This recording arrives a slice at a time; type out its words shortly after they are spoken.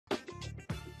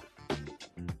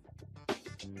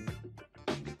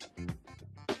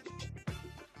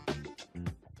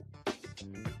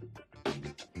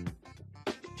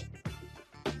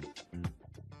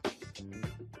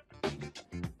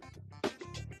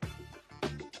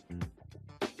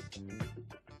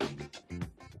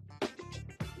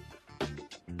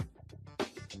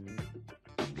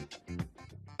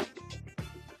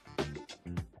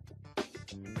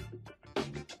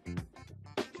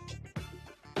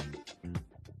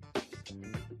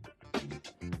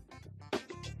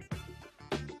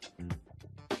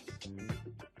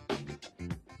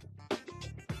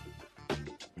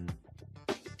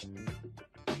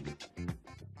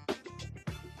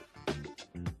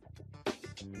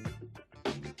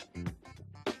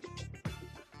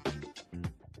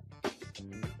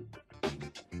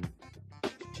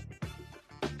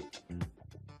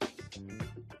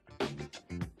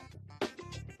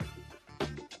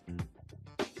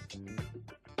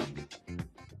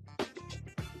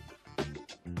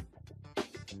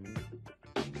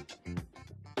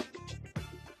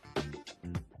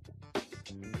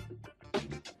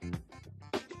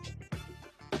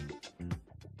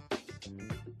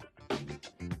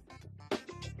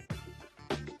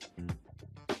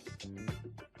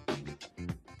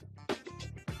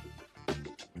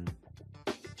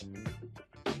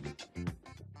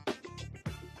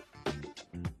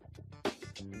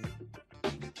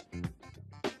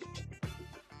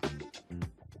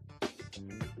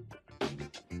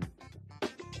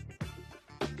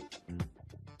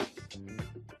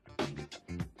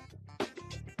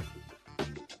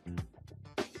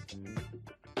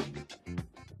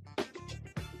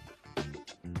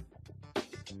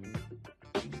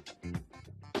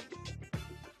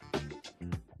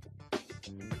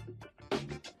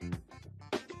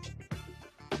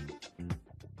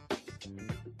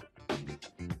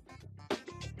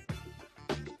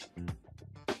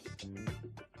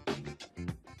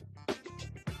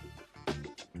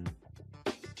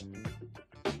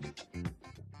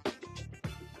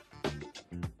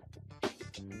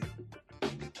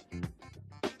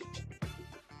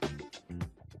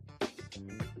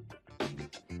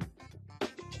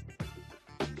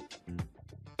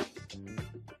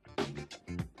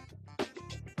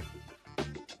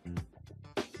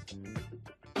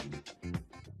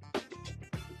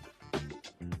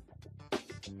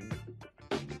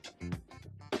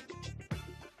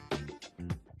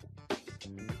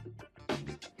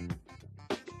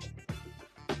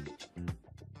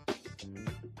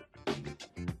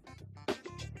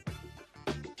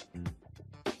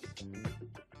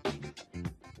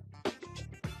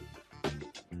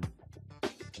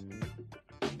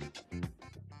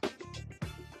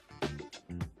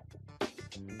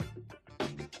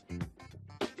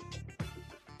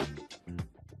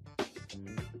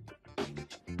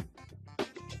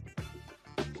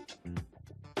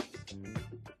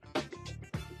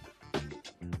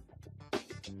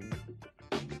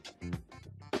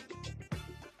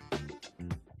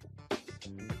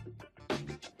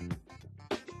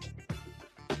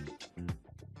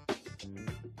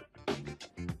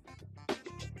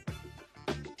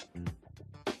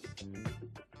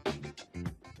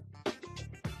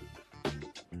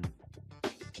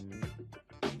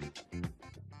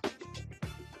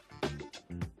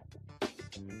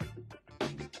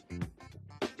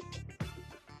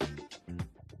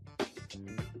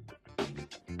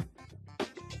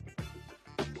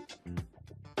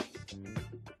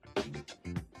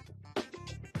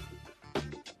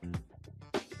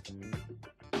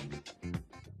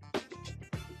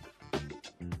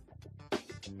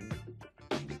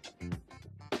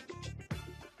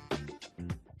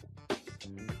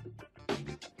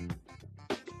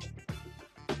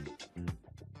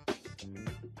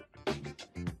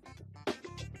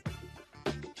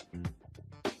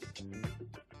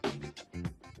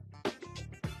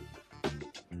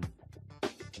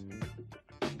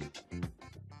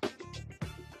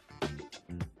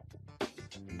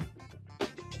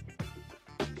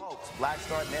Black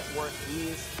Star Network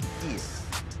is here.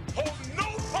 Hold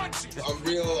no punches. I'm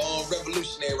real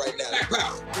revolutionary right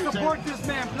now. Support this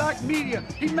man, Black Media.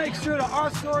 He makes sure that our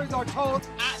stories are told.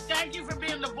 Thank you for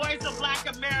being the voice of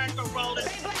Black America, Roland.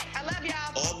 Stay black. I love y'all.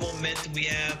 All momentum we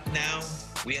have now,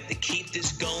 we have to keep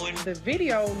this going. The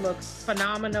video looks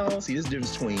phenomenal. See, there's a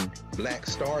difference between Black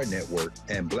Star Network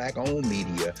and Black-owned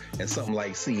media and something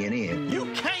like CNN. You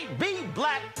can't be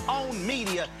Black-owned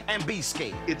media and be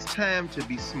scared. It's time to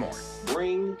be smart.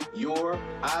 Bring your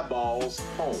eyeballs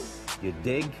home. You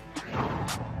dig?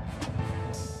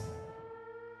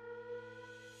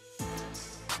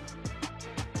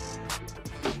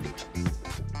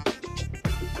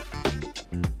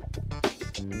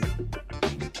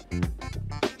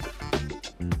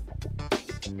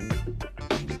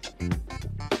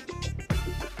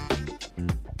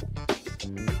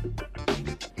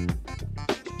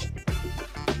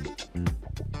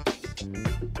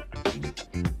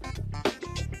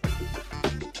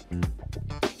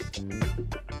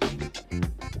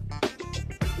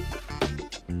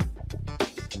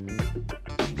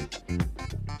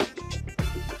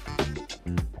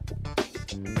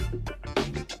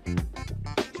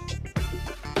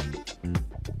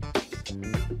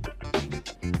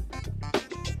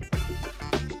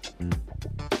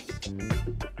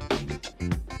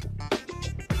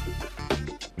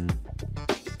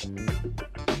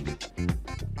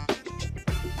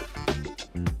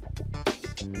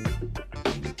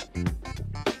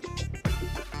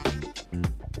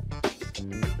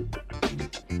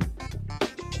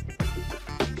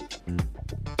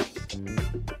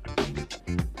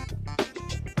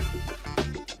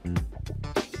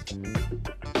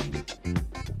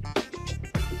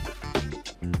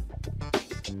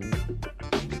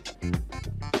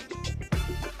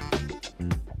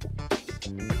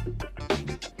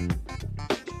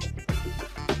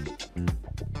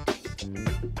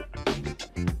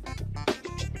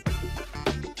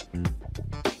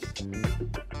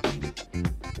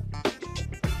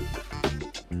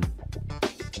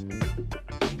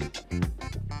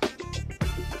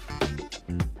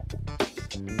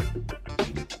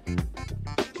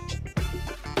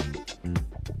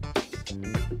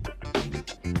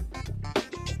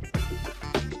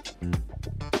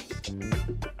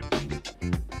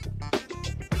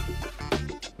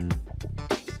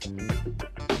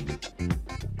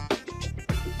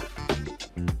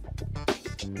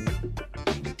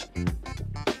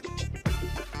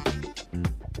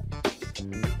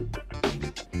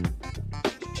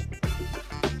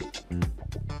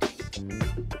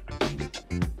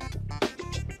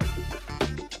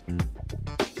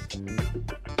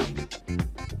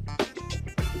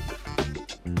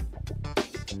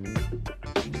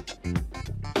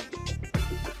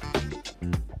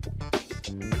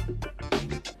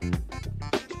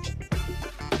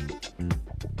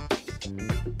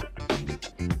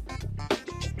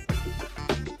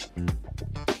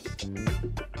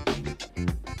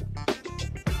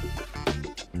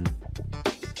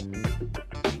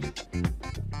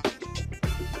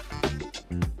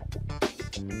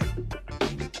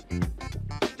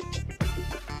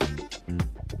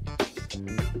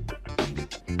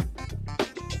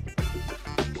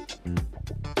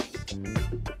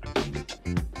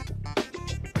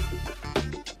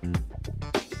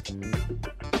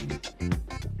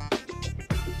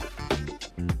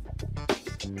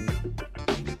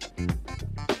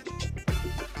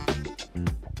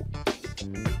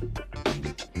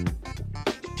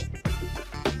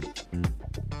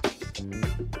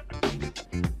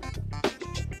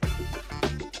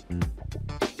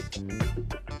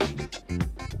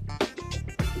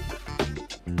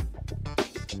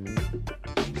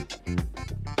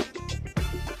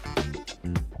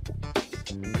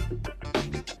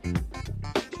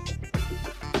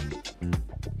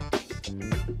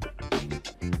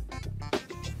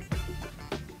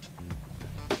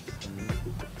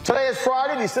 Today is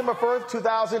Friday, December 1st,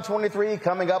 2023,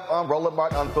 coming up on Roland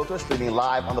Unfiltered, streaming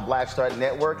live on the Black Star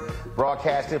Network,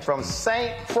 broadcasting from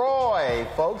St. Croix.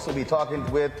 Folks, we'll be talking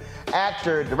with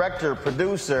actor, director,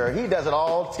 producer. He does it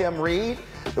all, Tim Reed.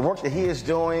 The work that he is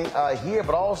doing here,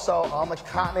 but also on the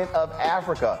continent of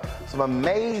Africa. Some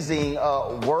amazing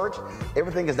work.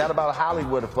 Everything is not about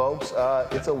Hollywood, folks.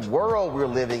 It's a world we're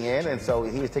living in, and so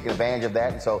he is taking advantage of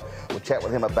that. And so we'll chat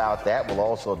with him about that. We'll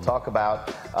also talk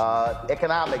about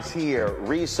economics here,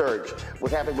 research,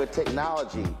 what's happening with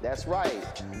technology. That's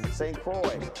right, St.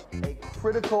 Croix, a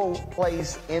critical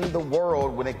place in the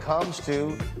world when it comes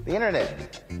to the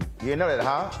internet. You know that,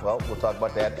 huh? Well, we'll talk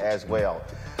about that as well.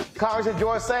 Congressman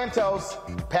George Santos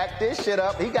packed this shit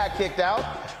up. He got kicked out.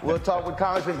 We'll talk with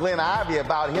Congressman Glenn Ivey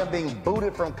about him being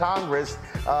booted from Congress.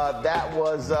 That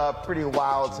was pretty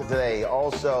wild today.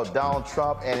 Also, Donald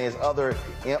Trump and his other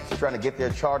imps trying to get their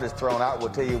charges thrown out. We'll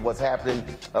tell you what's happening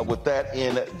with that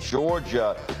in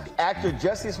Georgia. Actor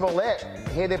Jussie Smollett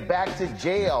headed back to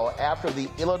jail after the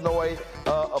Illinois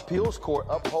appeals court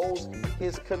upholds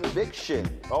his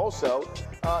conviction. Also,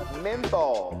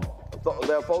 menthol.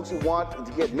 There are folks who want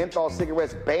to get menthol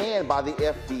cigarettes banned by the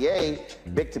FDA.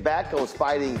 Big Tobacco is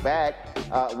fighting back.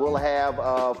 We'll have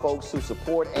folks who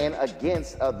support and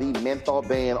against the menthol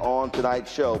ban on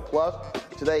tonight's show. Plus,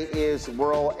 today is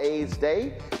World AIDS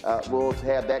Day. We'll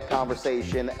have that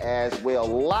conversation as well.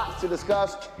 Lots to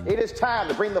discuss. It is time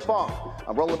to bring the funk.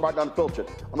 I'm Roland Martin Unfiltered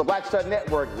on the Black Star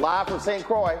Network, live from St.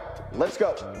 Croix. Let's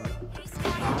go.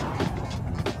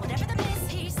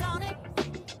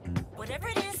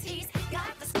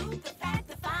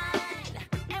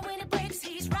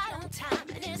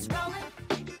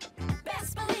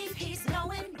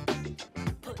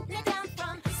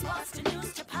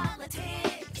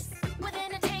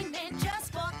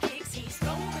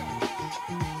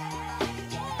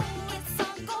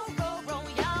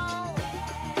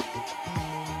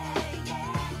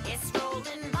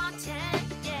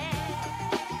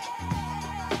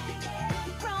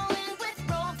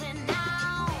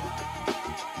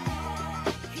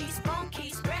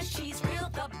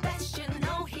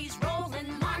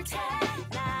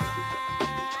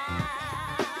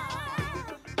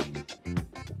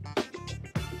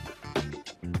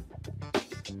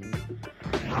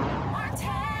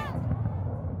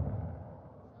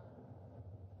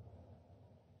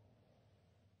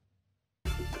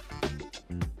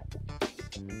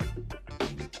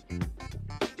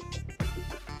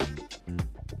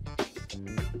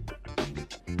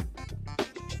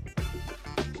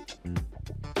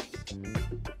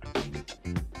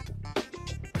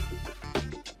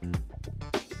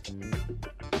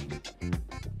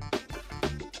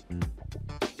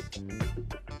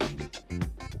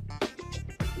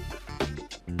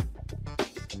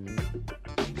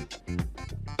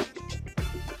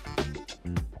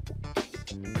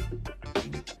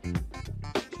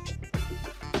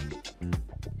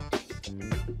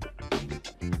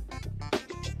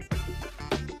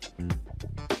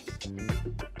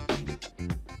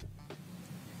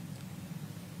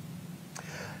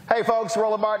 Hey folks,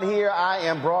 Roland Martin here. I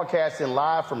am broadcasting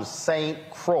live from St.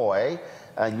 Croix.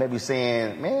 You may be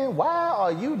saying, man, why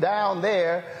are you down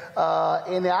there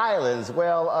in the islands?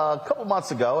 Well, a couple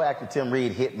months ago, actor Tim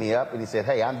Reed hit me up and he said,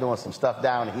 hey, I'm doing some stuff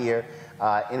down here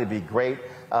and it'd be great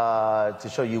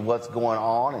to show you what's going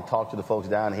on and talk to the folks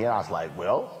down here. And I was like,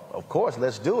 well, of course,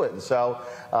 let's do it. And so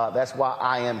that's why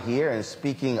I am here. And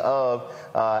speaking of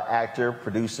actor,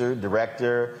 producer,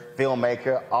 director,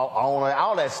 filmmaker,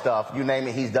 all that stuff, you name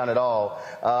it, he's done it all.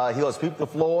 He'll sweep the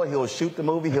floor, he'll shoot the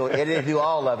movie, he'll edit it, do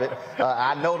all of it.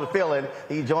 I know the feeling.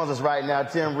 He joins us right now,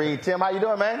 Tim Reed. Tim, how you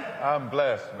doing, man? I'm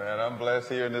blessed, man. I'm blessed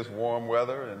here in this warm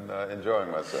weather and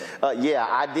enjoying myself. Yeah,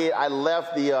 I did. I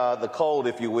left the cold,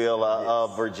 if you will,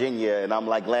 of Virginia, and I'm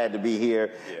like glad to be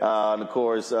here. Yes. And of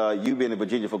course, you've been in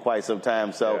Virginia for quite some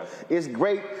time, so yes. It's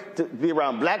great to be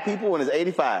around black people when it's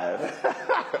 85.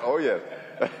 Oh, yes.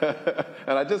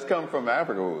 And I just come from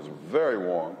Africa. It was very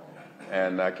warm.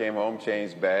 And I came home,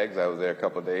 changed bags. I was there a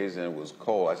couple of days, and it was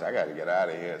cold. I said, I got to get out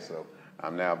of here. So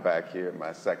I'm now back here at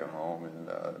my second home in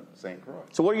St. Croix.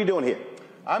 So what are you doing here?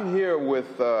 I'm here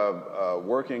with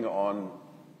working on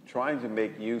trying to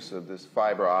make use of this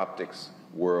fiber optics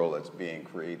world that's being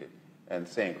created. And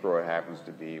St. Croix happens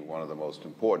to be one of the most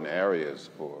important areas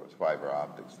for fiber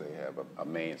optics. They have a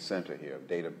main center here,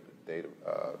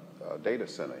 a data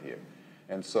center here.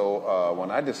 And so when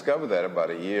I discovered that about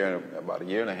a year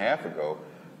and a half ago,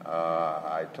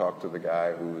 I talked to the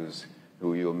guy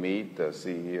who you'll meet, the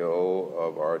CEO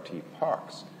of RT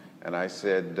Parks. And I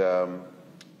said,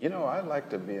 you know, I'd like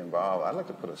to be involved. I'd like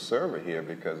to put a server here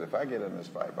because if I get in this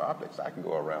fiber optics, I can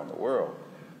go around the world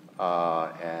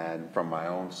and from my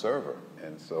own server.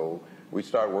 And so we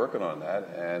start working on that,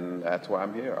 and that's why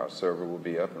I'm here. Our server will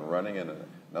be up and running in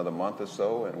another month or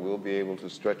so, and we'll be able to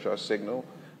stretch our signal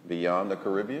beyond the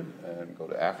Caribbean and go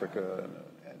to Africa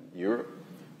and Europe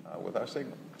with our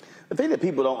signal. The thing that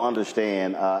people don't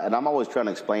understand, and I'm always trying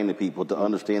to explain to people to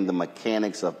understand the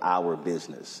mechanics of our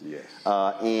business. Yes.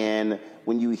 And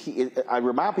when I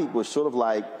remind people, it's sort of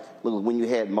like when you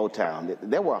had Motown.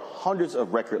 There were hundreds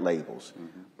of record labels.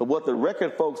 Mm-hmm. But what the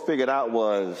record folks figured out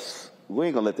was, We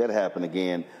ain't gonna let that happen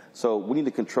again. So we need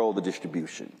to control the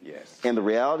distribution. Yes. And the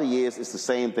reality is, it's the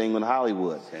same thing in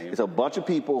Hollywood. It's a bunch of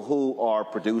people who are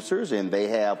producers and they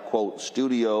have, quote,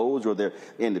 studios or they're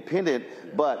independent,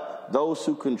 but those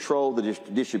who control the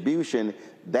distribution,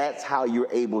 that's how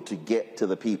you're able to get to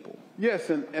the people. Yes,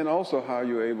 and also how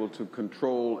you're able to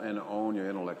control and own your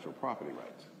intellectual property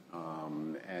rights.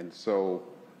 And so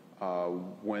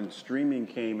when streaming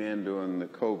came in during the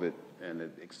COVID and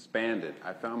it expanded,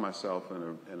 I found myself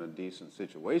in a decent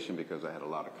situation because I had a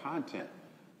lot of content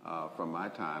from my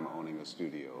time owning a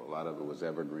studio. A lot of it was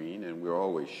evergreen, and we're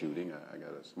always shooting. I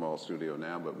got a small studio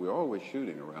now, but we're always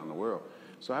shooting around the world.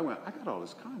 So I got all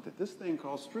this content. This thing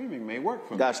called streaming may work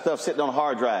for me. Got stuff sitting on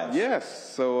hard drives.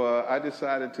 Yes. So I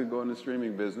decided to go in the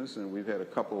streaming business, and we've had a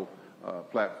couple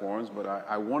platforms, but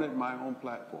I wanted my own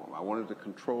platform. I wanted to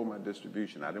control my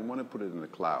distribution. I didn't want to put it in the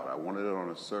cloud. I wanted it on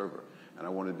a server, and I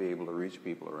wanted to be able to reach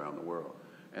people around the world.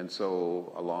 And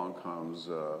so along comes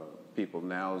people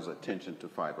now's attention to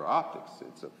fiber optics.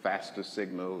 It's a faster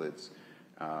signal. It's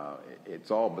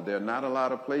all, but there are not a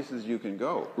lot of places you can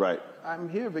go. Right. I'm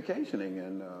here vacationing,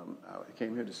 and I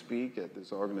came here to speak at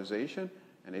this organization,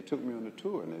 and they took me on a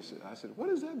tour, and I said, what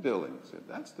is that building? They said,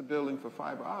 that's the building for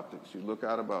fiber optics. You look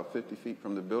out about 50 feet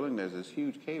from the building, there's this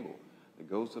huge cable that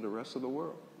goes to the rest of the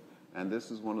world. And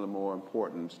this is one of the more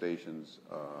important stations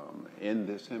in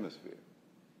this hemisphere.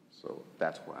 So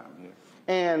that's why I'm here.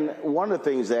 And one of the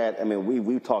things that, I mean,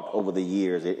 we've talked over the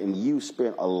years, and you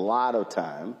spent a lot of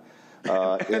time,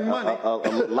 and money. A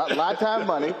lot of time,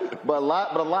 money, but a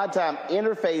lot of time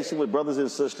interfacing with brothers and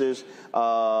sisters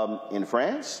in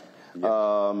France,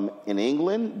 in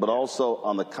England, but also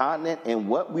on the continent. And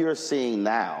what we are seeing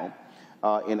now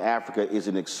in Africa is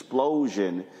an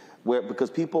explosion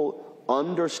because people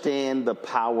understand the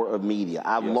power of media.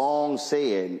 I've long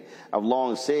said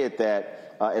that.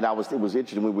 And it was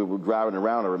interesting when we were driving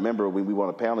around. I remember when we were on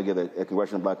a panel together at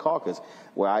Congressional Black Caucus,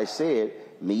 where I said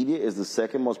media is the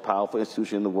second most powerful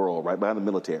institution in the world, right behind the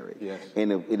military. Yes.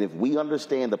 And if we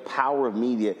understand the power of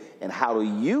media and how to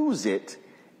use it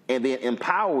and then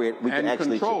empower it, we can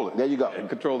actually control it. There you go. And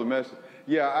control the message.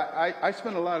 Yeah, I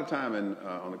spent a lot of time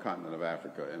on the continent of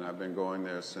Africa, and I've been going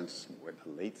there since the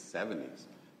late 70s.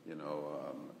 You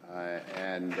know,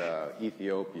 and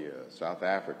Ethiopia, South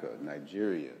Africa,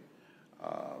 Nigeria.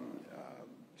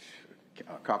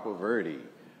 Cape Verde,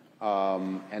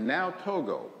 and now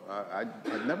Togo.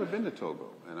 I've never been to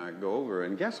Togo, and I go over,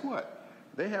 and guess what?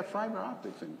 They have fiber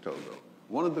optics in Togo.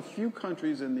 One of the few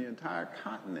countries in the entire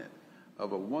continent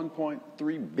of a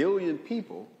 1.3 billion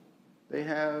people, they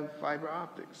have fiber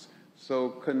optics. So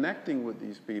connecting with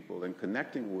these people and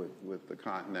connecting with the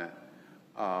continent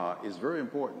is very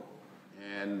important.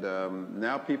 And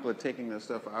now people are taking their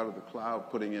stuff out of the cloud,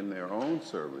 putting in their own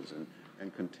servers, and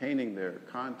containing their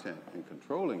content and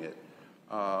controlling it.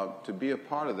 To be a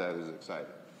part of that is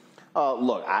exciting.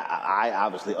 Look, I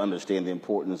obviously understand the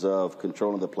importance of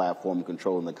controlling the platform,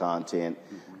 controlling the content,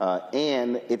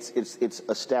 and it's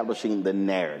establishing the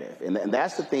narrative. And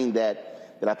that's the thing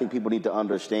that I think people need to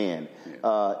understand.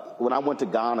 When I went to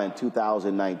Ghana in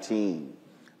 2019,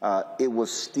 it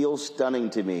was still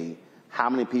stunning to me how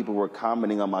many people were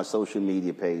commenting on my social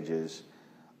media pages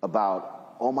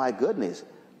about, oh my goodness,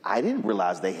 I didn't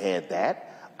realize they had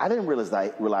that. I didn't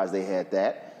realize they had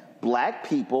that. Black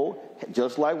people,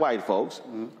 just like white folks,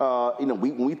 you know,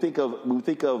 when we think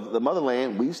of the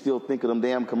motherland, we still think of them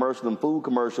damn commercials, them food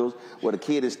commercials, where the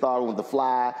kid is starving with the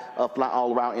fly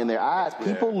all around in their eyes.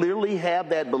 People literally have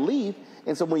that belief,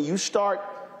 and so when you start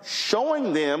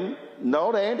showing them,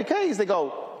 no, that ain't the case, they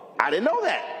go, I didn't know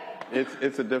that.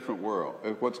 It's a different world.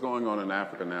 What's going on in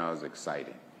Africa now is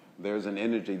exciting. There's an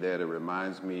energy there that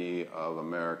reminds me of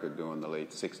America during the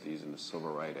late 60s and the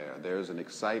civil rights era. There's an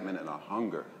excitement and a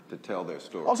hunger to tell their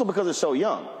story. Also because it's so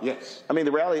young. Yes. I mean,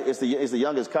 the reality is it's the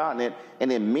youngest continent,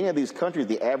 and in many of these countries,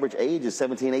 the average age is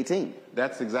 17, 18.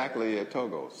 That's exactly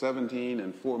Togo. 17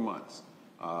 and 4 months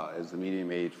is the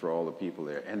median age for all the people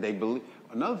there. And they believe.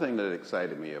 Another thing that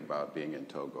excited me about being in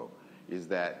Togo is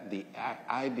that the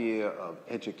idea of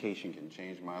education can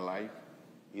change my life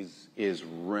is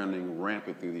running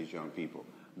rampant through these young people.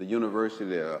 The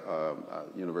University of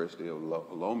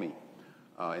Lomé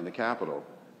in the capital,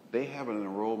 they have an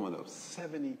enrollment of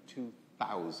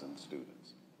 72,000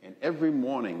 students. And every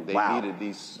morning they needed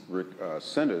these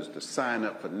centers to sign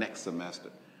up for next semester.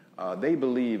 They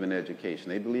believe in education.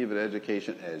 They believe in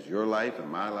education as your life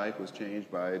and my life was changed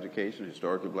by education,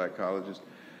 historically black colleges.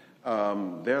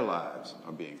 Their lives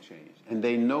are being changed. And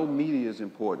they know media is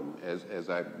important. As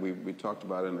we talked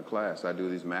about in the class, I do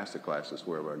these master classes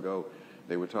wherever I go.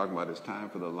 They were talking about it's time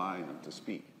for the lion to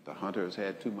speak. The hunter has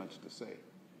had too much to say.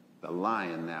 the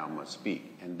lion now must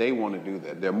speak. And they want to do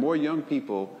that. There are more young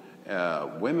people,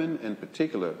 women in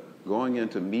particular, going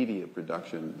into media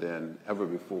production than ever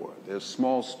before. There's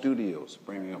small studios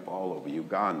springing up all over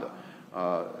Uganda.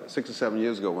 6 or 7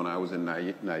 years ago when I was in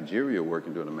Nigeria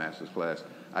working during a master's class,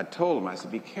 I told them, I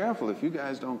said, be careful if you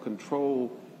guys don't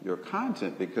control your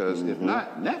content, because if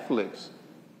not, Netflix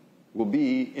will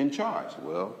be in charge.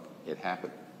 Well, it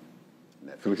happened.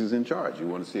 Netflix is in charge. You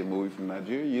want to see a movie from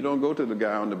Nigeria? You don't go to the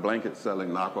guy on the blanket selling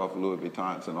knockoff Louis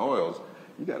Vuittons and oils.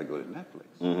 You got to go to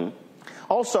Netflix.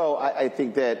 Also, I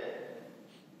think that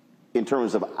in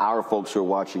terms of our folks who are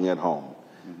watching at home,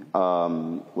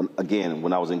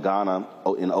 when I was in Ghana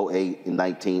in 08 and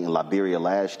 19, in Liberia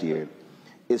last year,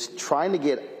 is trying to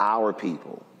get our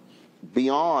people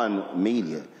beyond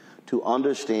media to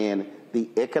understand the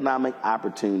economic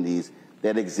opportunities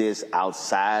that exist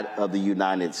outside of the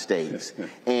United States.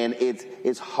 And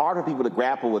it's hard for people to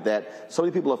grapple with that. So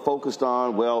many people are focused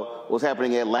on, well, what's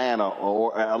happening in Atlanta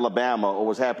or Alabama or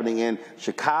what's happening in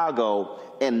Chicago,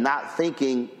 and not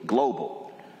thinking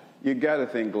global. You got to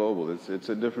think global. It's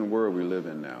a different world we live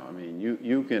in now. I mean,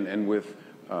 you can, and with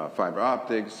fiber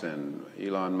optics and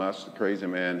Elon Musk, the crazy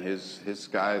man, his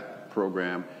Sky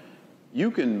program,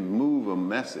 you can move a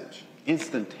message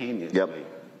instantaneously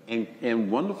in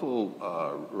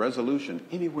wonderful resolution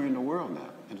anywhere in the world now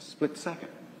in a split second.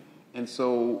 And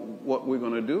so what we're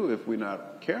going to do if we're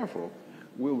not careful,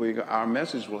 our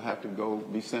message will have to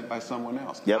be sent by someone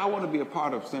else. I want to be a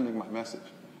part of sending my message,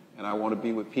 and I want to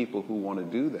be with people who want to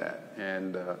do that.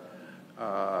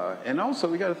 And also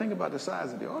we got to think about the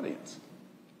size of the audience.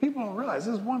 People don't realize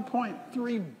there's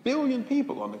 1.3 billion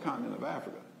people on the continent of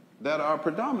Africa that are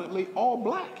predominantly all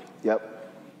black.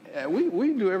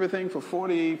 We do everything for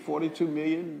 42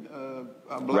 million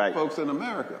black folks in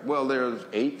America. Well, there's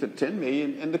 8 to 10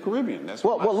 million in the Caribbean. That's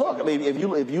look. I mean, if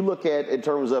you look at in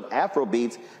terms of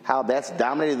Afrobeats, how that's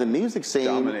dominated the music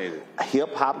scene,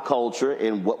 hip hop culture,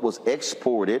 and what was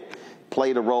exported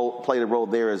played a role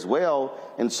there as well.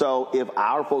 And so, if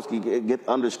our folks can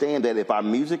understand that if our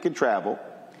music can travel,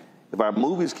 if our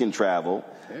movies can travel,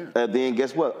 then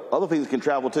guess what? Other things can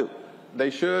travel too. They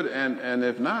should, and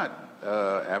if not,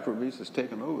 Afrobeats has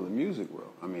taken over the music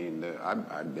world. I mean,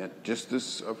 I met just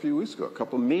this a few weeks ago, a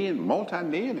couple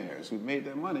multi-millionaires who made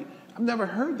their money. I've never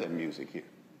heard their music here,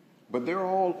 but they're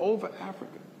all over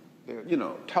Africa. They're,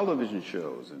 television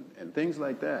shows and things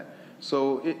like that.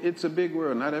 So it's a big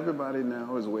world. Not everybody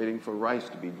now is waiting for rice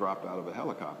to be dropped out of a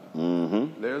helicopter.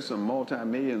 There's some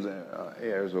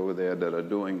multi-millionaires over there that are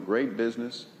doing great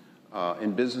business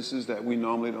in businesses that we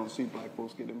normally don't see black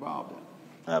folks get involved in.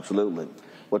 Absolutely.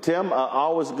 Well, Tim,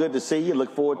 always good to see you.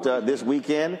 Look forward to this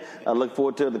weekend. Look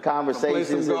forward to the conversations.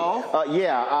 Play some golf?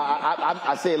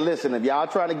 I said, listen, if y'all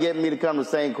trying to get me to come to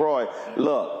St. Croix,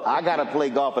 look, I got to play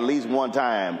golf at least one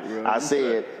time. Really? I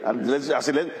said,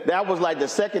 that was like the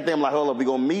second thing. I'm like, hold up, we're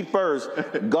going to meet first.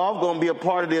 Golf going to be a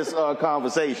part of this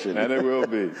conversation. And it will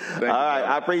be. All right,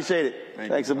 I appreciate it.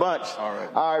 Thanks a bunch.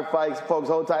 All right, folks,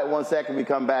 hold tight 1 second. We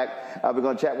come back. We're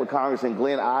going to chat with Congressman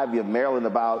Glenn Ivey of Maryland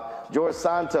about George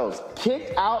Santos,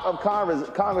 kicked out of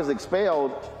Congress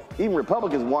expelled. Even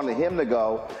Republicans wanted him to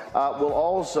go. We'll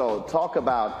also talk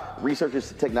about research and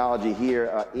technology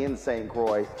here in St.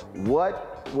 Croix.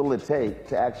 What will it take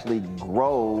to actually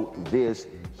grow this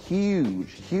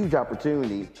huge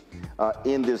opportunity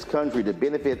in this country to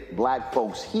benefit black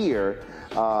folks here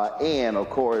and, of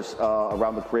course,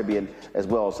 around the Caribbean as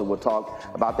well. So we'll talk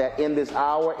about that in this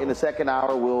hour. In the second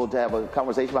hour, we'll have a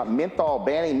conversation about menthol,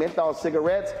 banning menthol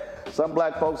cigarettes. Some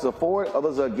black folks are for it,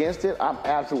 others are against it. I'm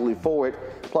absolutely for it.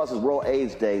 Plus, it's World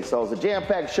AIDS Day. So it's a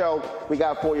jam-packed show we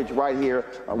got for you right here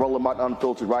on Roland Martin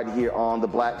Unfiltered, right here on the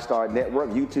Black Star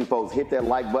Network. You two folks, hit that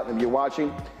like button if you're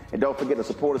watching. And don't forget to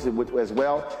support us as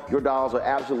well. Your dollars are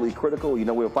absolutely critical. You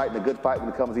know, we're fighting a good fight when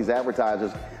it comes to these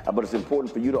advertisers, but it's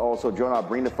important for you to also join our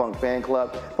Bring the Funk fan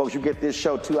club. Folks, you get this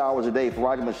show 2 hours a day. For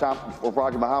Roger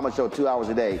Muhammad show 2 hours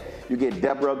a day. You get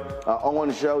Deborah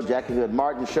Owens show, Jackie Hood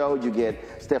Martin show. You get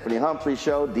Stephanie Humphrey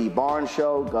show, Dee Barnes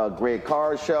show, Greg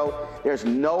Carr's show. There's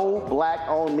no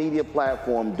black-owned media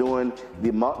platform doing the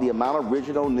amount of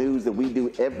original news that we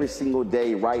do every single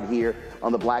day right here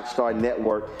on the Black Star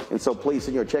Network. And so please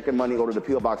send your check and money order to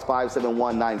P.O. Box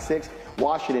 57196,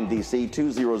 Washington, D.C.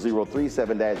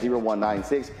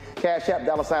 20037-0196. Cash App,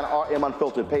 $RM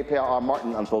Unfiltered. PayPal, R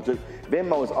Martin Unfiltered.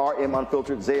 Venmo is RM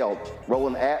Unfiltered. Zelle,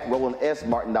 Roland at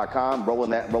RolandSMartin.com.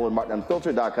 Roland at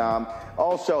RolandMartinUnfiltered.com.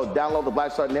 Also, download the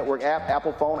Black Star Network app,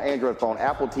 Apple phone, Android phone,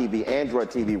 Apple TV, Android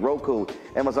TV, Roku,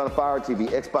 Amazon Fire TV,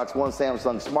 Xbox One,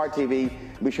 Samsung Smart TV,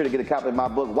 Be sure to get a copy of my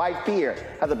book, White Fear,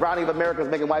 How the Browning of America is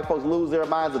Making White Folks Lose Their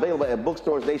Minds, available at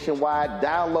bookstores nationwide.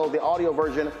 Download the audio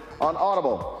version on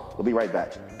Audible. We'll be right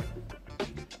back.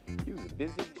 You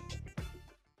busy?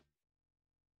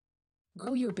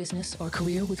 Grow your business or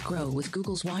career with Grow with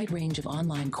Google's wide range of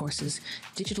online courses,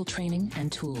 digital training,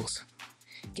 and tools.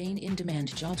 Gain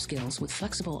in-demand job skills with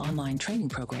flexible online training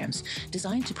programs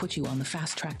designed to put you on the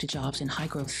fast track to jobs in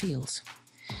high-growth fields.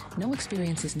 No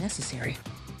experience is necessary.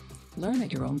 Learn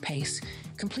at your own pace.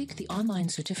 Complete the online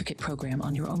certificate program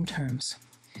on your own terms.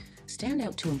 Stand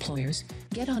out to employers,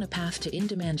 get on a path to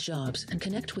in-demand jobs, and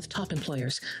connect with top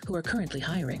employers who are currently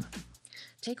hiring.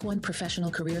 Take one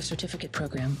professional career certificate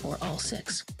program or all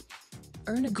 6.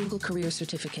 Earn a Google Career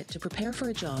Certificate to prepare for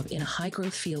a job in a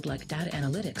high-growth field like data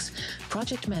analytics,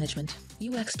 project management,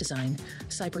 UX design,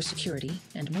 cybersecurity,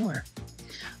 and more.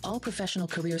 All professional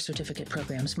career certificate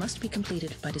programs must be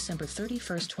completed by December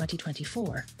 31st,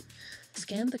 2024.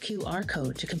 Scan the QR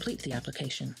code to complete the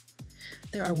application.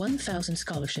 There are 1,000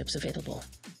 scholarships available.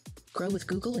 Grow with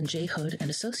Google and J. Hood and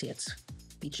Associates.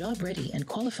 Be job ready and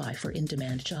qualify for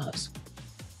in-demand jobs.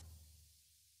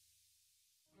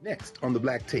 Next on the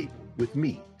Black Table with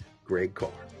me, Greg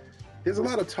Carr. There's a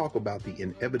lot of talk about the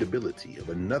inevitability of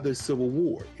another civil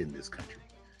war in this country.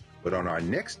 But on our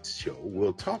next show,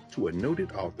 we'll talk to a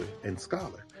noted author and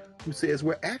scholar who says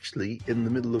we're actually in the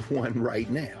middle of one right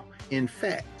now. In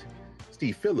fact,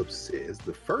 Steve Phillips says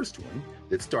the first one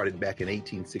that started back in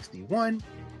 1861,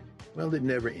 well, it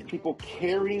never ended. People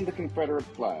carrying the Confederate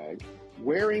flag,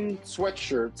 wearing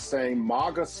sweatshirts saying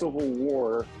MAGA Civil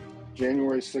War,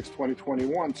 January 6,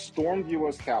 2021, stormed the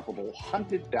U.S. Capitol,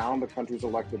 hunted down the country's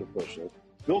elected officials,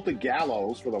 built a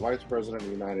gallows for the Vice President of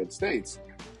the United States,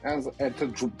 and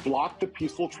to block the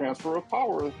peaceful transfer of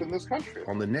power within this country.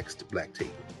 On the next Black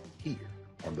Table, here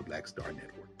on the Black Star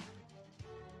Network.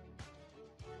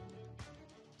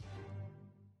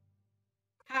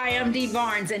 Hi, I'm Dee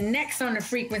Barnes, and next on The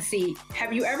Frequency,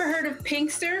 have you ever heard of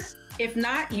Pinkster? If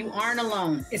not, you aren't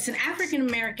alone. It's an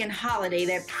African-American holiday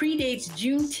that predates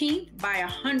Juneteenth by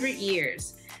 100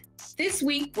 years. This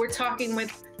week, we're talking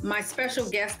with my special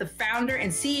guest, the founder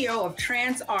and CEO of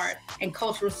Trans Art and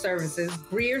Cultural Services,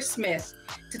 Greer Smith,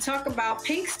 to talk about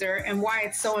Pinkster and why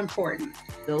it's so important.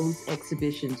 Those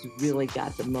exhibitions really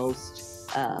got the most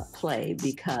play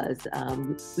because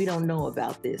we don't know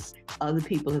about this. Other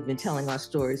people have been telling our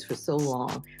stories for so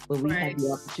long. When we have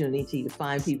the opportunity to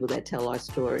find people that tell our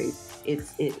stories,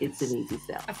 it's an easy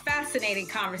sell. A fascinating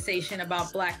conversation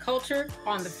about Black culture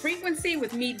on The Frequency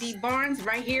with me, Dee Barnes,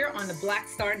 right here on the Black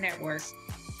Star Network.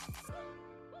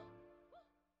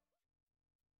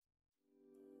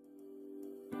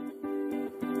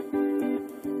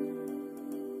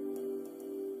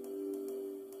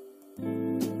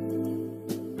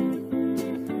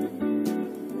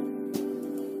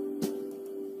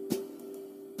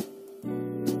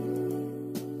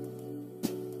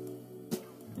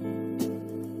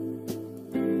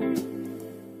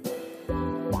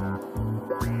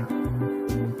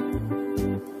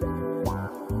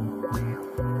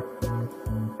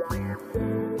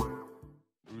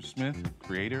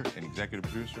 Creator and executive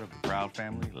producer of The Proud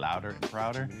Family, Louder and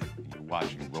Prouder, and you're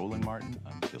watching Roland Martin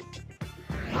Unfiltered.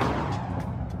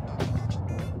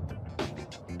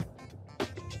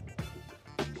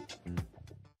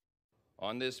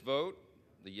 On this vote,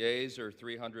 the yeas are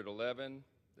 311,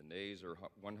 the nays are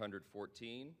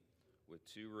 114, with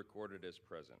 2 recorded as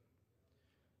present.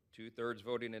 2/3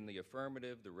 voting in the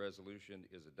affirmative, the resolution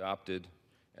is adopted,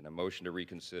 and a motion to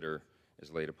reconsider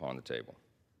is laid upon the table.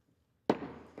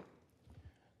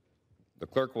 The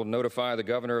clerk will notify the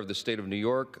governor of the state of New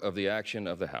York of the action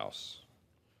of the House.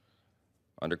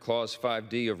 Under Clause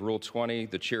 5D of Rule 20,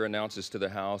 the chair announces to the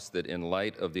House that in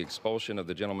light of the expulsion of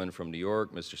the gentleman from New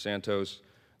York, Mr. Santos,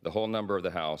 the whole number of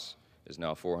the House is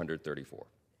now 434.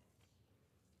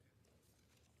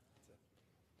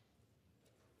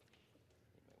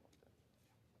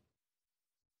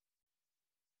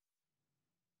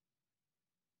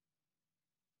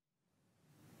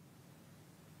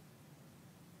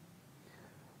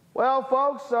 Well,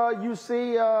 folks, you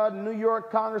see New York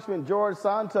Congressman George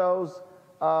Santos,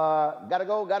 gotta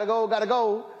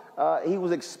go. He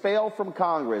was expelled from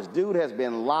Congress. Dude has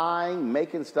been lying,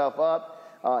 making stuff up.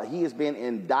 He has been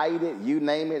indicted, you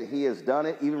name it, he has done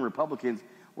it. Even Republicans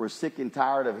were sick and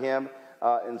tired of him.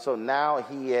 And so now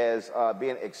he has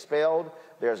been expelled.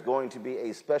 There's going to be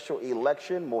a special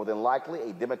election. More than likely,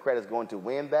 a Democrat is going to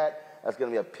win that. That's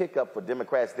going to be a pickup for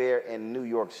Democrats there in New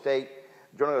York State.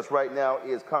 Joining us right now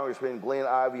is Congressman Glenn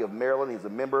Ivey of Maryland. He's a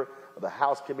member of the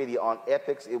House Committee on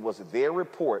Ethics. It was their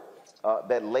report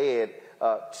that led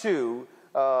to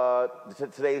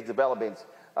today's developments.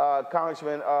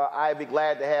 Congressman Ivey,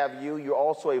 glad to have you. You're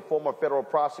also a former federal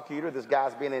prosecutor. This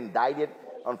guy's been indicted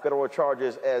on federal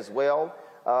charges as well.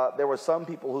 There were some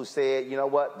people who said, you know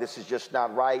what, this is just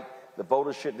not right. The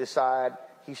voters should decide.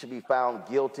 He should be found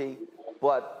guilty.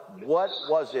 But what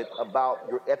was it about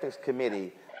your ethics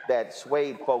committee that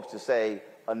swayed folks to say,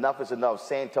 enough is enough,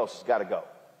 Santos has got to go?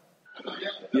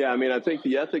 Yeah, I mean, I think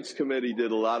the ethics committee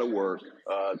did a lot of work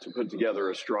to put together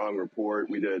a strong report.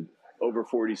 We did over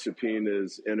 40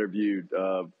 subpoenas, interviewed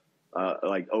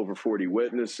like over 40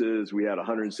 witnesses. We had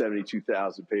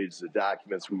 172,000 pages of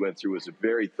documents we went through. It was a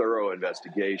very thorough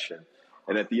investigation.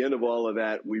 And at the end of all of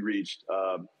that, we reached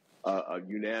a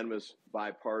unanimous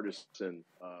bipartisan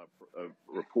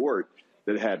report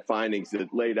that had findings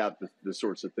that laid out the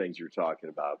sorts of things you're talking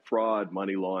about: fraud,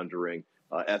 money laundering,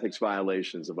 ethics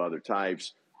violations of other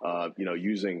types,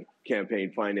 using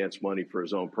campaign finance money for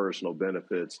his own personal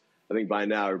benefits. I think by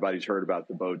now everybody's heard about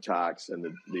the Botox and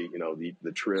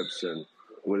the trips and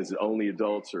what is it, Only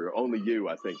Adults or Only You,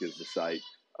 I think is the site.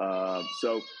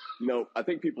 So I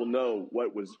think people know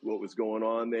what was going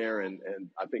on there. And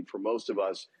I think for most of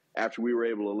us, after we were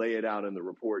able to lay it out in the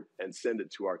report and send it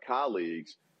to our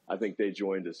colleagues, I think they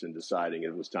joined us in deciding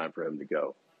it was time for him to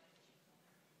go.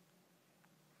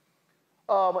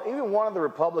 Even one of the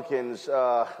Republicans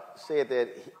said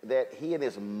that he and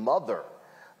his mother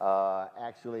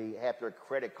actually had their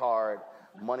credit card,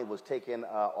 money was taken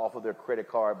off of their credit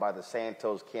card by the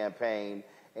Santos campaign.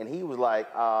 And he was like,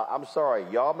 I'm sorry,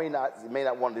 y'all may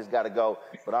not want this guy to go,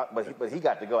 but he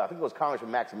got to go. I think it was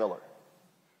Congressman Max Miller.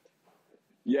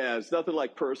 Yeah, it's nothing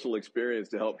like personal experience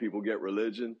to help people get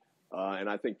religion. And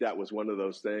I think that was one of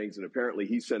those things. And apparently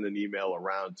he sent an email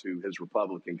around to his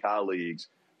Republican colleagues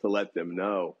to let them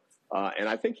know. And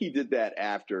I think he did that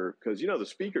after, because, the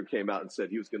speaker came out and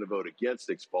said he was going to vote against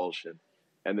expulsion.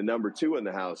 And the number 2 in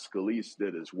the House, Scalise,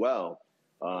 did as well.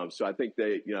 So I think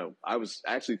I was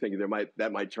actually thinking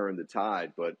that might turn the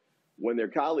tide. But when their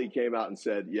colleague came out and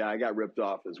said, yeah, I got ripped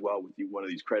off as well with one of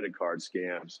these credit card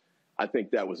scams, I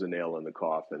think that was a nail in the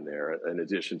coffin there, in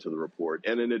addition to the report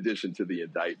and in addition to the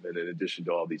indictment, in addition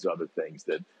to all these other things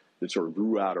that sort of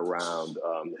grew out around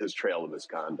his trail of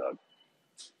misconduct.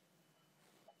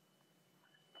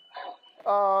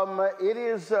 It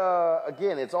is,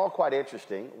 again, it's all quite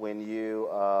interesting when you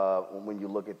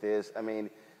look at this. I mean,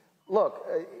 look,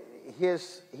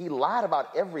 he lied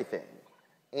about everything.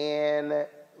 And a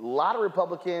lot of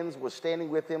Republicans were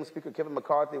standing with him. Speaker Kevin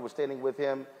McCarthy was standing with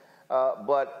him.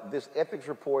 But this ethics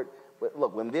report,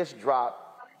 look, when this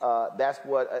dropped, that's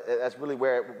really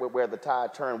where the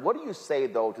tide turned. What do you say,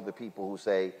 though, to the people who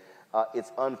say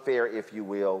it's unfair, if you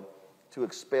will, to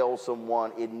expel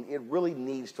someone? It really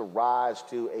needs to rise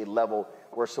to a level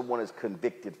where someone is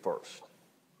convicted first.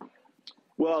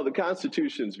 Well, the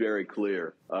Constitution's very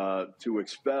clear. To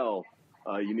expel,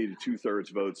 you need a 2/3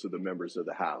 votes of the members of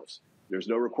the House. There's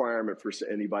no requirement for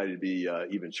anybody to be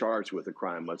even charged with a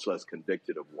crime, much less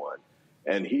convicted of one.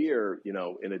 And here,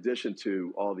 in addition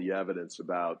to all the evidence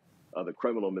about the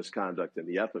criminal misconduct and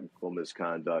the ethical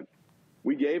misconduct,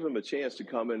 we gave him a chance to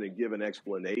come in and give an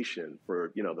explanation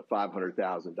for, the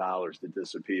 $500,000 that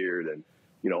disappeared and,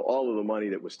 all of the money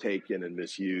that was taken and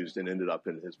misused and ended up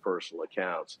in his personal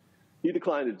accounts. He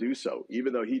declined to do so,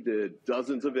 even though he did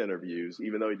dozens of interviews,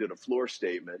 even though he did a floor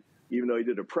statement, even though he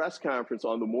did a press conference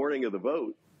on the morning of the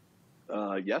vote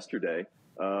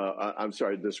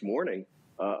this morning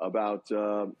about,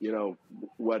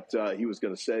 what he was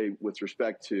going to say with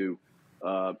respect to,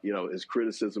 his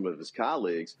criticism of his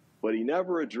colleagues. But he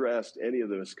never addressed any of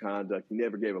the misconduct. He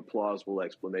never gave a plausible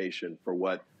explanation for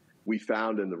what we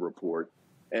found in the report.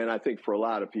 And I think for a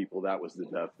lot of people, that was the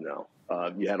death knell.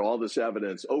 You had all this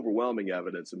evidence, overwhelming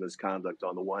evidence of misconduct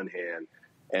on the one hand,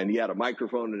 and he had a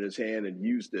microphone in his hand and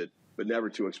used it, but never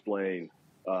to explain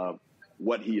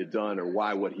what he had done or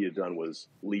why what he had done was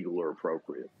legal or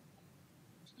appropriate.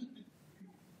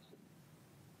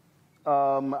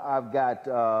 I've got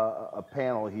a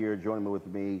panel here joining me with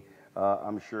me.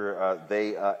 I'm sure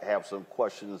they have some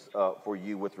questions for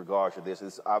you with regards to this.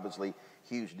 It's obviously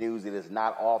huge news. It is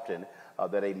not often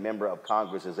that a member of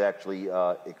Congress is actually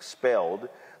expelled.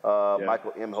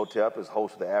 Michael Imhotep is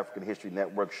host of the African History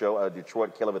Network show out of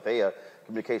Detroit, Kelly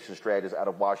communication strategist out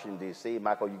of Washington, D.C.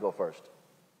 Michael, you go first.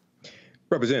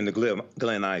 Representative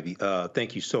Glenn Ivey,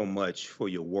 thank you so much for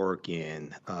your work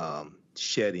in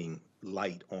shedding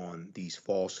light on these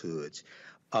falsehoods.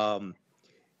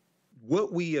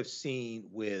 What we have seen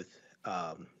with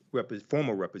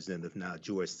former Representative now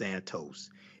George Santos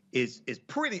is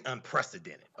pretty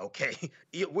unprecedented. Okay,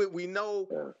 we know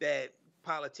that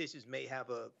politicians may have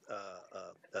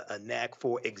a knack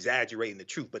for exaggerating the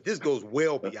truth, but this goes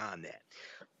well beyond that.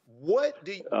 What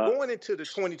do you, going into the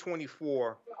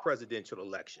 2024 presidential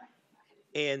election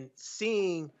and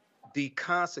seeing the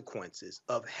consequences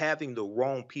of having the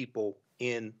wrong people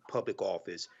in public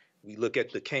office? We look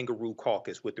at the kangaroo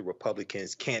caucus with the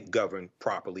Republicans can't govern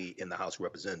properly in the House of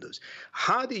Representatives.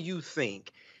 How do you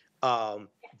think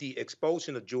the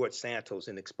expulsion of George Santos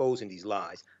and exposing these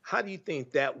lies, how do you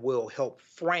think that will help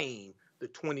frame the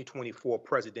 2024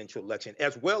 presidential election,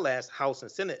 as well as House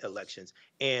and Senate elections,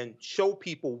 and show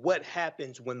people what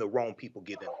happens when the wrong people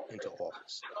get into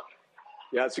office?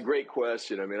 Yeah, it's a great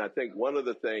question. I mean, I think one of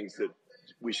the things that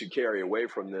we should carry away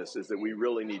from this is that we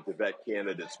really need to vet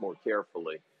candidates more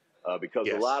carefully, because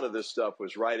a lot of this stuff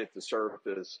was right at the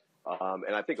surface.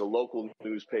 And I think a local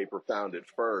newspaper found it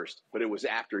first, but it was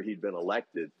after he'd been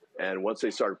elected. And once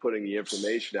they started putting the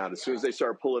information out, as soon as they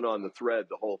started pulling on the thread,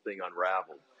 the whole thing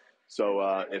unraveled. So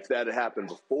if that had happened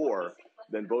before,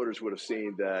 then voters would have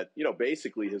seen that,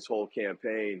 basically his whole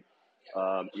campaign,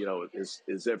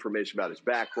 his information about his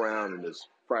background and his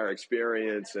prior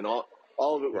experience and all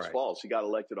of it was false. He got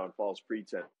elected on false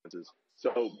pretenses.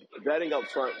 So vetting up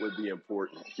front would be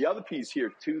important. The other piece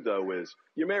here, too, though, is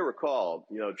you may recall,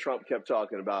 Trump kept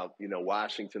talking about,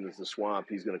 Washington is the swamp.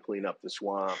 He's going to clean up the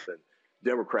swamp, and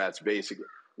Democrats basically.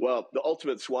 Well, the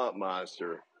ultimate swamp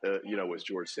monster, was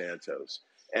George Santos.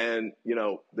 And,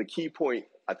 the key point,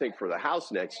 I think, for the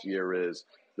House next year is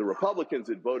the Republicans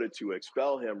that voted to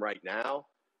expel him right now.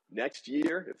 Next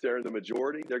year, if they're in the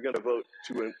majority, they're going to vote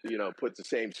to, put the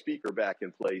same speaker back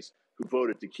in place who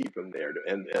voted to keep him there,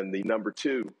 and the number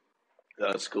two,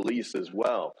 Scalise as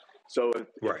well. So if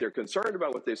they're concerned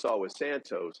about what they saw with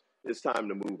Santos, it's time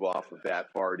to move off of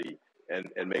that party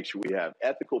and make sure we have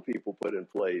ethical people put in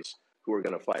place who are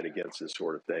going to fight against this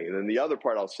sort of thing. And then the other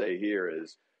part I'll say here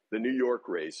is the New York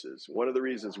races. One of the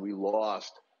reasons we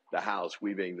lost the House,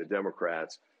 we being the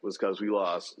Democrats, was because we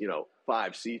lost,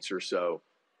 5 seats or so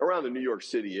around the New York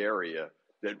City area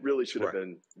that really should have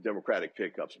been Democratic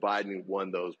pickups. Biden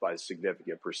won those by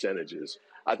significant percentages.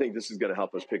 I think this is going to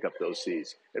help us pick up those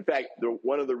seats. In fact,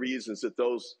 one of the reasons that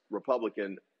those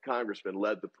Republican congressmen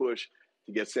led the push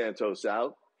to get Santos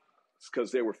out is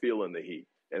because they were feeling the heat,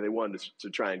 and they wanted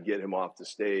to try and get him off the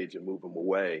stage and move him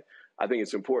away. I think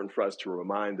it's important for us to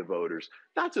remind the voters,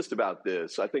 not just about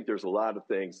this. I think there's a lot of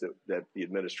things that the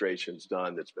administration's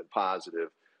done that's been positive,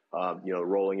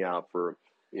 rolling out for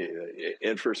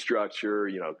infrastructure,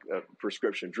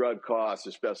 prescription drug costs,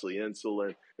 especially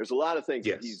insulin. There's a lot of things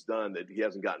that he's done that he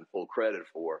hasn't gotten full credit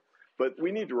for. But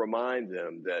we need to remind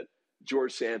them that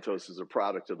George Santos is a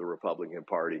product of the Republican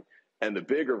Party, and the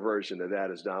bigger version of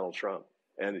that is Donald Trump.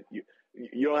 And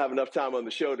you don't have enough time on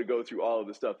the show to go through all of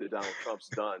the stuff that Donald Trump's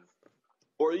done,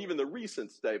 or even the recent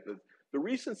statements. The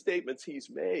recent statements he's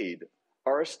made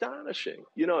are astonishing.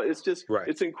 It's just,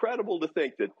 it's incredible to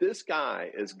think that this guy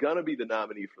is going to be the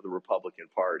nominee for the Republican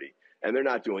Party, and they're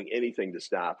not doing anything to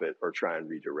stop it or try and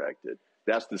redirect it.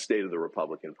 That's the state of the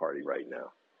Republican Party right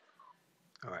now.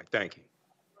 All right. Thank you.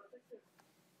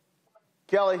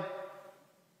 Kelly.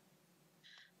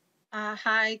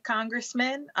 Hi,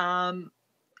 Congressman.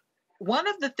 One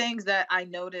of the things that I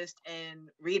noticed in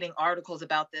reading articles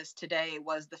about this today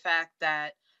was the fact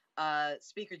that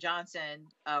Speaker Johnson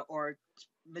or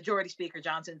Majority Speaker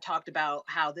Johnson talked about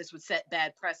how this would set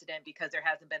bad precedent because there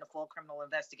hasn't been a full criminal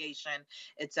investigation,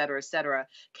 et cetera, et cetera.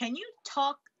 Can you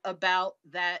talk about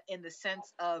that in the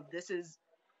sense of this is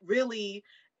really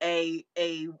a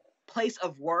place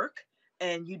of work,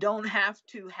 and you don't have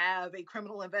to have a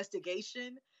criminal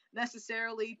investigation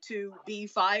necessarily to be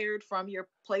fired from your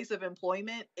place of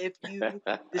employment if you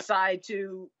decide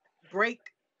to break,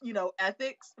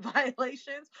 ethics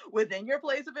violations within your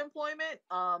place of employment?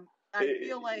 I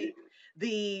feel like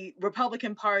the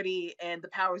Republican Party and the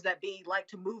powers that be like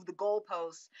to move the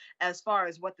goalposts as far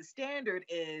as what the standard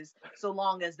is, so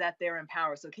long as that they're in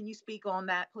power. So can you speak on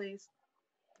that, please?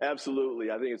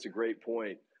 Absolutely. I think it's a great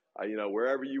point.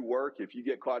 Wherever you work, if you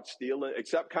get caught stealing,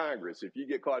 except Congress, if you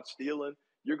get caught stealing,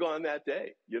 you're gone that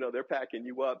day. They're packing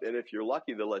you up. And if you're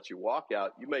lucky, they'll let you walk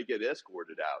out. You may get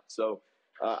escorted out. So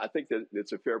I think that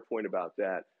it's a fair point about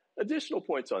that. Additional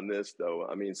points on this, though.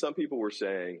 I mean, some people were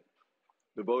saying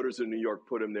the voters of New York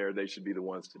put him there. They should be the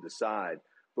ones to decide.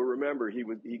 But remember,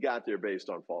 he got there based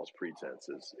on false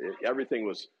pretenses. Everything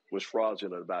was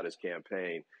fraudulent about his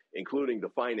campaign, including the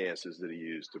finances that he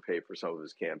used to pay for some of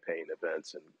his campaign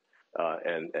events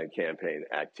and campaign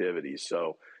activities.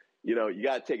 So, you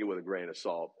got to take it with a grain of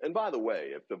salt. And by the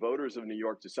way, if the voters of New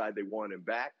York decide they want him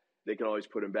back, they can always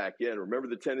put him back in. Remember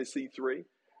the Tennessee 3?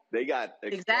 They got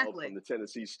expelled from the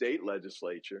Tennessee state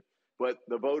legislature. but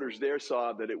the voters there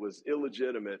saw that it was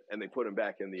illegitimate, and they put him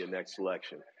back in the next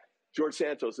election. George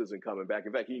Santos isn't coming back.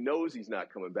 In fact, he knows he's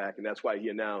not coming back, and that's why he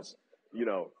announced,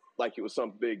 like it was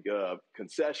some big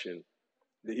concession,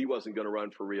 that he wasn't going to run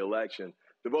for re-election.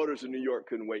 The voters in New York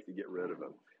couldn't wait to get rid of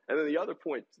him. And then the other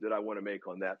point that I want to make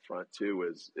on that front,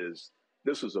 too, is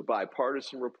this was a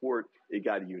bipartisan report. It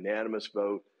got a unanimous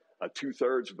vote, a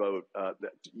 2/3 vote,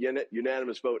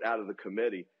 unanimous vote out of the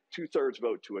committee, 2/3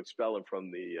 vote to expel him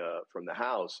from the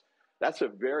House. That's a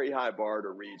very high bar to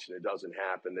reach, and it doesn't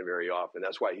happen very often.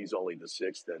 That's why he's only the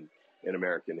 6th in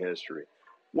American history.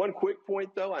 One quick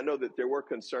point, though, I know that there were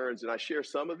concerns, and I share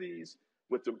some of these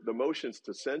with the motions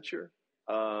to censure.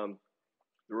 The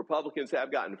Republicans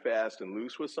have gotten fast and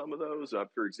loose with some of those.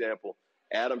 For example,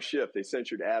 Adam Schiff, they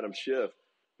censured Adam Schiff,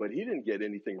 but he didn't get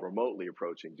anything remotely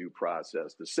approaching due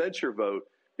process. The censure vote,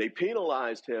 they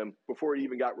penalized him before he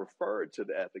even got referred to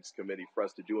the Ethics Committee for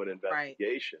us to do an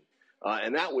investigation. Right.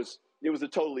 And it was a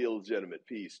totally illegitimate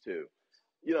piece, too.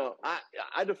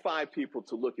 I defy people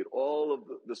to look at all of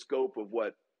the scope of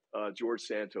what George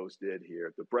Santos did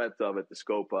here, the breadth of it, the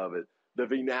scope of it, the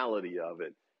venality of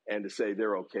it, and to say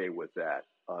they're okay with that,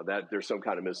 that there's some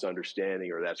kind of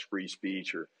misunderstanding or that's free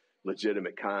speech or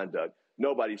legitimate conduct.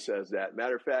 Nobody says that.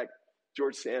 Matter of fact,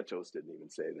 George Santos didn't even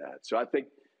say that. So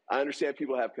I understand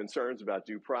people have concerns about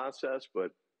due process,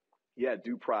 but yeah,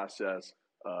 due process,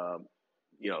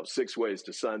 6 ways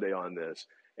to Sunday on this.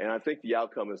 And I think the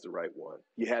outcome is the right one.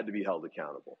 He had to be held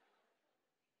accountable.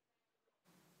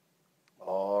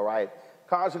 All right.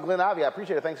 Congressman Glenn Ivey, I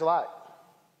appreciate it. Thanks a lot.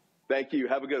 Thank you.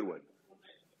 Have a good one.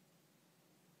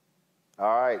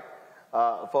 All right.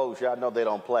 Folks, y'all know they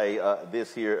don't play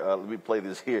this here. Let me play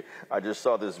this here. I just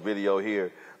saw this video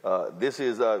here. This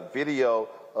is a video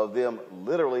of them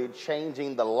literally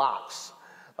changing the locks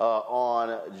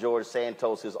on George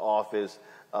Santos's office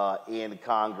in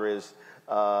Congress.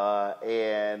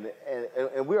 And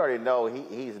we already know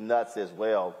he's nuts as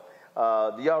well.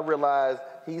 Do y'all realize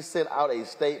he sent out a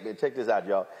statement? Check this out,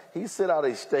 y'all. He sent out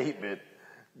a statement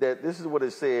that this is what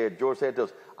it said. George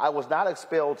Santos, I was not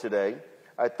expelled today.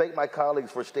 I thank my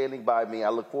colleagues for standing by me. I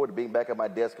look forward to being back at my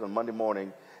desk on Monday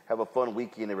morning. Have a fun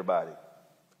weekend, everybody.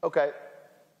 Okay.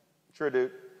 Sure,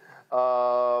 dude.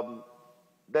 That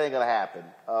ain't going to happen.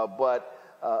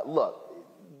 But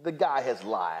look, the guy has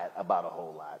lied about a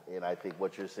whole lot. And I think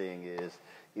what you're seeing is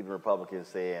even Republicans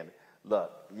saying,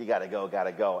 look, you got to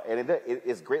go. And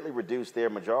it's greatly reduced their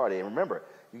majority. And remember,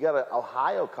 you got an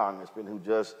Ohio congressman who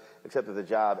just accepted the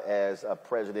job as a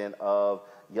president of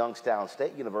Youngstown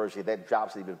State University. That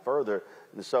drops it even further.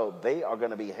 And so they are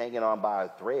going to be hanging on by a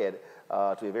thread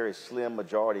to a very slim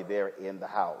majority there in the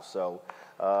House. So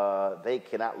they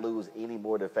cannot lose any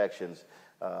more defections.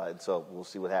 And so we'll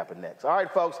see what happens next. All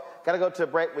right, folks, got to go to a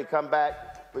break. When we come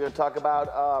back, we're going to talk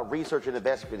about research and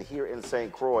investment here in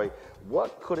St. Croix.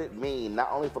 What could it mean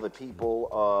not only for the people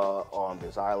on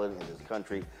this island, in this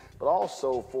country, but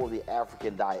also for the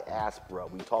African diaspora?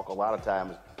 We talk a lot of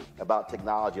times about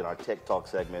technology in our Tech Talk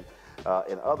segment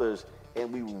and others,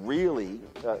 and we really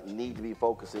need to be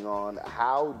focusing on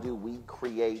how do we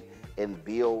create and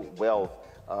build wealth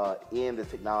in the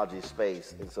technology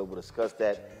space. And so we'll discuss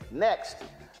that next,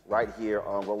 right here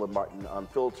on Roland Martin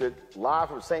Unfiltered, live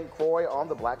from St. Croix on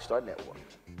the Black Star Network.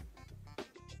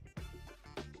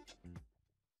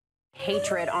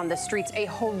 Hatred on the streets, a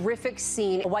horrific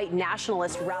scene, a white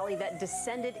nationalist rally that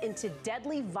descended into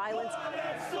deadly violence.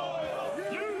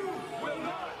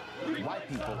 White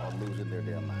people are losing their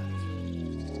damn minds.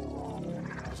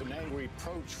 An angry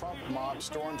pro-Trump mob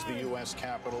storms the U.S.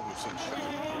 Capitol. We've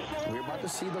seen We're about to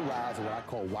see the rise of what I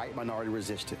call white minority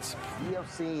resistance. We have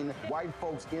seen white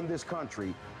folks in this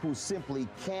country who simply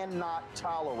cannot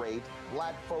tolerate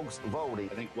black folks voting.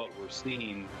 I think what we're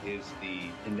seeing is the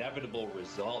inevitable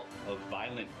result of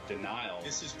violent denial.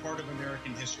 This is part of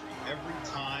American history. Every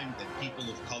time that people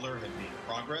of color have made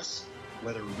progress,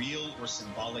 whether real or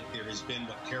symbolic, there has been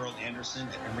what Carol Anderson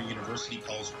at Emory University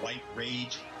calls white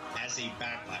rage as a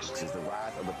backlash. This is the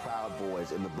rise of the Proud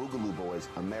Boys and the Boogaloo Boys.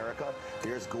 America,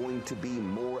 there's going to be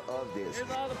more of this. Here's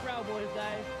all the Proud Boys,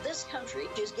 Dave. This country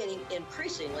is getting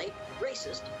increasingly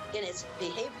racist in its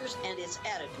behaviors and its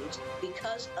attitudes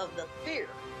because of the fear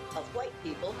of white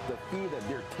people. The fear that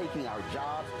they're taking our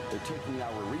jobs, they're taking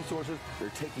our resources, they're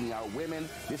taking our women.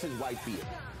 This is white fear.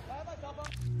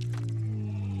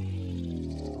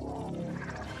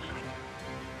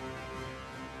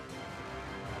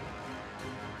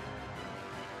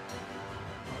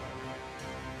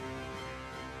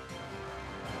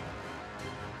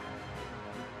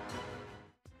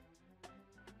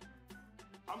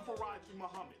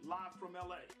 Muhammad, live from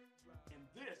LA, and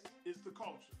this is the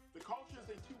culture. The culture is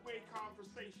a two-way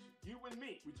conversation. You and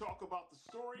me. We talk about the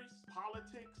stories,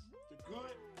 politics, the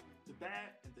good, the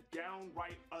bad, and the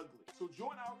downright ugly. So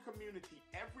join our community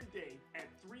every day at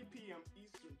 3 p.m.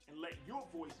 Eastern and let your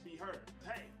voice be heard.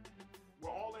 Hey, we're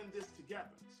all in this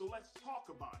together. So let's talk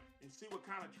about it and see what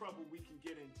kind of trouble we can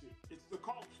get into. It's the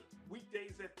culture.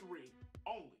 Weekdays at 3,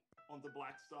 only on the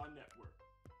Black Star Network.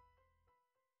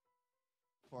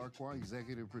 Farquhar,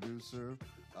 executive producer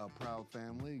of Proud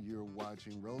Family. You're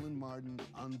watching Roland Martin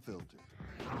Unfiltered.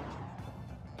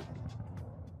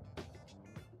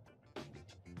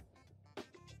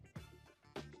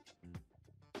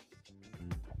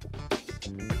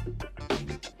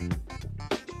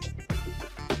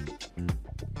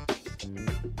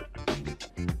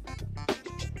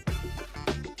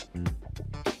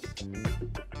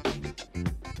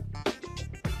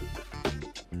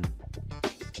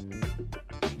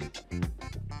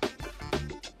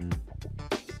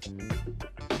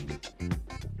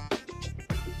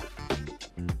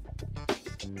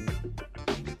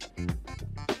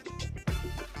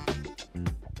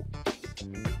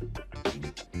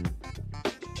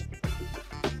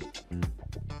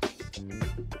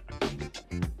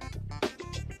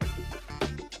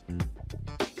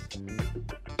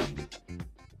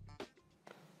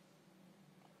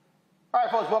 All right,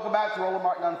 folks, welcome back to Roland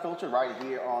Martin Unfiltered right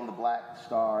here on the Black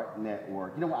Star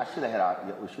Network. You know what? We should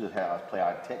have had us play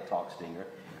our Tech Talk stinger.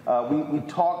 We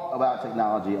talk about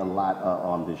technology a lot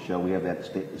on this show. We have that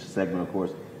segment, of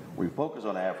course, where we focus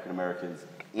on African Americans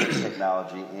in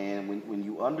technology. And when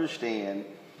you understand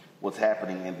what's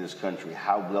happening in this country,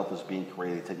 how wealth is being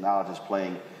created, technology is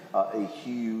playing a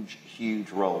huge,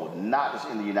 huge role, not just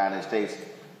in the United States,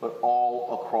 but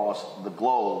all across the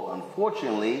globe.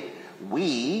 Unfortunately,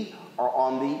 we are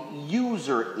on the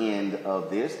user end of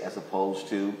this as opposed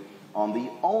to on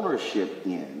the ownership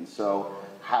end. So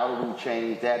how do we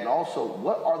change that? And also,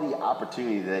 what are the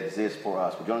opportunities that exist for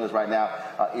us? We're joining us right now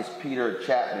is Peter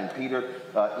Chapman. Peter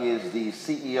is the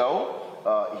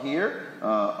CEO here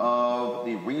of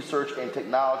the Research and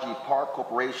Technology Park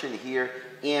Corporation here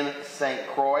in St.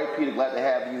 Croix. Peter, glad to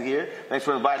have you here. Thanks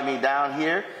for inviting me down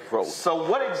here. So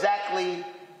what exactly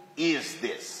is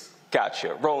this?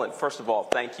 Gotcha. Roland, first of all,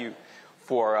 thank you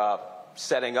for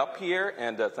setting up here,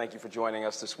 and thank you for joining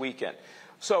us this weekend.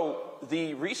 So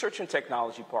the Research and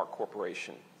Technology Park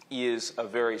Corporation is a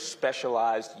very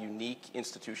specialized, unique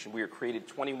institution. We were created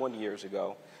 21 years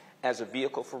ago as a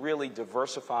vehicle for really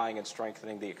diversifying and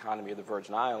strengthening the economy of the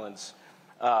Virgin Islands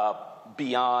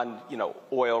beyond,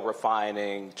 oil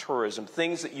refining, tourism,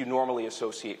 things that you normally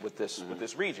associate with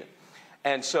this region.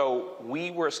 And so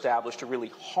we were established to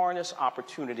really harness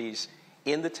opportunities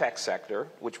in the tech sector,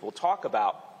 which we'll talk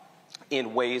about,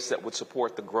 in ways that would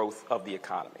support the growth of the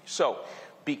economy. So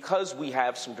because we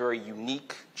have some very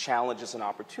unique challenges and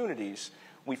opportunities,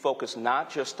 we focus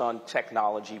not just on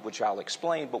technology, which I'll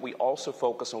explain, but we also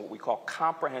focus on what we call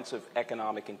comprehensive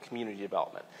economic and community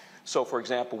development. So, for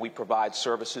example, we provide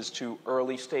services to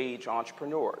early-stage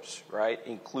entrepreneurs, right,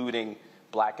 including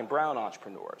Black and brown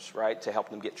entrepreneurs, right, to help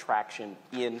them get traction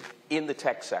in the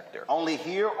tech sector. Only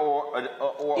here or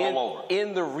all over?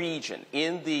 In the region,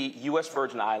 in the U.S.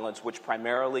 Virgin Islands, which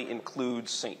primarily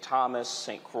includes St. Thomas,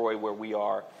 St. Croix, where we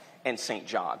are, and St.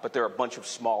 John. But there are a bunch of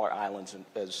smaller islands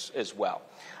as well.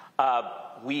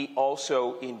 We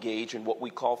also engage in what we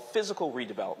call physical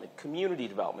redevelopment, community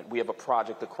development. We have a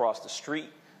project across the street,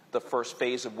 the first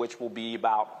phase of which will be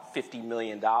about $50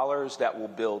 million that will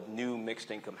build new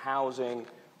mixed-income housing,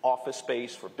 office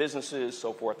space for businesses,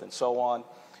 so forth and so on.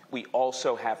 We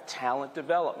also have talent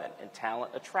development and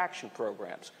talent attraction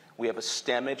programs. We have a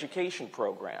STEM education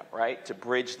program, right, to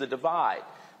bridge the divide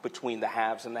between the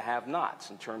haves and the have-nots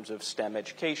in terms of STEM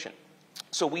education.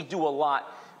 So we do a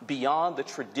lot beyond the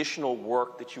traditional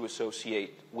work that you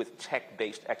associate with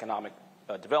tech-based economic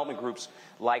development groups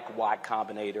like Y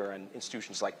Combinator and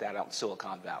institutions like that out in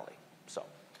Silicon Valley. So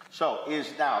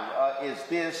is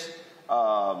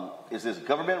this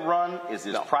government run? Is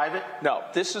this private? No,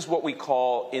 this is what we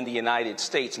call in the United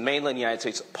States, mainland United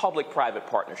States, public-private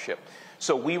partnership.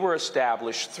 So we were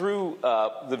established through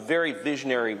the very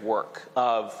visionary work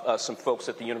of some folks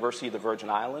at the University of the Virgin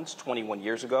Islands 21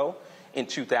 years ago. In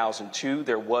 2002,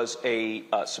 there was a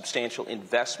substantial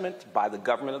investment by the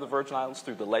government of the Virgin Islands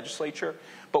through the legislature,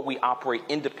 but we operate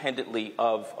independently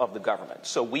of the government.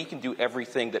 So we can do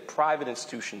everything that private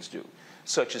institutions do,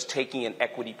 such as taking an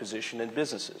equity position in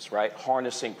businesses, right?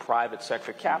 Harnessing private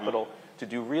sector capital to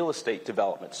do real estate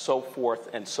development, so forth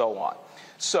and so on.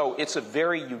 So it's a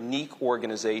very unique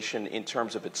organization in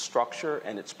terms of its structure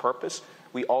and its purpose.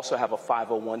 We also have a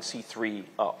 501c3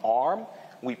 arm,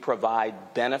 We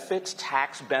provide benefits,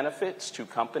 tax benefits to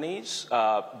companies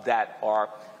that are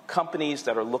companies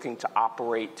that are looking to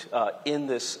operate in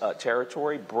this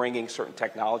territory, bringing certain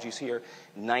technologies here.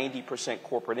 90%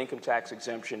 corporate income tax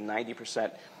exemption,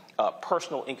 90%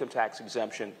 personal income tax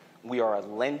exemption. We are a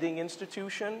lending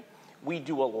institution. We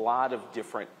do a lot of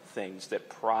different things that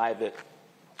private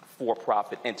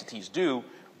for-profit entities do,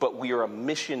 but we are a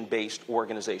mission-based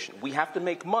organization. We have to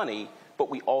make money, but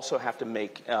we also have to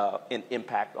make an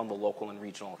impact on the local and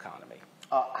regional economy.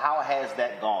 How has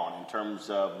that gone in terms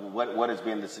of what has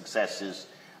been the successes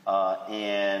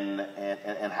and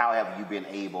how have you been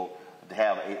able to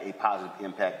have a positive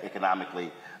impact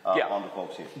economically on the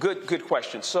folks here? Good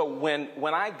question. So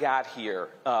when I got here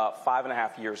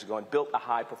 5.5 years ago and built a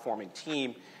high-performing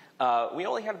team, we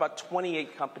only had about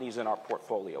 28 companies in our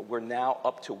portfolio. We're now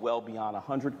up to well beyond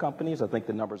 100 companies. I think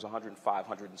the number is 105,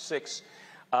 106.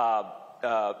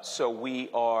 So we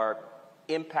are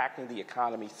impacting the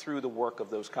economy through the work of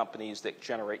those companies that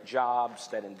generate jobs,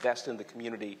 that invest in the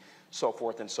community, so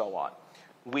forth and so on.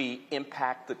 We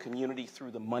impact the community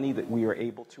through the money that we are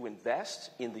able to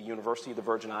invest in the University of the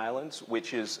Virgin Islands,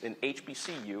 which is an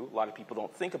HBCU. A lot of people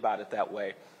don't think about it that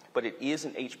way, but it is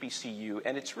an HBCU,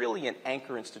 and it's really an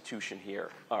anchor institution here,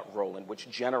 Roland, which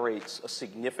generates a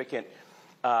significant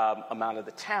amount of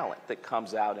the talent that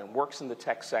comes out and works in the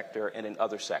tech sector and in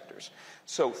other sectors.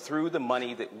 So through the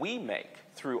money that we make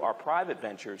through our private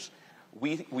ventures,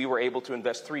 we were able to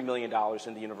invest $3 million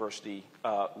in the university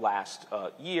last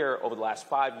year. Over the last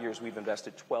 5 years, we've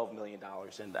invested $12 million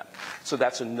in them. So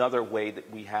that's another way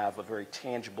that we have a very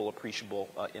tangible, appreciable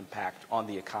impact on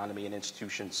the economy and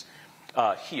institutions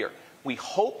here. We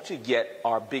hope to get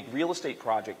our big real estate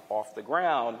project off the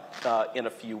ground in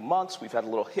a few months. We've had a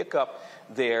little hiccup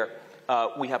there.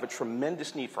 We have a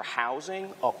tremendous need for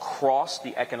housing across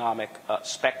the economic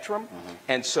spectrum,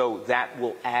 and so that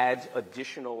will add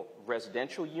additional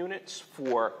residential units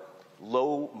for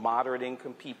low, moderate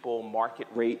income people, market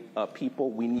rate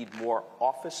people. We need more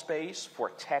office space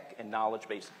for tech and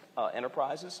knowledge-based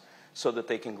enterprises so that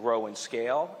they can grow and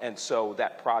scale. And so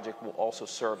that project will also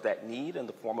serve that need in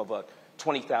the form of a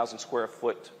 20,000 square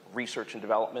foot research and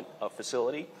development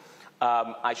facility.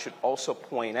 I should also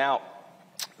point out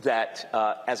that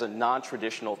as a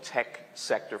non-traditional tech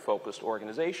sector focused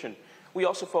organization, we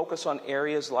also focus on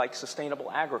areas like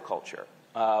sustainable agriculture.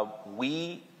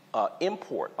 We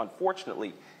import,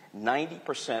 unfortunately,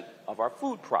 90% of our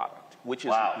food product, which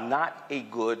is not a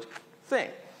good thing.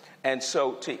 And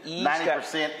so to ease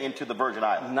 90% into the Virgin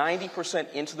Islands.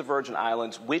 90% into the Virgin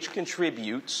Islands, which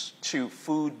contributes to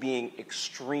food being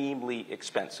extremely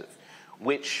expensive,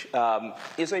 which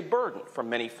is a burden for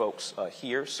many folks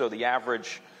here. So the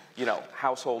average,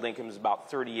 household income is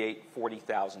about $38,000,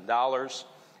 $40,000.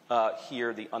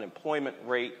 Here, the unemployment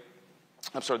rate,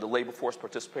 the labor force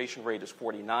participation rate is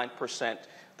 49%.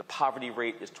 The poverty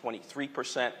rate is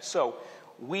 23%. So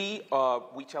we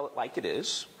tell it like it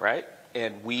is, right?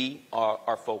 And we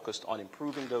are focused on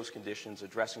improving those conditions,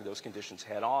 addressing those conditions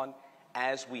head on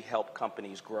as we help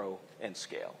companies grow and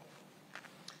scale.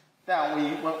 Now,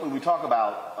 when we talk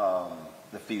about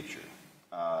the future,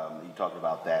 you talked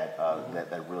about that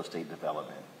real estate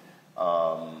development.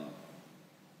 I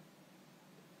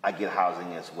get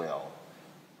housing as well.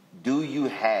 Do you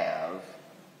have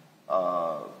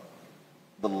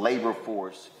the labor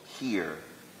force here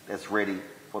that's ready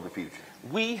for the future?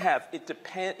 We have. It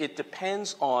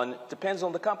depends on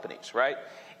the companies, right?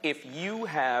 If you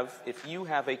have a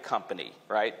company,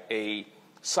 right, a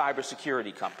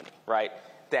cybersecurity company, right,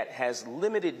 that has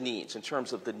limited needs in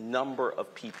terms of the number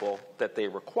of people that they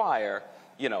require,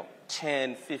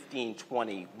 10, 15,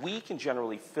 20, we can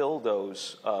generally fill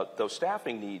those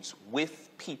staffing needs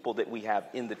with people that we have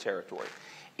in the territory.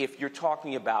 If you're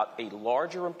talking about a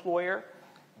larger employer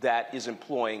that is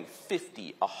employing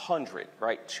 50, 100,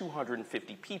 right,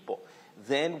 250 people,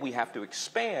 then we have to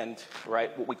expand,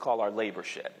 right, what we call our labor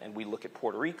shed. And we look at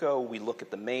Puerto Rico, we look at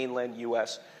the mainland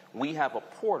U.S. We have a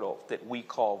portal that we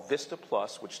call Vista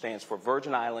Plus, which stands for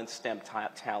Virgin Islands STEM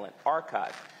Talent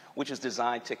Archive, which is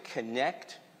designed to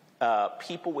connect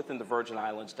people within the Virgin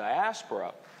Islands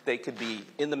diaspora. They could be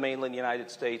in the mainland United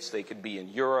States, they could be in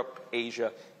Europe,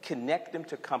 Asia, connect them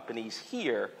to companies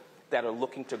here that are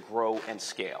looking to grow and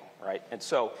scale, right? And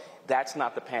so that's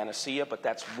not the panacea, but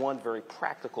that's one very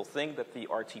practical thing that the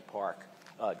RT Park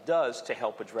does to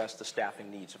help address the staffing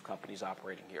needs of companies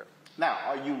operating here. Now,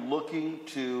 are you looking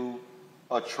to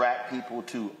attract people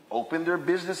to open their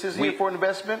businesses here for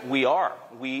investment? We are.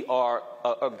 We are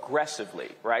aggressively,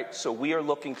 right? So we are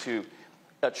looking to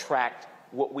attract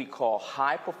what we call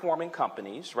high-performing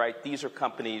companies, right? These are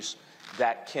companies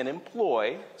that can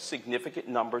employ significant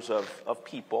numbers of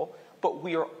people, but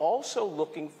we are also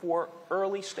looking for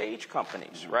early stage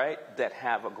companies, right, that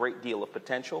have a great deal of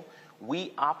potential.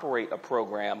 We operate a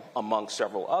program among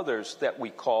several others that we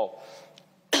call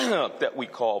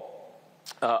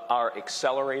our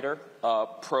accelerator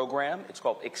program. It's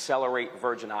called Accelerate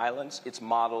Virgin Islands. It's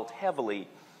modeled heavily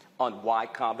on Y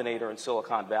Combinator in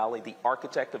Silicon Valley. The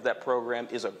architect of that program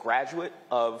is a graduate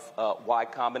of Y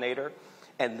Combinator,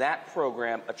 and that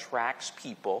program attracts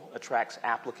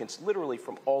applicants literally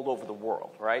from all over the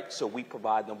world, right? So we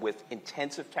provide them with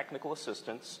intensive technical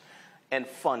assistance and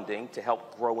funding to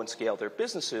help grow and scale their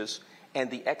businesses,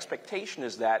 and the expectation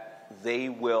is that they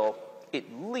will at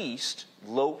least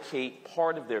locate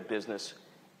part of their business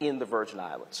in the Virgin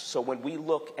Islands. So when we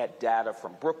look at data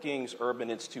from Brookings, Urban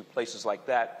Institute, places like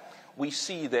that, we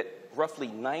see that roughly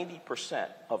 90%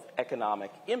 of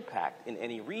economic impact in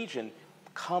any region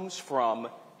comes from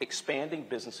expanding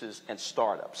businesses and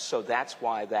startups. So that's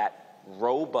why that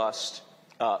robust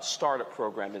startup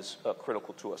program is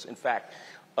critical to us. In fact,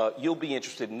 you'll be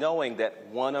interested in knowing that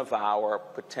one of our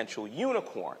potential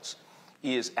unicorns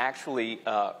is actually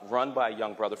run by a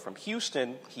young brother from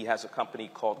Houston. He has a company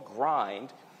called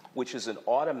Grind, which is an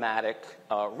automatic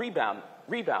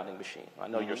rebounding machine. I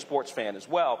know you're a sports fan as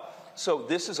well. So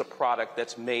this is a product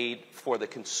that's made for the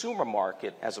consumer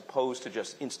market as opposed to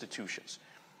just institutions.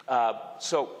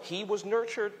 So he was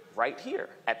nurtured right here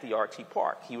at the RT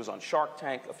Park. He was on Shark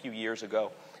Tank a few years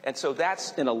ago. And so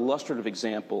that's an illustrative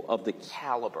example of the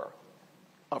caliber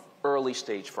of early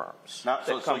stage firms. Now,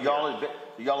 so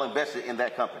y'all invested in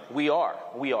that company? We are.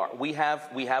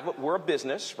 We're a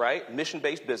business, right?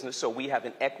 Mission-based business. So we have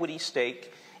an equity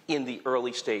stake in the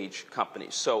early stage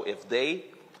companies. So if they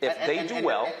do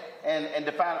well. And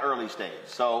define early stage.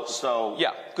 So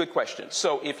yeah, good question.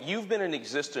 So if you've been in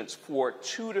existence for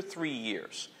 2 to 3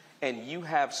 years and you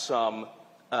have some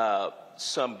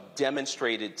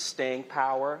demonstrated staying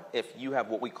power, if you have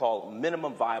what we call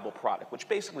minimum viable product, which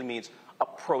basically means a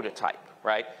prototype,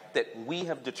 right, that we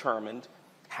have determined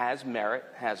has merit,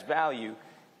 has value,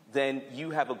 then you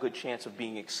have a good chance of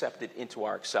being accepted into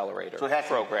our accelerator program. So it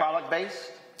has to be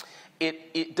product-based?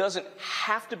 It doesn't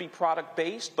have to be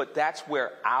product-based, but that's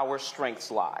where our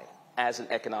strengths lie as an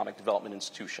economic development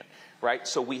institution, right?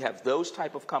 So we have those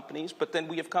type of companies, but then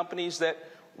we have companies that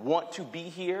want to be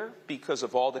here because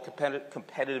of all the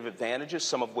competitive advantages,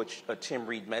 some of which Tim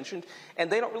Reed mentioned,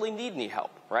 and they don't really need any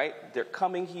help, right? They're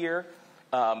coming here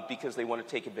because they want to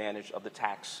take advantage of the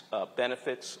tax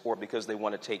benefits or because they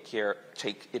want to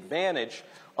take advantage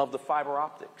of the fiber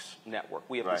optics network.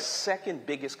 We have the second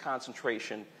biggest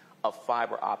concentration of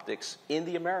fiber optics in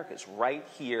the Americas, right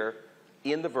here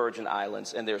in the Virgin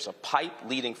Islands, and there's a pipe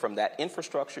leading from that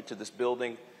infrastructure to this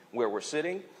building where we're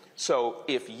sitting. So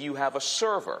if you have a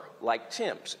server like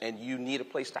Tim's and you need a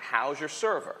place to house your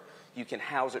server, you can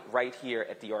house it right here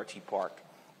at the RT Park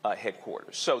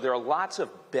headquarters. So there are lots of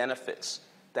benefits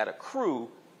that accrue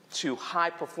to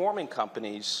high-performing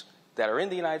companies that are in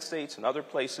the United States and other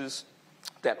places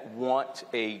that want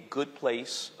a good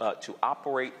place to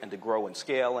operate and to grow and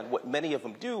scale. And what many of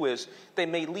them do is they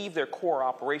may leave their core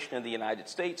operation in the United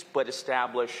States but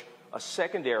establish a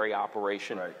secondary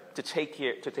operation to take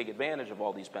advantage of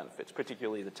all these benefits,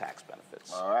 particularly the tax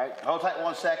benefits. All right. Hold tight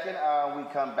 1 second. We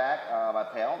come back. My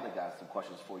panel, they got some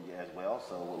questions for you as well,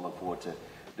 so we'll look forward to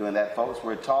doing that, folks.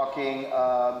 We're talking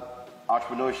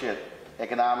entrepreneurship,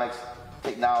 economics,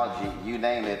 technology, you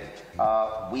name it.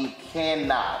 We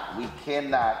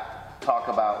cannot talk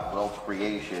about wealth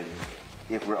creation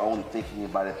if we're only thinking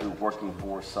about it through working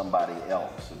for somebody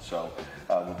else. And so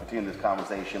we'll continue this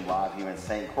conversation live here in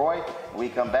St. Croix. When we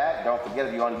come back, don't forget,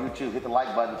 if you're on YouTube, hit the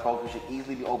like button, folks. We should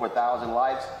easily be over 1,000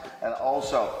 likes. And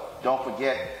also, don't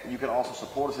forget, you can also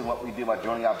support us in what we do by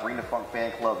joining our Bring the Funk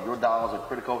fan club. Your dollars are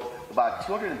critical. About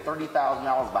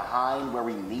 $230,000 behind where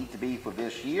we need to be for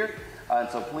this year. And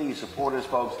so please support us,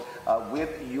 folks, with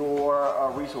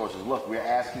your resources. Look, we're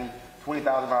asking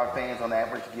 20,000 of our fans on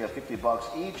average to give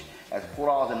 $50 each. That's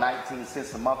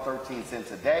 $4.19 a month, 13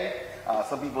 cents a day.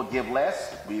 Some people give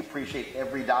less. We appreciate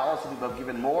every dollar. Some people have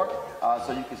given more.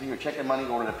 So you can see your checking money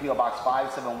order to P.O. Box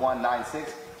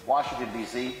 57196, Washington,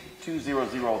 D.C.,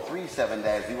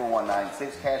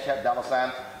 20037-0196. Cash App,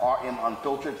 $, RM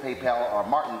Unfiltered, PayPal, or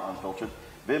Martin Unfiltered.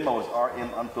 Venmo is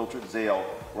RM Unfiltered, Zelle,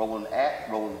 Roland at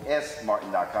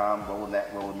RolandSMartin.com, Roland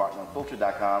at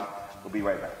RolandMartinUnfiltered.com. We'll be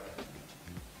right back.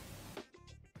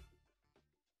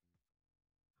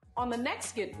 On the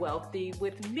next Get Wealthy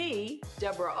with me,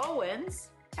 Deborah Owens,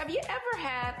 have you ever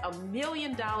had $1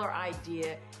 million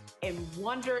idea and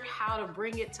wondered how to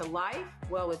bring it to life?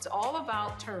 Well, it's all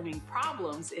about turning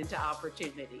problems into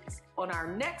opportunities. On our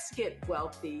next Get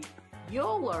Wealthy,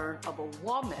 you'll learn of a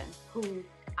woman who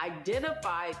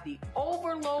identified the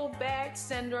overload bag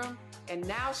syndrome, and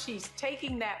now she's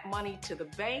taking that money to the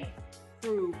bank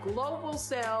through global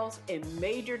sales in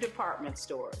major department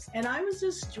stores. And I was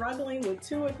just struggling with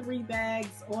 2 or 3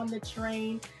 bags on the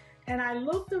train. And I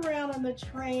looked around on the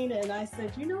train and I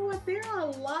said, you know what? There are a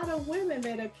lot of women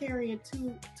that are carrying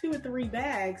two or 3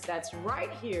 bags. That's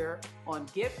right here on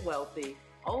Get Wealthy,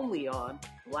 only on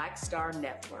Black Star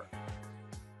Network.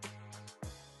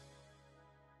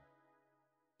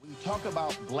 When you talk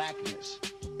about blackness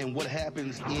and what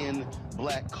happens in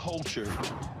black culture,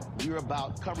 we're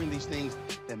about covering these things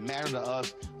that matter to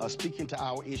us, speaking to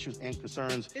our issues and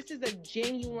concerns. This is a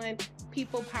genuine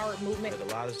people-powered movement.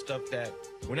 There's a lot of stuff that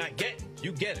we're not getting.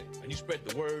 You get it, and you spread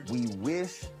the word. We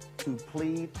wish to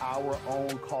plead our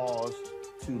own cause.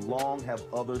 Too long have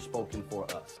others spoken for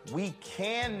us. We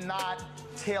cannot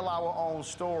tell our own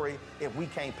story if we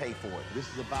can't pay for it.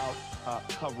 This is about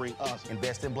covering us.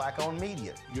 Invest in black-owned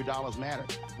media. Your dollars matter.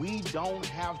 We don't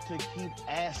have to keep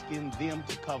asking them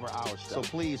to cover our stuff. So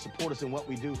please support us in what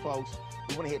we do, folks.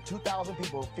 We want to hit 2,000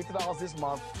 people, $50 this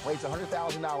month, raise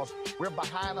 $100,000. We're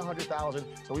behind 100,000,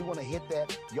 so we want to hit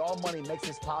that. Y'all money makes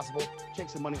this possible. Check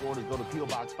some money orders. Go to P.O.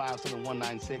 Box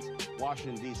 57196,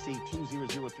 Washington, D.C.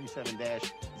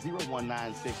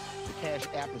 20037-0196. The Cash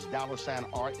App is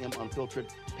 $RM Unfiltered.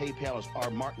 PayPal is R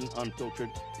Martin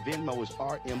Unfiltered. Venmo is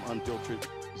RM Unfiltered.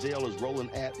 Zelle is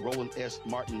Roland at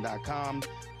RolandSMartin.com.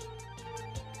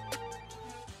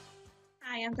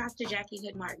 Hi, I'm Dr. Jackie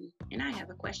Hood Martin, and I have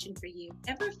a question for you.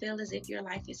 Ever feel as if your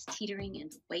life is teetering and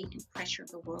the weight and pressure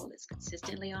of the world is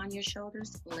consistently on your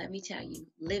shoulders? Well, let me tell you,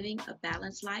 living a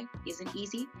balanced life isn't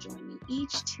easy. Join me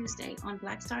each Tuesday on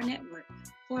Black Star Network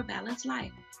for A Balanced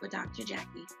Life with Dr.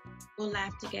 Jackie. We'll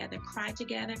laugh together, cry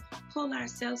together, pull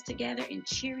ourselves together, and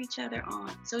cheer each other on.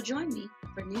 So join me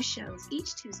for new shows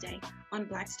each Tuesday on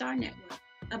Black Star Network,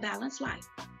 A Balanced Life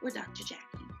with Dr. Jackie.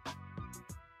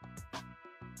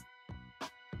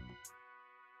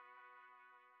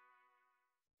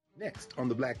 Next on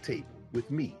the Black Tape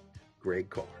with me, Greg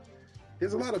Carr.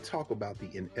 There's a lot of talk about the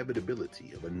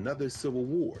inevitability of another civil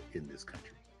war in this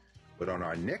country. But on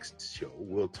our next show,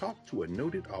 we'll talk to a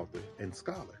noted author and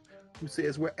scholar who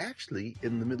says we're actually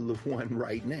in the middle of one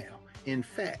right now. In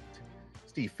fact,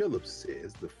 Steve Phillips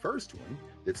says the first one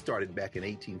that started back in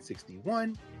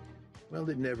 1861, well,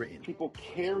 it never ended. People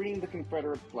carrying the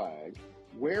Confederate flag,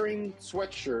 wearing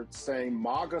sweatshirts saying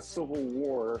MAGA Civil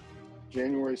War,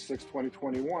 January 6,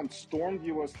 2021, stormed the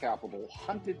U.S. Capitol,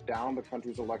 hunted down the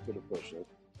country's elected officials,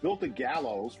 built a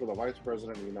gallows for the Vice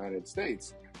President of the United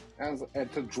States, and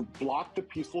to block the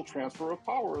peaceful transfer of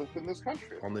power within this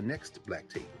country. On the next Black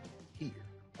Tape, here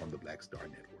on the Black Star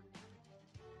Network.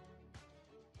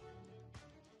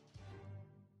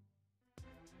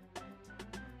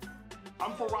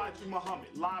 I'm Faraji Muhammad,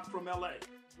 live from LA.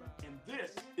 And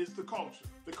this is The Culture.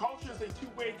 The Culture is a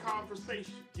two-way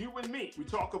conversation. You and me. We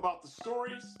talk about the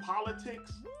stories,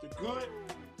 politics, the good,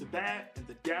 the bad, and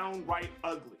the downright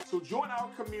ugly. So join our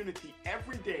community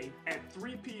every day at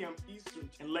 3 p.m. Eastern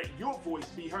and let your voice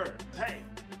be heard. Hey,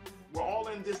 we're all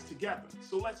in this together.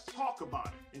 So let's talk about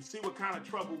it and see what kind of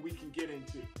trouble we can get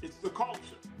into. It's The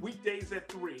Culture. Weekdays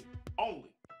at 3,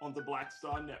 only on the Black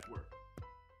Star Network.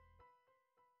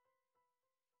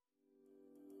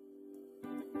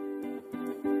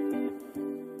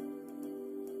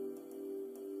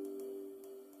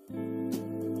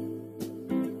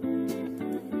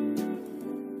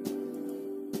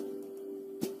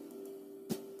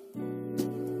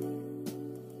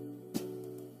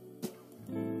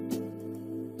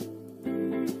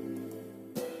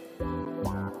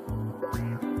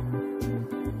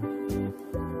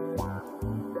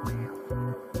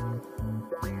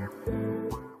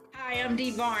 I'm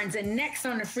Dee Barnes, and next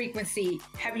on the frequency,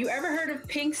 have you ever heard of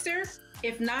Pinkster?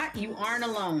 If not, you aren't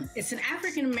alone. It's an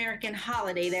African-American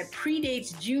holiday that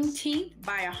predates Juneteenth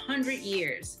by 100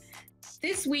 years.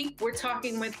 This week, we're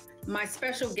talking with my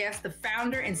special guest, the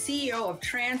founder and CEO of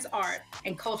Trans Art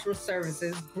and Cultural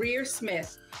Services, Greer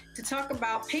Smith, to talk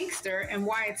about Pinkster and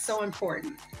why it's so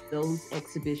important. Those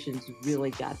exhibitions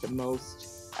really got the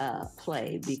most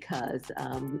play because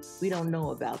we don't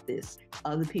know about this.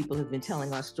 Other people have been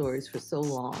telling our stories for so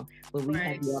long. When we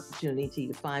have the opportunity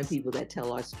to find people that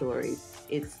tell our stories,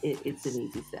 it's an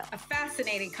easy sell. A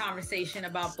fascinating conversation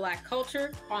about Black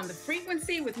culture on the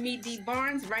frequency with me, Dee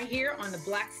Barnes, right here on the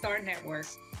Black Star Network.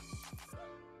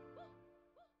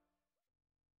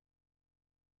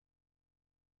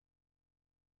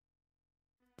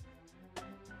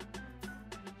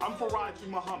 I'm Faraji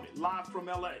Muhammad, live from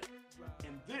LA.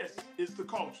 And this is The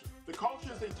Culture. The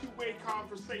Culture is a two-way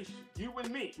conversation. You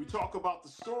and me. We talk about the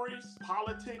stories,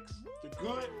 politics, the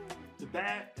good, the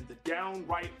bad, and the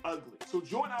downright ugly. So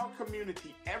join our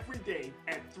community every day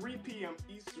at 3 p.m.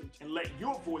 Eastern and let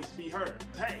your voice be heard.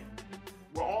 Hey,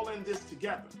 we're all in this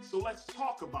together. So let's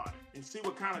talk about it and see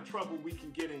what kind of trouble we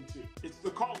can get into. It's The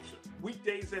Culture.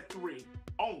 Weekdays at 3,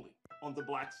 only on the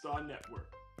Black Star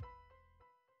Network.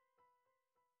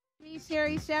 Me,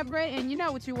 Sherry Shepard, and you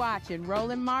know what you're watching,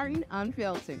 Roland Martin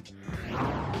Unfiltered.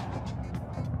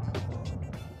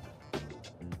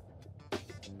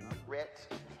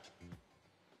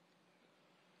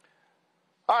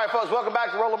 All right, folks, welcome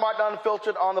back to Roland Martin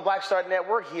Unfiltered on the Black Star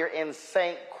Network here in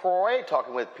St. Croix,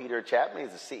 talking with Peter Chapman.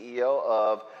 He's the CEO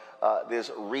of this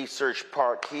research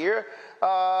park here.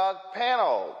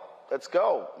 Panel, let's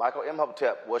go. Michael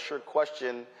Imhotep, what's your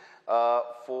question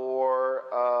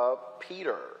for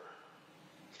Peter?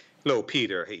 Hello,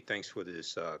 Peter. Hey, thanks for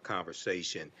this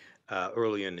conversation.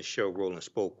 Earlier in the show, Roland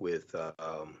spoke with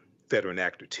veteran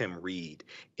actor Tim Reed,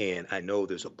 and I know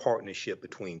there's a partnership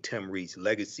between Tim Reed's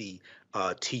Legacy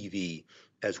TV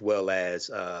as well as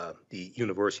the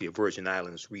University of Virgin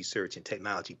Islands Research and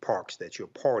Technology Parks that you're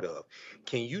part of.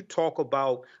 Can you talk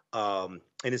about, and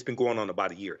it's been going on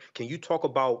about a year, can you talk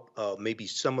about maybe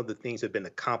some of the things that have been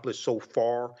accomplished so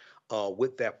far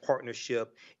with that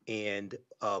partnership, and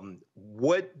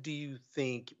what do you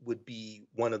think would be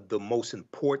one of the most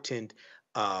important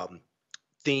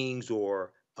things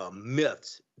or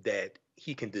myths that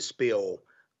he can dispel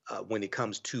when it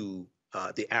comes to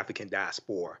the African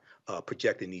diaspora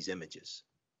projecting these images?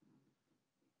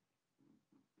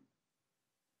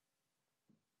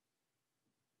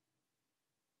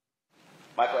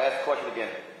 Michael, ask the question again.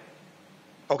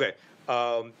 Okay.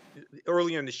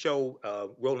 Earlier in the show,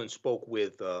 Roland spoke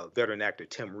with veteran actor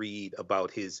Tim Reed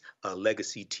about his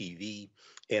Legacy TV,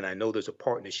 and I know there's a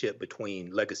partnership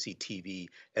between Legacy TV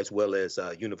as well as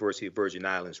University of Virgin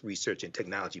Islands Research and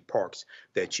Technology Parks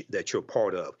that you're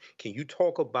part of. Can you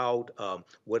talk about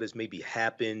what has maybe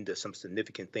happened, some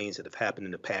significant things that have happened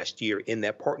in the past year in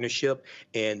that partnership,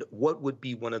 and what would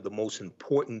be one of the most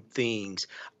important things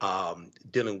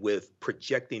dealing with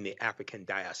projecting the African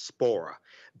diaspora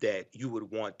that you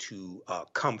would want to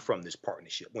come from this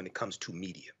partnership when it comes to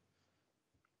media?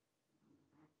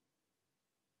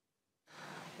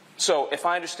 So if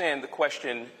I understand the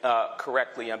question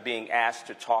correctly, I'm being asked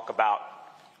to talk about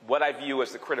what I view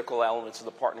as the critical elements of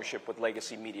the partnership with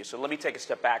Legacy Media. So let me take a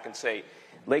step back and say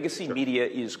Legacy Media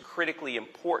is critically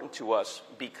important to us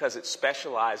because it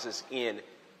specializes in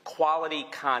quality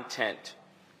content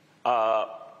drawn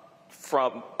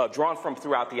from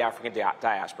throughout the African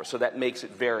diaspora. So that makes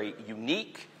it very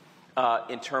unique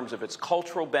in terms of its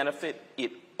cultural benefit.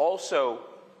 It also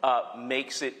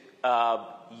makes it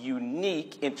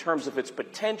unique in terms of its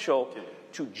potential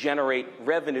to generate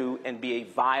revenue and be a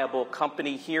viable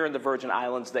company here in the Virgin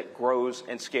Islands that grows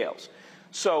and scales.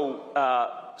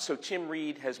 So Tim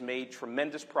Reed has made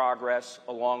tremendous progress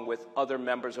along with other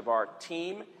members of our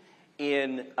team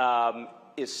in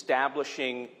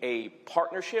establishing a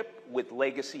partnership with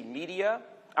Legacy Media,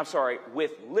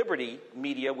 with Liberty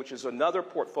Media, which is another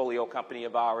portfolio company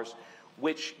of ours,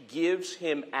 which gives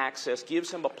him access, gives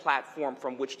him a platform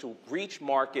from which to reach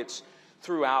markets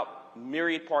throughout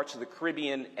myriad parts of the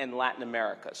Caribbean and Latin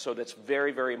America. So that's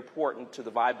very, very important to the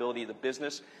viability of the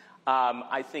business.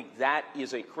 I think that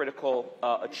is a critical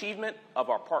achievement of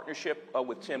our partnership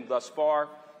with Tim thus far.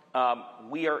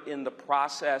 We are in the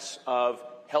process of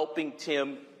helping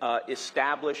Tim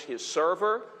establish his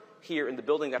server here in the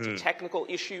building. That's a technical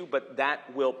issue, but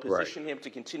that will position him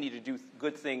to continue to do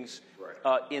good things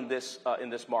in this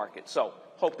market. So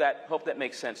hope that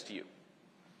makes sense to you.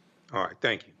 All right,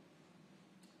 thank you.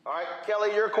 All right,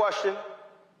 Kelly, your question.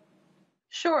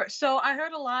 Sure. So I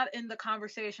heard a lot in the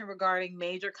conversation regarding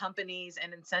major companies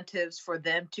and incentives for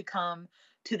them to come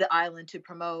to the island to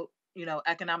promote,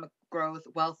 economic growth,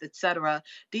 wealth, et cetera.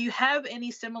 Do you have any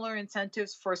similar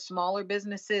incentives for smaller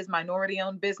businesses,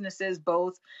 minority-owned businesses,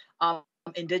 both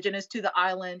indigenous to the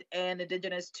island and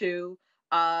indigenous to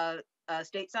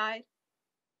stateside?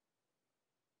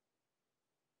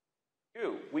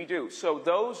 We do. So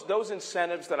those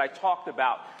incentives that I talked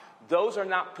about, those are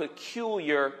not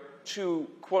peculiar to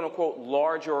quote unquote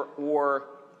larger or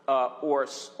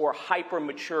hyper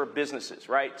mature businesses,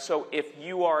 right? So if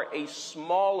you are a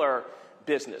smaller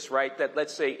business, right, that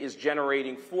let's say is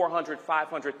generating $400,000,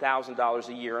 $500,000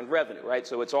 a year in revenue, right?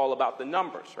 So it's all about the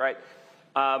numbers, right?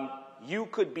 You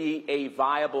could be a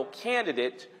viable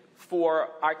candidate for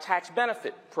our tax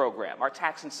benefit program, our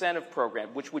tax incentive program,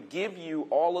 which would give you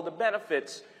all of the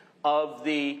benefits of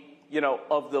the,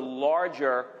 of the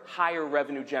larger, higher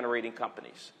revenue generating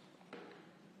companies.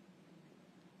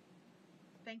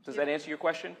 Thank you. Does that answer your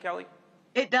question, Kelly?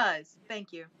 It does.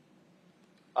 Thank you.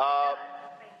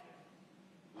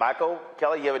 Michael,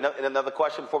 Kelly, you have another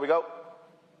question before we go?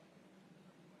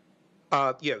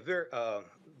 Yeah,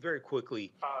 very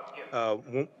quickly.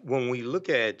 When we look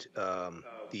at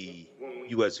the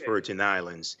U.S. Virgin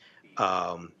Islands,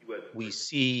 we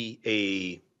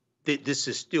see this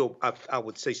is still, I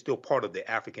would say, still part of the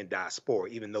African diaspora,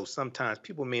 even though sometimes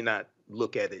people may not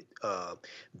look at it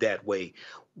that way.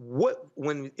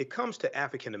 When it comes to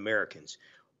African Americans,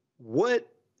 what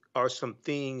are some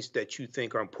things that you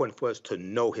think are important for us to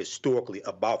know historically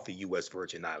about the U.S.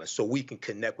 Virgin Islands so we can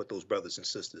connect with those brothers and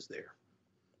sisters there?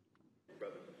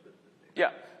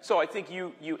 Yeah, so I think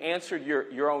you answered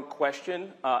your own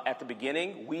question at the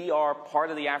beginning. We are part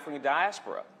of the African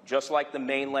diaspora, just like the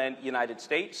mainland United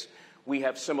States. We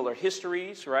have similar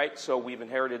histories, right? So we've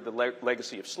inherited the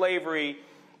legacy of slavery,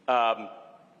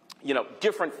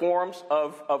 different forms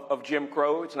of Jim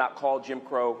Crow. It's not called Jim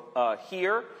Crow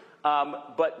here.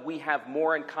 But we have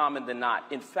more in common than not.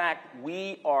 In fact,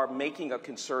 we are making a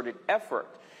concerted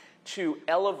effort to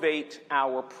elevate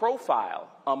our profile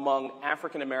among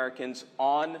African Americans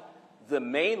on the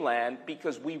mainland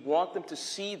because we want them to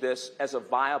see this as a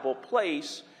viable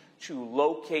place to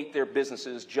locate their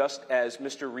businesses, just as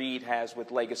Mr. Reed has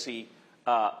with Legacy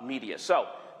Media. So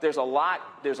there's a lot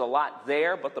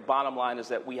there, but the bottom line is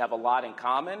that we have a lot in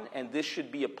common, and this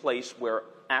should be a place where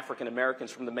African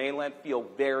Americans from the mainland feel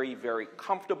very, very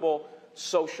comfortable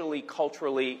socially,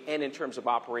 culturally, and in terms of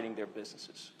operating their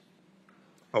businesses.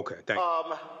 Okay, thank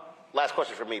you. Last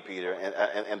question for me, Peter,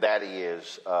 and that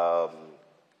is,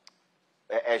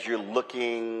 as you're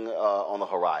looking on the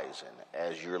horizon,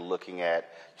 as you're looking at,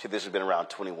 see, this has been around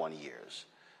 21 years,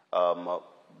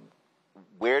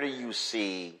 where do you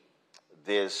see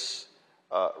this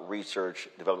research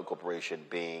development corporation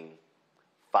being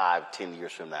 5-10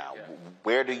 years from now? Yeah.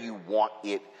 Where do you want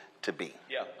it to be?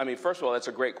 Yeah, I mean, first of all, that's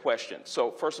a great question.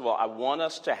 So first of all, I want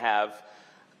us to have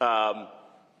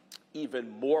even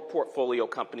more portfolio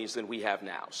companies than we have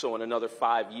now. So in another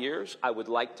 5 years, I would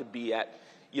like to be at,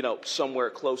 somewhere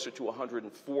closer to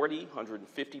 140,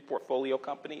 150 portfolio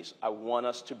companies. I want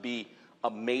us to be a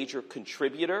major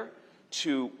contributor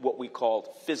to what we call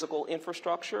physical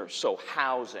infrastructure, so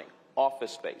housing,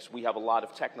 office space. We have a lot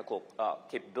of technical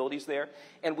capabilities there.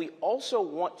 And we also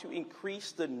want to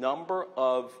increase the number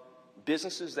of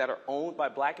businesses that are owned by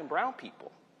Black and brown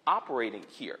people operating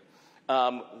here.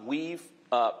 We've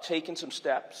taken some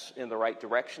steps in the right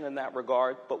direction in that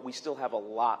regard, but we still have a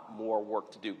lot more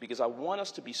work to do because I want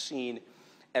us to be seen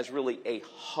as really a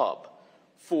hub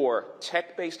for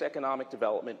tech-based economic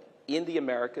development in the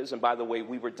Americas. And by the way,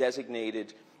 we were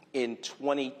designated in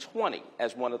 2020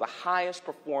 as one of the highest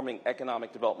performing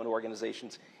economic development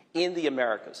organizations in the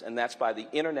Americas, and that's by the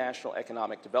International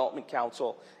Economic Development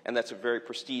Council, and that's a very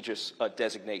prestigious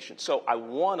designation. So I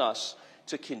want us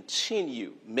to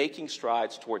continue making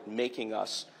strides toward making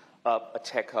us a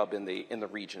tech hub in the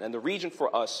region. And the region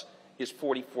for us is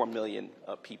 44 million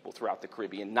people throughout the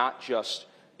Caribbean, not just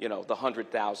the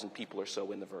 100,000 people or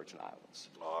so in the Virgin Islands.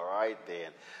 All right,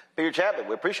 then. Peter Chapman,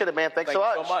 we appreciate it, man. Thanks so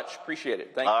much. Thank you so much. Appreciate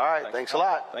it. Thank you. All right, thanks a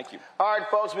lot. Thank you. All right,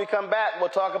 folks, when we come back, we'll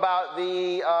talk about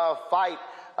the fight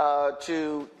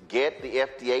to get the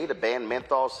FDA to ban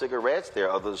menthol cigarettes. There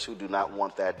are others who do not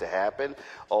want that to happen.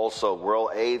 Also,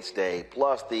 World AIDS Day.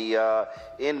 Plus, the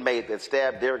inmate that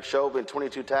stabbed Derek Chauvin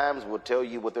 22 times will tell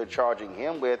you what they're charging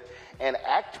him with. And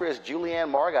actress Julianne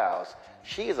Margulies,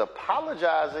 she is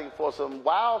apologizing for some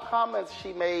wild comments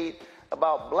she made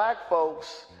about Black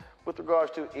folks with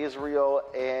regards to Israel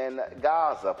and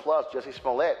Gaza. Plus, Jussie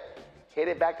Smollett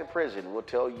headed back to prison. We'll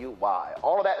tell you why.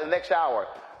 All of that in the next hour.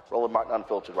 Roland Martin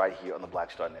Unfiltered right here on the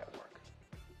Black Star Network.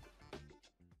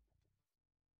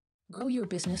 Grow your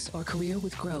business or career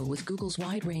with Grow with Google's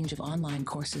wide range of online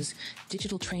courses,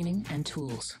 digital training, and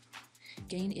tools.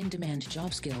 Gain in-demand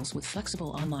job skills with flexible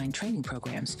online training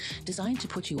programs designed to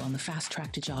put you on the fast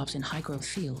track to jobs in high-growth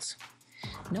fields.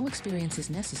 No experience is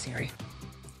necessary.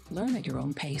 Learn at your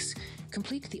own pace.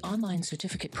 Complete the online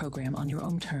certificate program on your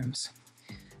own terms.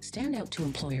 Stand out to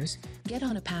employers, get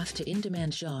on a path to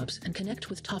in-demand jobs, and connect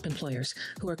with top employers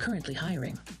who are currently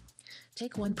hiring.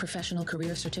 Take one professional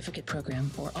career certificate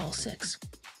program or all 6.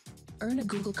 Earn a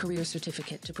Google Career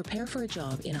Certificate to prepare for a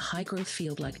job in a high-growth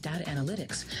field like data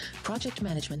analytics, project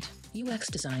management, UX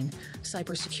design,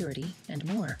 cybersecurity, and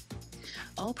more.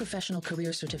 All professional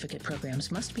career certificate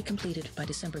programs must be completed by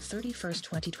December 31st,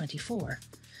 2024.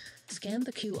 Scan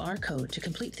the QR code to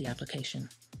complete the application.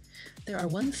 There are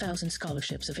 1,000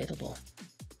 scholarships available.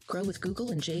 Grow with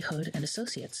Google and J. Hood and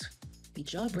Associates. Be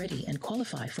job ready and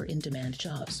qualify for in-demand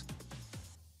jobs.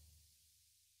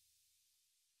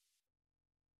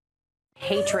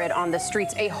 Hatred on the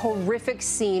streets, a horrific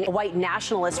scene, a white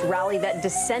nationalist rally that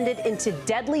descended into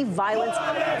deadly violence.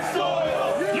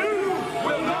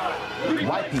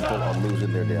 White people are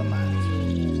losing their damn minds.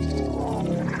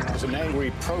 As an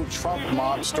angry pro-Trump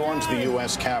mob storms the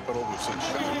U.S. Capitol, we've seen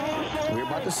We're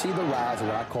about to see the rise of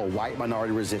what I call white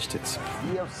minority resistance.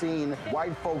 We have seen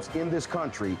white folks in this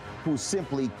country who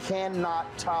simply cannot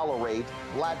tolerate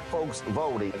black folks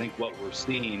voting. I think what we're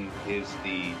seeing is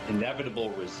the inevitable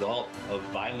result of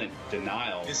violent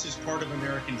denial. This is part of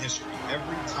American history.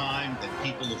 Every time that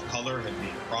people of color have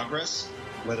made progress,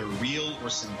 whether real or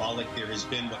symbolic, there has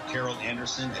been what Carol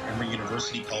Anderson at Emory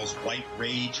University calls white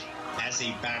rage as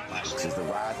a backlash. This is the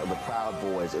rise of the Proud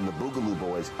Boys and the Boogaloo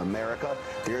Boys. America,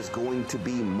 there's going to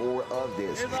be more of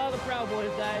this. Here's all the Proud Boys,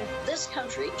 guys. This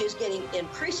country is getting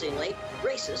increasingly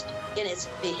racist in its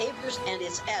behaviors and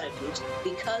its attitudes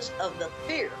because of the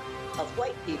fear of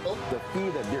white people. The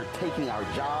fear that they're taking our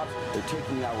jobs, they're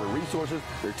taking our resources,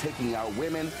 they're taking our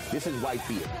women. This is white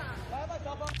fear.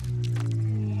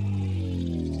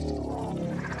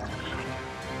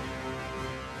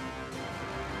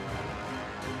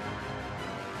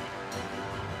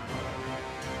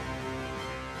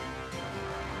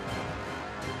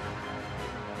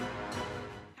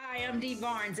 I'm Dee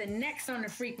Barnes, and next on the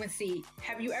frequency,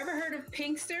 have you ever heard of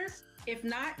Pinkster? If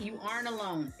not, you aren't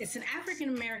alone. It's an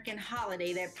African-American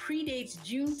holiday that predates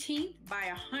Juneteenth by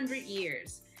 100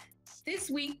 years. This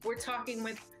week, we're talking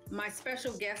with my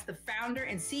special guest, the founder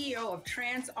and CEO of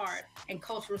Trans Art and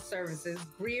Cultural Services,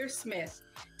 Greer Smith,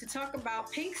 to talk about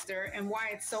Pinkster and why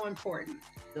it's so important.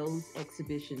 Those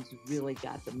exhibitions really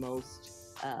got the most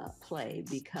play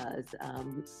because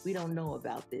we don't know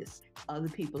about this. Other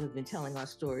people have been telling our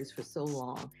stories for so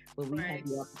long. When we have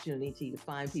the opportunity to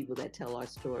find people that tell our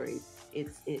stories,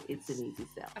 it's an easy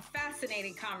sell. A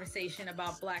fascinating conversation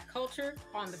about Black culture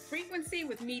on the frequency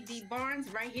with me, Dee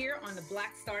Barnes, right here on the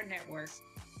Black Star Network.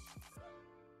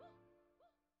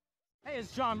 Hey,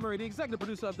 it's John Murray, the executive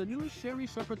producer of the new Sherry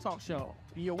Shepherd Talk Show.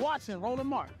 You're watching Roland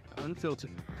Martin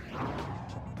Unfiltered.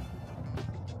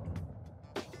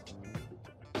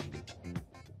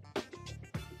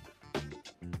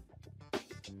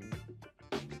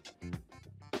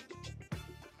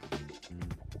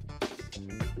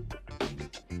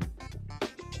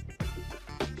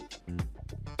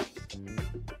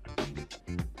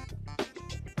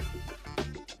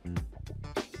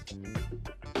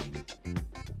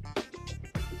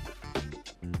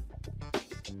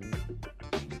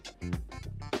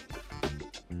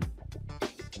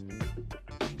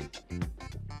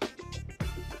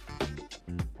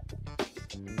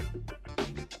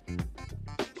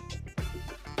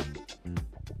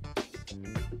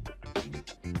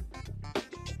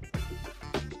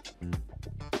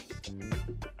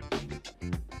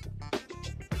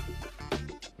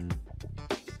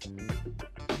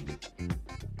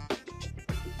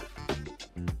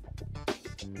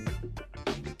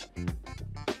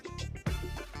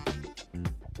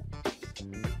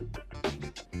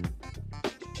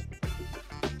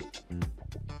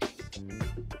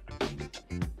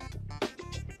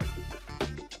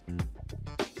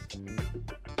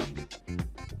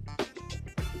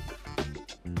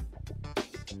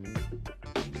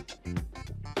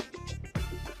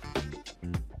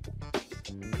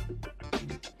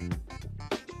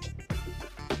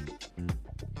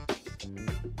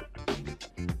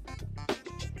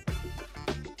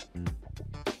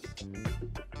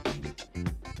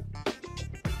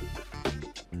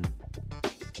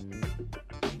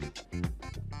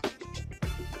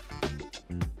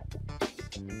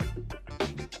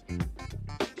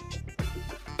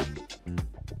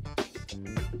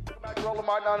 Roland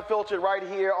Martin Unfiltered right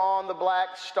here on the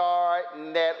Black Star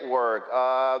Network.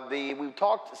 We've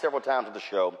talked several times on the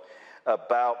show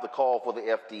about the call for the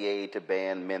FDA to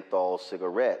ban menthol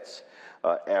cigarettes.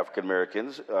 African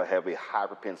Americans have a high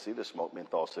propensity to smoke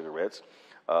menthol cigarettes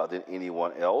than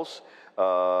anyone else.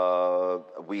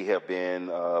 We have been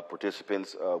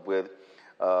participants with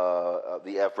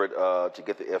the effort to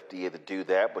get the FDA to do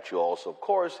that, but you also, of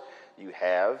course, you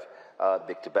have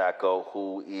Big Tobacco,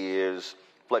 who is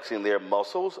flexing their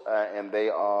muscles, and they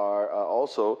are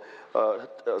also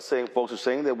saying, folks are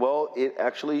saying that, well, it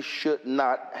actually should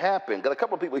not happen. Got a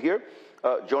couple of people here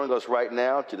joining us right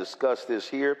now to discuss this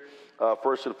here.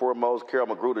 First and foremost, Carol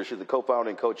Magruder. She's the co-founder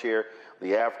and co-chair of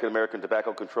the African American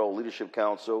Tobacco Control Leadership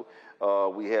Council.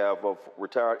 We have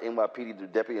retired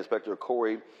NYPD Deputy Inspector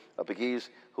Corey Pegues,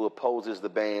 who opposes the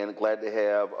ban. Glad to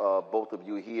have both of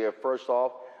you here. First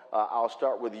off, I'll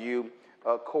start with you,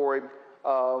 Corey.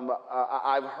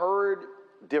 I've heard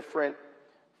different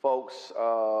folks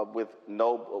with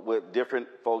different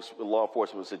folks with law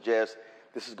enforcement suggest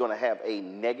this is going to have a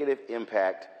negative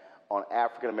impact on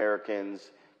African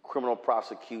Americans, criminal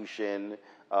prosecution.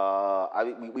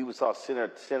 We saw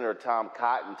Senator Tom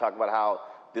Cotton talk about how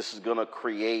this is going to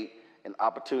create an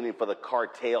opportunity for the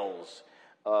cartels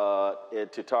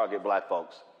to target black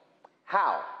folks.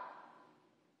 How?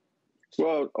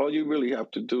 Well, all you really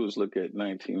have to do is look at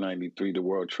 1993, the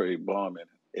World Trade bombing.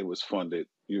 It was funded,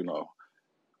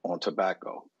 on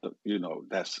tobacco.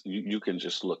 You can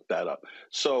just look that up.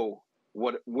 So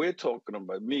what we're talking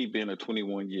about, me being a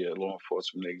 21-year law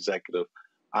enforcement executive,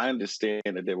 I understand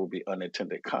that there will be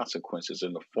unintended consequences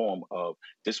in the form of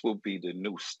this will be the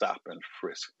new stop and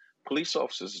frisk. Police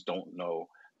officers don't know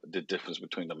the difference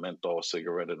between a menthol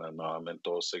cigarette and a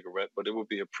non-menthol cigarette, but it will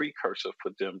be a precursor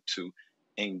for them to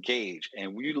engage.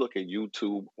 And when you look at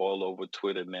YouTube, all over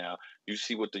Twitter now, you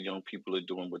see what the young people are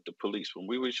doing with the police. When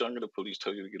we was younger, the police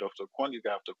told you to get off the corner, you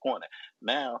got off the corner.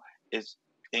 Now it's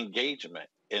engagement,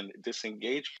 and this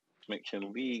engagement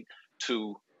can lead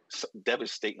to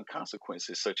devastating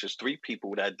consequences, such as 3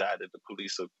 people that died at the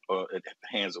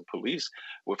hands of police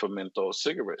with a menthol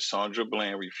cigarette. Sandra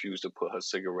Bland refused to put her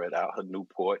cigarette out. Her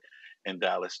Newport in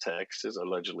Dallas, Texas,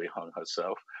 allegedly hung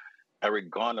herself.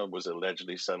 Eric Garner was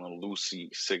allegedly selling Lucy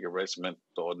cigarettes,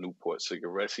 menthol Newport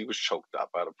cigarettes. He was choked out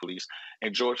by the police.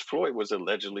 And George Floyd was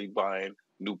allegedly buying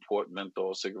Newport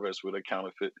menthol cigarettes with a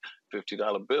counterfeit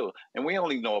 $50 bill. And we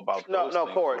only know about those things.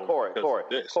 Corey,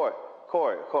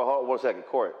 hold on 1 second.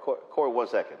 Corey, 1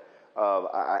 second.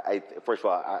 First of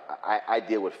all, I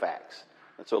deal with facts.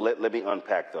 And so let me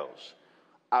unpack those.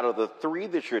 Out of the 3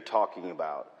 that you're talking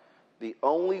about, the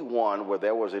only one where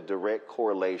there was a direct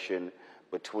correlation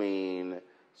between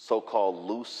so-called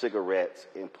loose cigarettes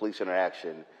and police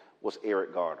interaction was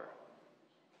Eric Garner.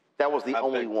 That was the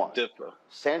only one.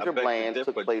 Sandra Bland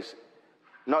took place.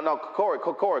 No,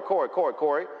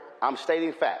 Corey. I'm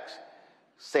stating facts.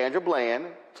 Sandra Bland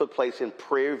took place in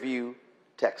Prairie View,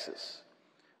 Texas,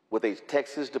 with a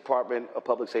Texas Department of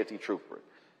Public Safety trooper.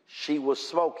 She was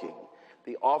smoking.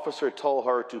 The officer told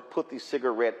her to put the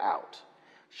cigarette out.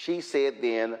 She said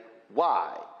then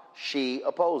why. She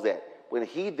opposed that. When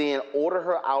he then ordered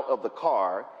her out of the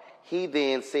car, he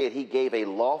then said he gave a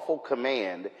lawful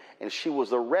command, and she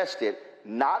was arrested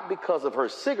not because of her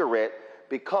cigarette,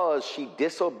 because she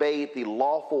disobeyed the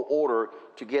lawful order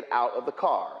to get out of the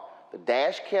car. The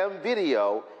dash cam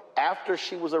video after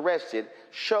she was arrested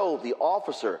showed the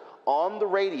officer on the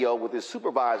radio with his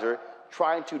supervisor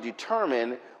trying to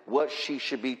determine what she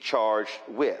should be charged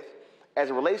with. As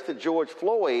it relates to George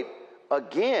Floyd,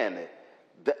 again,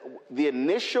 the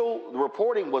initial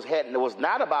reporting was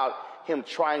not about him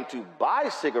trying to buy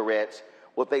cigarettes.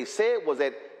 What they said was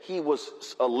that he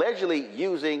was allegedly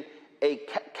using a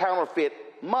counterfeit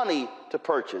money to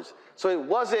purchase. So it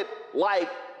wasn't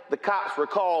like the cops were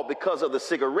called because of the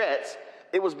cigarettes.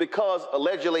 It was because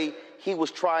allegedly he was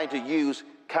trying to use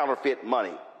counterfeit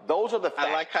money. Those are the facts.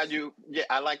 I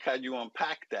like how you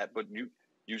unpack that, but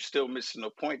you still missing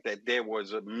the point that there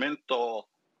was a menthol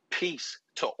piece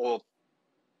to all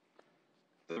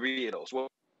 3 of those. Well,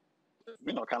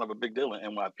 kind of a big deal in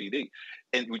NYPD.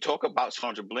 And we talk about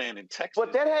Sandra Bland in Texas.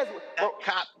 But that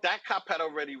cop had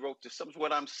already wrote this.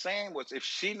 What I'm saying was, if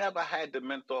she never had the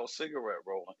menthol cigarette,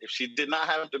 Roland, if she did not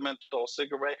have the menthol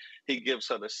cigarette, he gives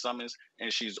her the summons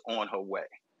and she's on her way.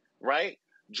 Right?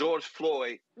 George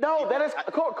Floyd. No,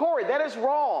 Corey, that is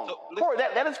wrong. So, Corey,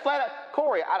 that is flat out.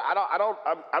 Corey,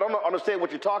 I don't understand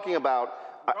what you're talking about.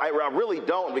 I really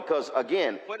don't, because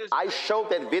again, I showed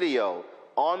that video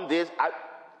on this.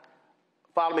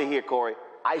 Follow me here, Corey.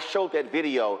 I showed that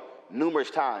video numerous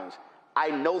times. I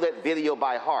know that video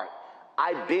by heart.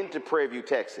 I've been to Prairie View,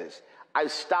 Texas. I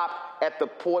stopped at the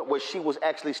point where she was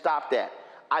actually stopped at.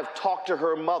 I've talked to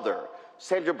her mother.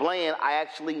 Sandra Bland, I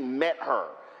actually met her.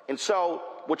 And so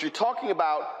what you're talking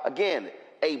about, again,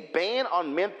 a ban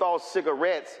on menthol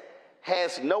cigarettes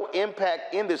has no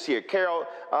impact in this here. Carol,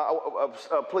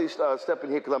 please step in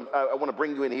here, because I want to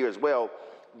bring you in here as well.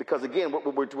 Because again,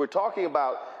 we're talking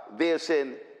about this,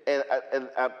 and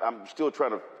I'm still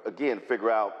trying to, again, figure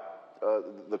out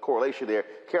the correlation there.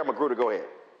 Carol Magruder, go ahead.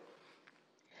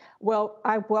 Well,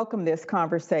 I welcome this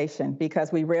conversation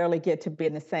because we rarely get to be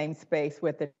in the same space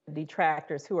with the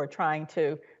detractors who are trying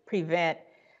to prevent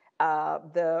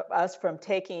us from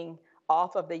taking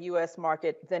off of the U.S.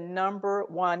 market the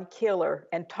 #1 killer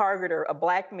and targeter of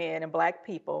Black men and Black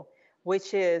people,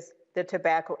 which is the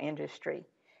tobacco industry.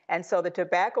 And so the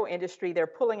tobacco industry, they're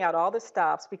pulling out all the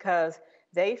stops because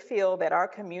they feel that our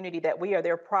community, that we are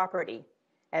their property.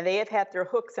 And they have had their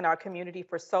hooks in our community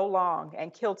for so long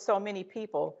and killed so many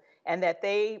people, and that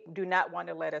they do not want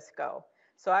to let us go.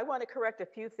 So I want to correct a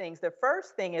few things. The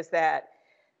first thing is that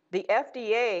the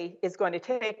FDA is going to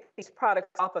take these products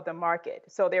off of the market.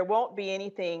 So there won't be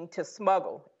anything to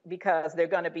smuggle because they're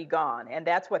going to be gone. And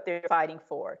that's what they're fighting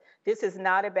for. This is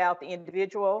not about the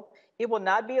individual. It will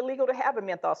not be illegal to have a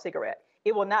menthol cigarette.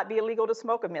 It will not be illegal to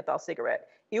smoke a menthol cigarette.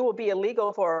 It will be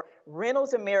illegal for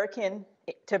Reynolds American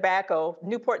Tobacco,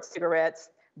 Newport cigarettes,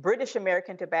 British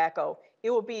American Tobacco.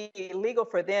 It will be illegal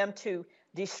for them to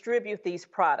distribute these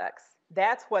products.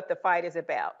 That's what the fight is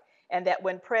about. And that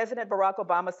when President Barack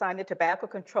Obama signed the Tobacco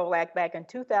Control Act back in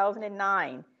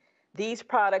 2009, these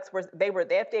products the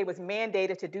FDA was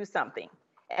mandated to do something,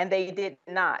 and they did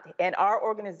not. And our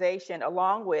organization,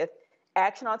 along with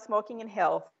Action on Smoking and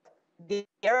Health, the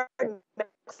American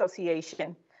Medical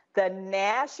Association, the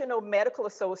National Medical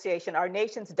Association, our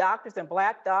nation's doctors and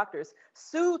Black doctors,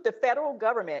 sued the federal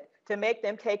government to make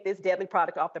them take this deadly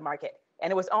product off the market.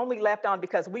 And it was only left on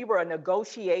because we were a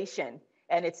negotiation,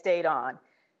 and it stayed on.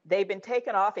 They've been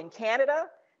taken off in Canada.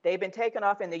 They've been taken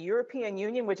off in the European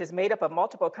Union, which is made up of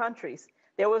multiple countries.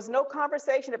 There was no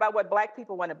conversation about what Black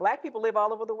people wanted. Black people live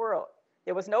all over the world.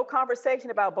 There was no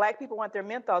conversation about Black people want their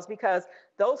menthols because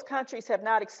those countries have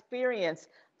not experienced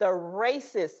the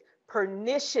racist,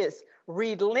 pernicious,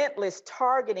 relentless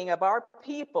targeting of our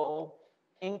people,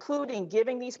 including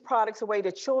giving these products away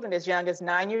to children as young as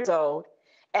 9 years old.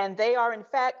 And they are, in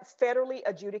fact, federally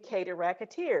adjudicated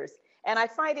racketeers. And I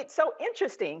find it so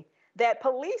interesting that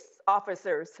police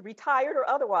officers, retired or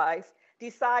otherwise,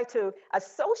 decide to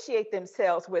associate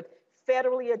themselves with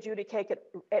federally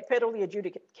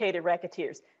adjudicated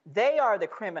racketeers. They are the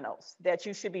criminals that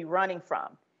you should be running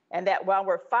from. And that while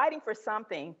we're fighting for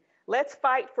something, let's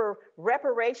fight for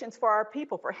reparations for our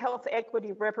people, for health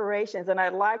equity reparations. And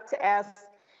I'd like to ask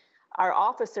our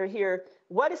officer here,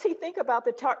 what does he think about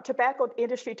the tobacco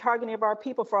industry targeting of our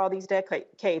people for all these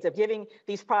decades of giving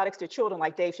these products to children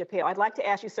like Dave Chappelle? I'd like to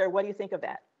ask you, sir, what do you think of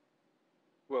that?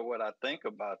 Well, what I think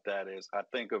about that is I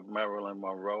think of Marilyn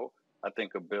Monroe. I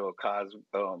think of Bill Cosby.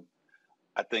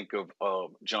 I think of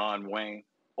John Wayne.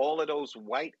 All of those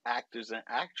white actors and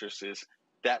actresses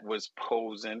that was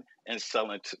posing and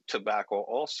selling tobacco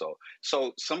also.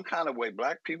 So some kind of way,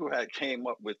 Black people had came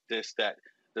up with this, that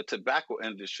the tobacco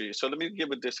industry. So let me give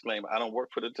a disclaimer. I don't work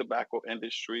for the tobacco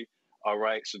industry. All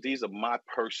right. So these are my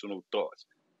personal thoughts.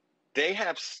 They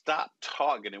have stopped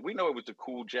targeting. We know it was the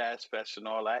Cool Jazz Fest and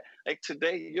all that. Like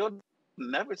today, you'll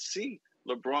never see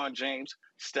LeBron James,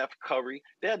 Steph Curry.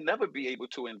 They'll never be able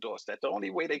to endorse that. The only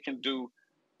way they can do,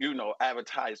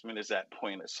 advertisement is at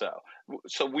point of sale.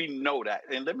 So we know that.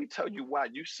 And let me tell you why.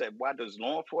 You said, why does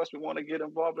law enforcement want to get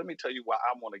involved? Let me tell you why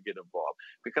I want to get involved.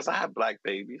 Because I have Black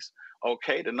babies,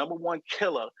 okay? The number one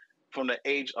killer from the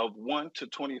age of 1 to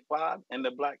 25 in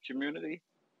the Black community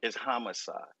is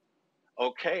homicide,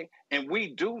 okay? And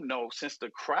we do know since the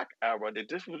crack era, the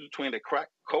difference between the crack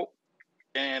coke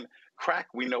and crack,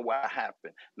 we know what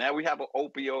happened. Now we have an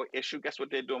opioid issue. Guess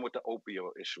what they're doing with the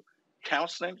opioid issue?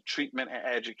 Counseling, treatment, and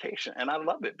education. And I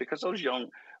love it because those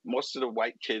most of the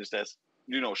white kids that's,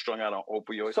 strung out on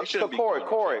opioids. So Corey.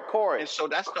 And so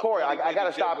that's Corey, I got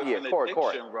to stop you here. Corey,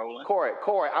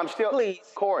 I'm still, please.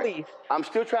 I'm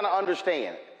still trying to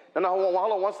understand. No,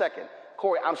 hold on 1 second.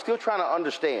 Corey, I'm still trying to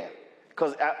understand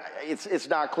because it's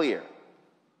not clear.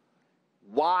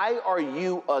 Why are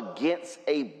you against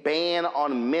a ban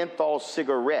on menthol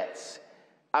cigarettes?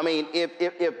 I mean, if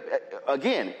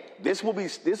again, this will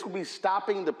be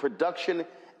stopping the production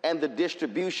and the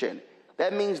distribution.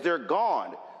 That means they're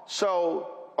gone.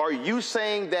 So are you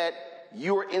saying that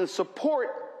you're in support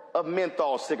of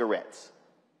menthol cigarettes?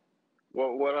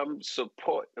 Well, what I'm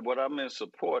in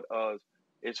support of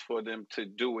is for them to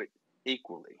do it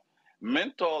equally.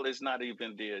 Menthol is not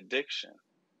even the addiction.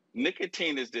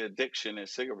 Nicotine is the addiction in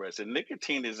cigarettes, and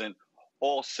nicotine is in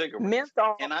all cigarettes.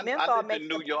 Menthol, I live in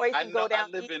New York. I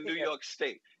live in New York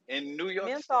State. In New York,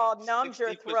 menthol numbs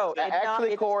your throat.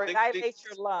 Actually, Corey, it dilates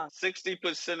your lungs.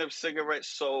 60% of cigarettes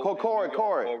sold Corey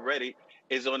already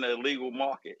is on the illegal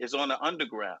market. It's on the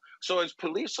underground. So as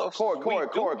police officers, Corey,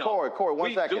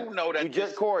 1 second. We do know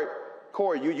that Corey,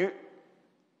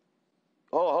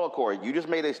 hold on, Corey. You just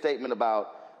made a statement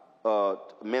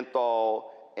about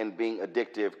menthol and being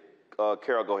addictive.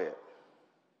 Carol, go ahead.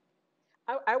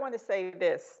 I want to say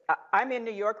this. I'm in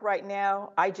New York right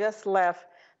now. I just left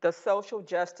the Social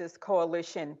Justice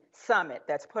Coalition Summit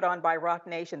that's put on by Rock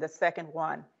Nation, the second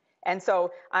one. And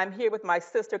so I'm here with my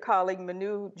sister colleague,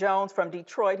 Manu Jones from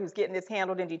Detroit, who's getting this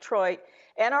handled in Detroit.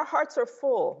 And our hearts are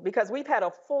full because we've had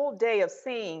a full day of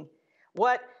seeing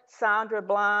what Sandra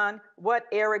Bland, what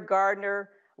Eric Gardner,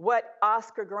 what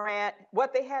Oscar Grant,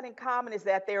 what they had in common is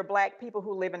that they are Black people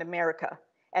who live in America.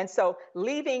 And so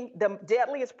leaving the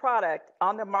deadliest product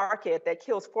on the market that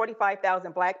kills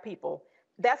 45,000 Black people,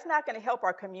 that's not going to help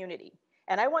our community.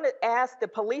 And I want to ask the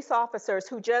police officers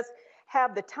who just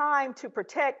have the time to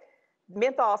protect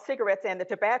menthol cigarettes and the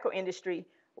tobacco industry,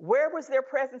 where was their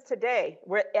presence today?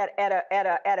 We're at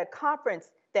a conference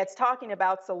that's talking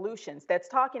about solutions, that's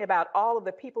talking about all of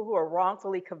the people who are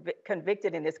wrongfully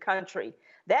convicted in this country.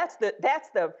 That's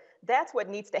what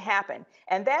needs to happen.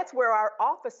 And that's where our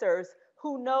officers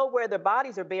who know where their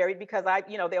bodies are buried, because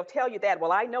they'll tell you that,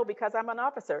 well, I know because I'm an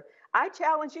officer. I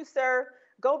challenge you, sir,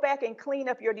 go back and clean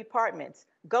up your departments.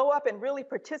 Go up and really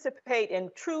participate in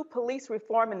true police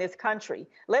reform in this country.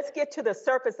 Let's get to the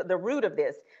surface of the root of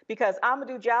this, because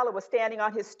Amadou Diallo was standing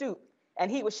on his stoop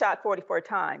and he was shot 44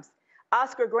 times.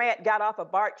 Oscar Grant got off a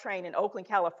BART train in Oakland,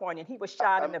 California, and he was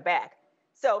shot in the back.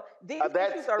 So these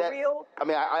issues are real. I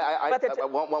mean,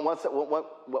 one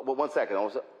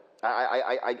second.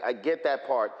 I get that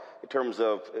part in terms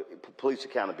of police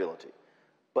accountability.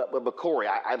 But Corey,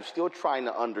 I'm still trying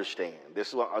to understand. This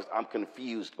is what I'm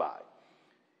confused by.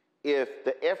 If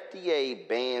the FDA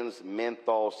bans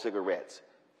menthol cigarettes,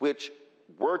 which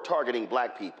we're targeting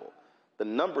Black people, the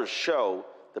numbers show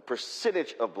the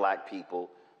percentage of Black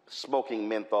people smoking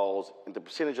menthols and the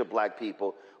percentage of Black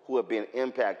people who have been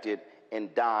impacted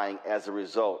and dying as a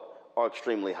result are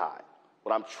extremely high.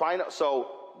 What I'm trying to, so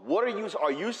what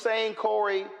are you saying,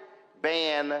 Corey,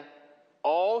 ban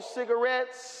all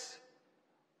cigarettes?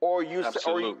 Or are you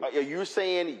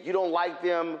saying you don't like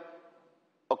them?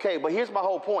 Okay, but here's my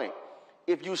whole point.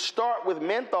 If you start with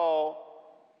menthol,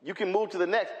 you can move to the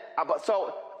next.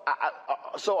 So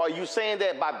are you saying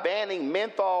that by banning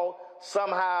menthol,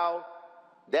 somehow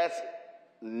that's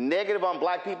negative on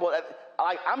Black people?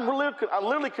 I'm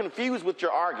literally confused with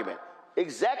your argument.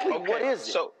 Exactly what is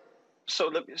it?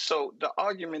 So the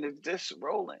argument is this,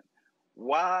 Roland.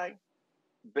 Why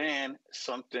ban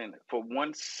something for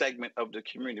one segment of the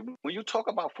community? When you talk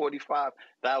about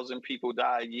 45,000 people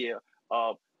die a year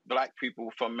of Black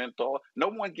people from menthol, no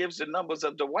one gives the numbers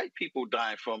of the white people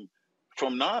dying from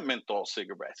non-menthol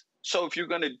cigarettes. So if you're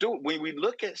going to do it, when we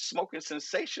look at smoking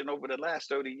cessation over the last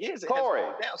 30 years, it has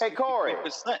gone down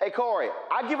 63%. Hey, Corey,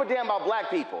 I give a damn about Black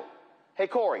people. Hey,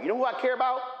 Corey, you know who I care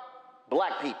about?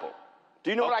 Black people. Do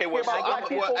you know what I care about Black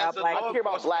people? I care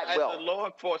about Black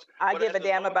wealth. I give a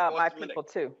damn about my people,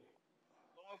 too.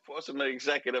 Law enforcement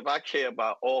executive, I care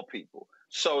about all people.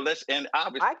 So and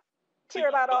obviously, I care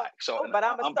about all, but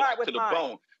I'm going to start with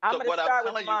mine. I'm going to start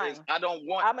with mine. I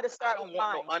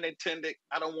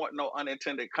don't want no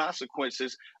unintended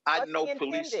consequences. I know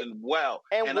policing well.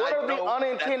 And what are the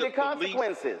unintended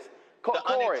consequences? The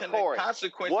unintended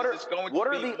consequences is going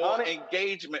to be more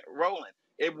engagement, Roland.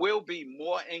 It will be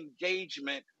more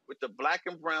engagement with the Black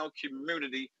and brown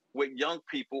community with young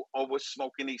people over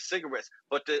smoking these cigarettes.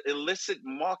 But the illicit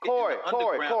market in the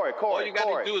underground, all you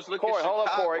got to do is look at Chicago.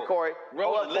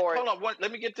 Hold on,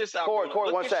 let me get this out. Corey,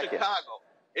 look one at second. Chicago.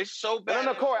 It's so bad.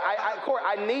 No, Corey,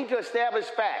 I need to establish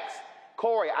facts.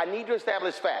 Corey, I need to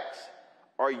establish facts.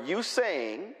 Are you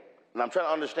saying, and I'm trying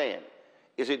to understand,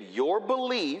 is it your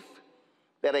belief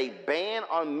that a ban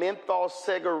on menthol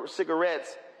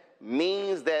cigarettes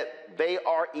means that they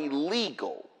are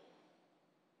illegal?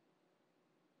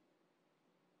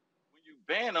 When you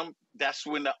ban them, that's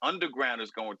when the underground is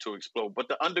going to explode. But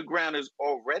the underground is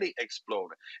already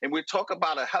exploding. And we talk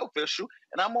about a health issue,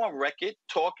 and I'm on record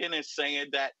talking and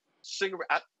saying that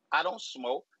I don't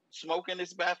smoke. Smoking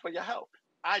is bad for your health.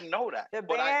 I know that. The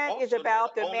ban is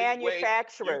about the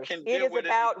manufacturers. It is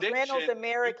about Reynolds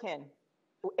American.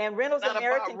 And Reynolds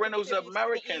American. About Reynolds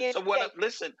American. So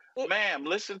listen to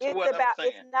what I'm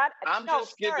saying. I'm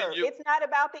just giving you. It's not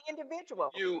about the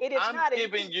individual. It is not.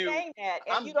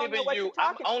 I'm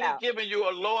only giving you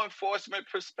a law enforcement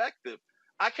perspective.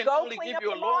 I can only give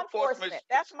you a law enforcement perspective.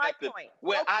 That's my point.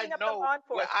 Where I know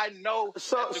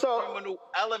that the criminal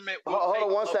element will make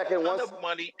a ton of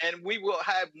money, and we will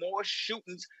have more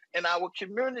shootings in our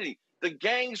community. The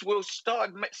gangs will start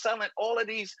selling all of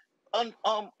these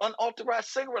unauthorized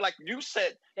cigarette, like you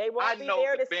said. They won't be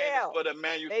there to sell. For the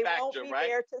manufacturer,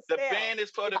 right? The ban is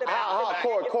for the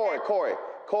manufacturer.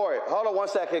 Corey, hold on one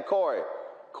second, Corey,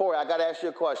 I got to ask you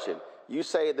a question. You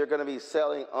say they're going to be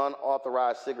selling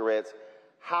unauthorized cigarettes.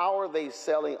 How are they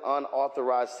selling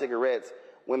unauthorized cigarettes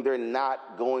when they're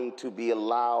not going to be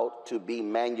allowed to be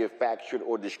manufactured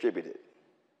or distributed?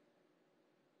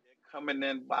 Coming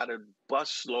in by the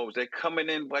busloads. They're coming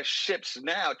in by ships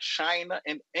now. China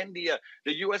and India.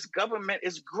 The U.S. government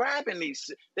is grabbing these.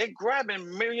 They're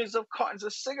grabbing millions of cartons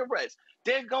of cigarettes.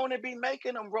 they're going to be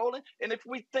making them, Roland. And if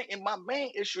we think, and my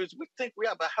main issue is we think we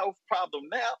have a health problem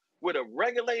now with a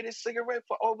regulated cigarette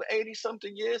for over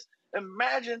 80-something years.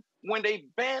 Imagine when they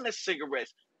ban the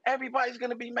cigarettes. Everybody's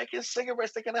going to be making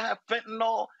cigarettes. They're going to have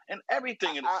fentanyl and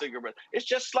everything in the cigarette. It's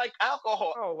just like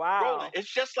alcohol. Oh, wow. Roland,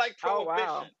 it's just like prohibition.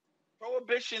 Oh, wow.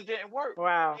 Prohibition didn't work.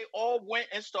 Wow. They all went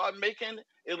and started making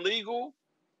illegal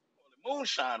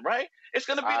moonshine, right? It's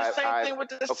going to be the same thing with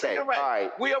the cigarette. All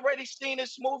right. We already seen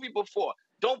this movie before.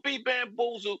 Don't be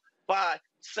bamboozled by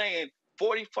saying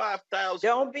 45,000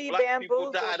 Don't be black people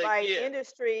bamboozled died by a year. an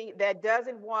industry that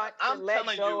doesn't want to let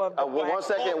telling go you. of the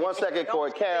One second,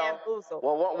 Corey. Carol.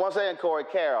 One second, Corey.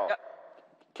 Carol.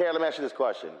 Carol, let me ask you this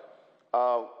question.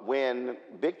 When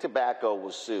Big Tobacco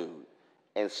was sued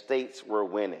and states were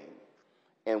winning,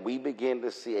 and we began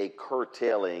to see a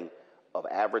curtailing of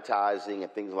advertising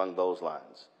and things along those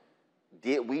lines,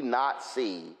 did we not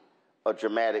see a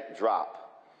dramatic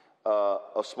drop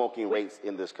of smoking rates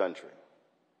in this country?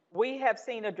 We have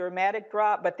seen a dramatic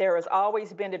drop, but there has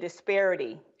always been a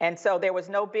disparity. And so there was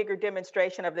no bigger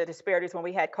demonstration of the disparities when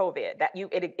we had COVID.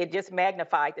 It just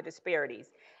magnified the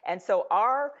disparities. And so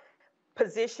our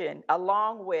position,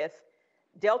 along with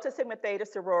Delta Sigma Theta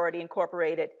Sorority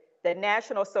Incorporated, the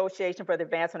National Association for the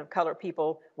Advancement of Colored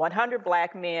People, 100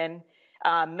 Black Men,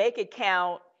 Make It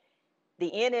Count, the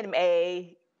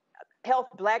NMA,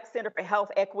 Black Center for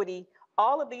Health Equity,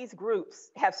 all of these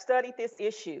groups have studied this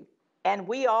issue. And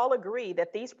we all agree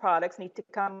that these products need to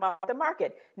come off the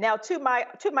market. Now, to my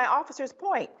officer's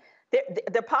point,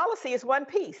 the policy is one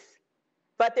piece,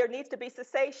 but there needs to be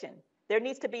cessation. There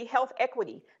needs to be health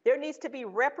equity. There needs to be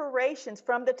reparations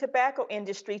from the tobacco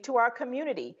industry to our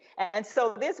community. And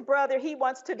so this brother, he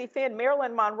wants to defend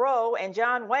Marilyn Monroe and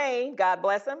John Wayne, God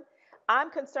bless him. I'm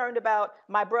concerned about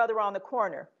my brother on the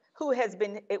corner who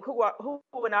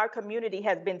in our community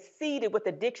has been seeded with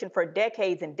addiction for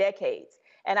decades and decades.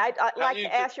 And I'd like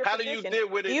to ask your position.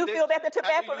 Do you feel that the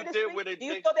tobacco industry? Do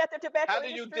you feel that the tobacco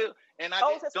industry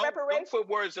owes us reparations? Don't put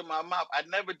words in my mouth. I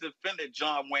never defended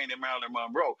John Wayne and Marilyn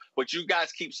Monroe, but you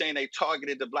guys keep saying they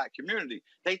targeted the black community.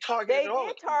 They targeted all.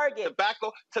 They did target.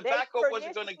 Tobacco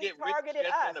wasn't going to get rich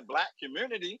just in the black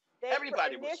community.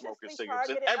 Everybody was smoking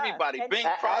cigarettes. Everybody. Bing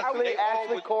Crosby.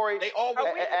 Corey.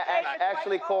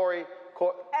 Corey,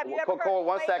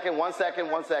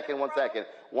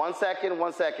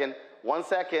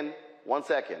 one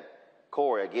second.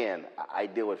 Corey, again, I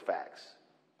deal with facts.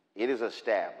 It is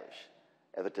established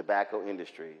that the tobacco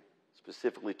industry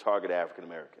specifically targeted African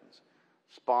Americans,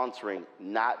 sponsoring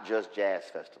not just jazz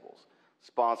festivals,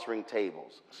 sponsoring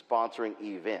tables, sponsoring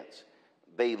events.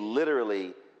 They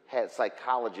literally had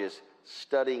psychologists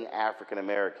studying African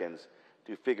Americans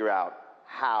to figure out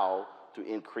how to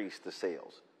increase the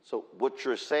sales. So what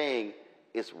you're saying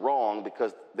is wrong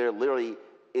because there literally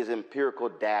is empirical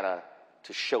data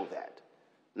to show that.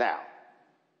 Now,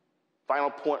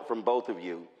 final point from both of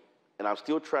you, and I'm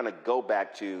still trying to go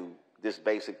back to this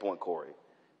basic point, Corey.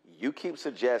 You keep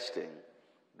suggesting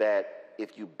that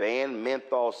if you ban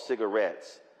menthol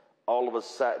cigarettes, all of a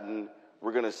sudden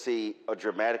we're going to see a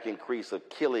dramatic increase of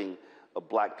killing of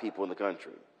black people in the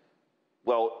country.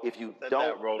 Well, if you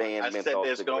don't ban menthol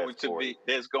cigarettes,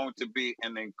 there's going to be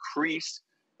an increased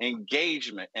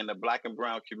engagement in the black and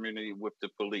brown community with the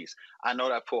police. I know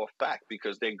that for a fact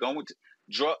because they're going to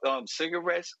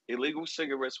cigarettes. Illegal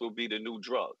cigarettes will be the new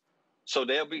drug, so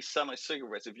they'll be selling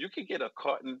cigarettes. If you could get a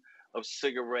carton of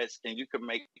cigarettes and you could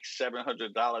make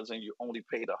 $700 and you only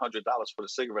paid $100 for the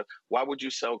cigarettes, why would you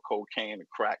sell cocaine,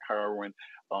 crack, heroin,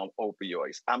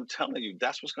 opioids? I'm telling you,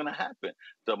 that's what's going to happen.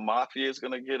 The mafia is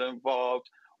going to get involved.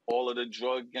 All of the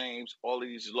drug games, all of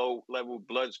these low-level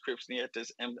Bloods, Crips,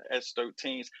 Nietas,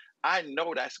 MS-13s. I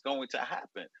know that's going to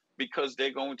happen because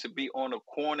they're going to be on the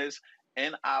corners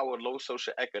in our low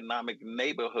socioeconomic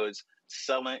neighborhoods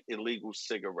selling illegal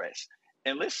cigarettes.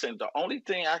 And listen, the only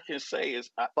thing I can say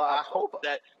is I hope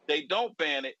that they don't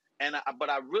ban it. But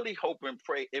I really hope and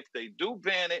pray if they do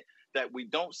ban it, that we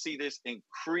don't see this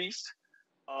increased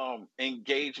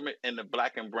engagement in the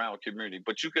black and brown community.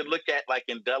 But you could look at, like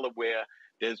in Delaware,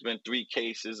 there's been 3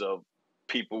 cases of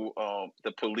people,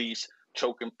 the police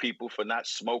choking people for not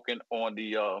smoking on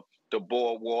the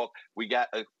boardwalk. We got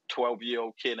a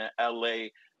 12-year-old kid in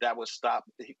L.A. that was stopped.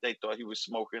 They thought he was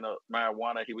smoking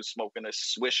marijuana. He was smoking a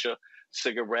Swisher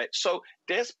cigarette. So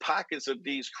there's pockets of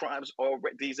these crimes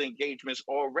already, these engagements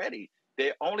already.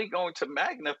 They're only going to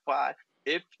magnify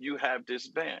if you have this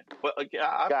ban. But again,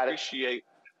 I appreciate.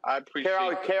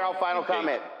 Carol, final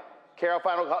comment. Carol,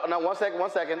 no, one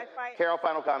second. Carol,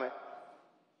 final comment.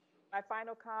 My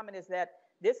final comment is that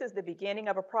this is the beginning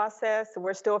of a process.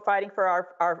 We're still fighting for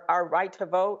our right to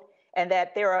vote. and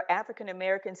that there are African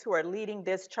Americans who are leading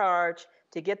this charge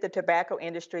to get the tobacco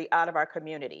industry out of our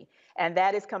community. And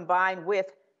that is combined with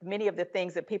many of the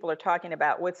things that people are talking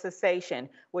about, with cessation,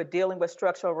 with dealing with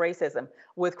structural racism,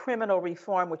 with criminal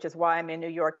reform, which is why I'm in New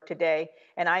York today.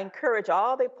 And I encourage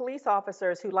all the police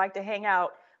officers who like to hang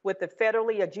out with the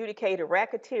federally adjudicated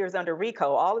racketeers under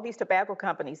RICO. All of these tobacco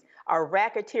companies are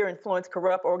racketeer-influenced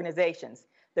corrupt organizations.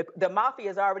 The mafia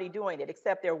is already doing it,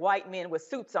 except they're white men with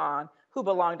suits on who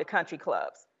belong to country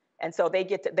clubs. And so they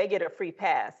get a free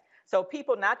pass. So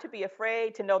people not to be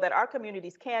afraid, to know that our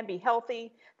communities can be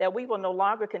healthy, that we will no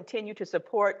longer continue to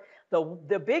support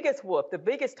the biggest whoop, the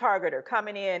biggest targeter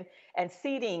coming in and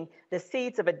seeding the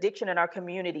seeds of addiction in our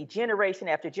community, generation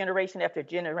after generation after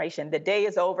generation. The day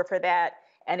is over for that.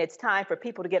 And it's time for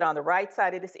people to get on the right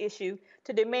side of this issue,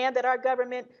 to demand that our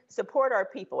government support our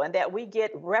people and that we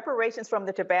get reparations from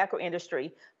the tobacco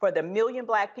industry for the 1 million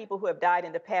Black people who have died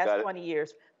in the past 20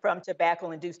 years from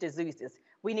tobacco-induced diseases.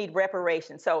 We need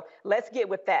reparations. So let's get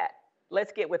with that.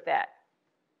 Let's get with that.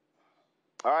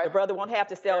 All right. The brother won't have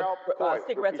to sell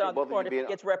cigarettes on the corner if he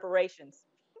gets reparations.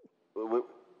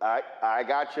 I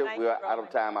got you. We're out of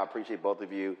time. I appreciate both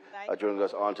of you joining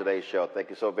us on today's show.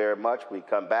 Thank you so very much. We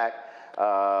come back.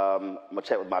 I'm going to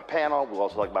chat with my panel. We'll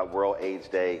also talk about World AIDS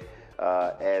Day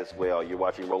as well. You're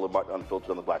watching Roland Martin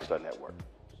Unfiltered on the Black Star Network.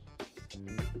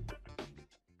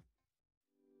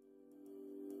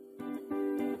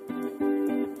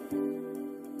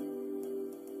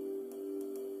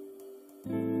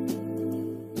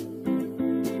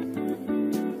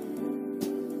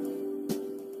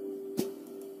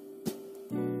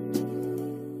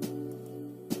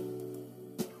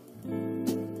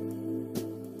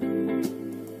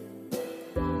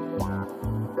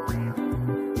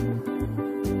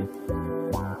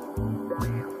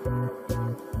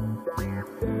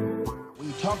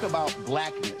 Talk about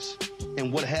blackness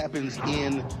and what happens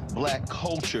in Black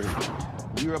culture.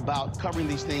 We're about covering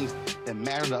these things that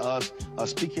matter to us,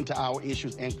 speaking to our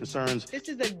issues and concerns. This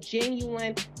is a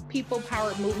genuine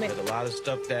people-powered movement. There's a lot of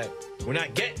stuff that we're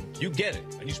not getting. You get it,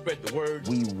 and you spread the word.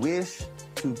 We wish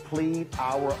to plead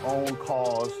our own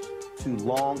cause. Too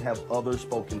long have others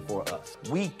spoken for us.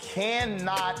 We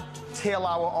cannot tell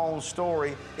our own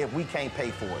story if we can't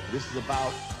pay for it. This is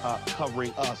about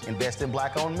covering us. Invest in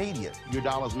Black-owned media. Your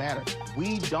dollars matter.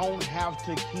 We don't have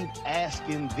to keep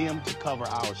asking them to cover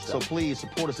our stuff. So please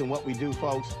support us in what we do,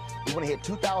 folks. We want to hit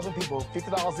 2,000 people,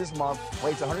 $50 this month,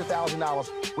 raise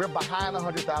 $100,000. We're behind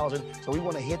 100,000, so we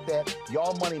want to hit that.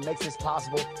 Your money makes this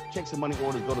possible. Checks and money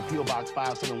orders go to P.O. Box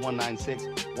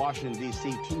 57196, Washington,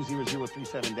 D.C.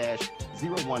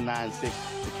 20037-0196.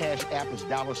 The Cash App is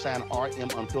 $RM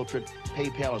Unfiltered.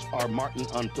 PayPal is R Martin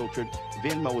Unfiltered.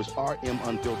 Venmo is RM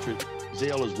Unfiltered.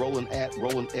 Zelle is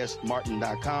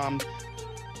RolandSMartin.com.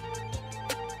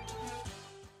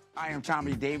 I am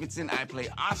Tommy Davidson. I play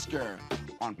Oscar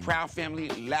on Proud Family,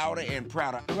 Louder and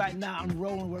Prouder. Right now, I'm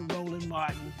rolling with Roland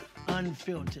Martin,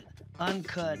 unfiltered,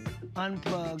 uncut,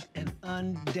 unplugged, and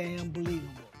undamn believable.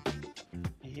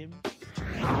 You hear me?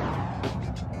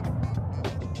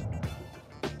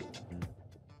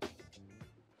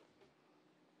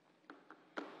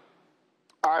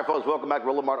 All right, folks, welcome back to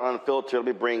Roland Martin Unfiltered. Let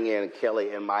me bring in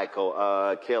Kelly and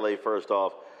Michael. Kelly, first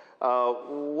off,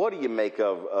 what do you make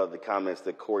of the comments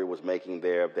that Corey was making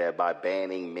there, that by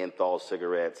banning menthol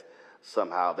cigarettes,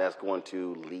 somehow that's going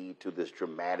to lead to this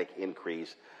dramatic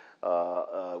increase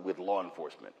with law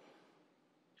enforcement?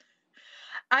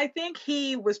 I think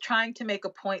he was trying to make a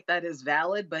point that is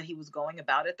valid, but he was going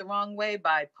about it the wrong way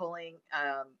by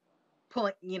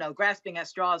grasping at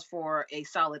straws for a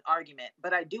solid argument.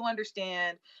 But I do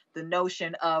understand the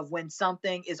notion of when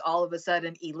something is all of a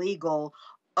sudden illegal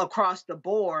across the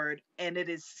board, and it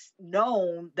is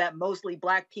known that mostly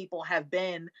Black people have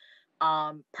been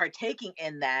partaking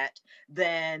in that,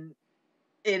 then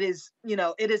it is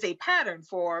a pattern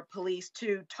for police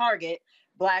to target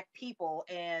Black people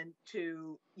and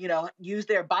to, use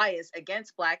their bias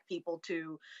against Black people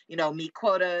to, meet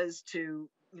quotas, to,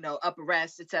 up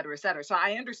arrests, et cetera, et cetera. So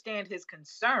I understand his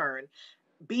concern.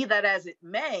 Be that as it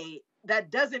may, that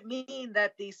doesn't mean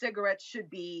that the cigarettes should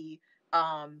be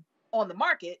on the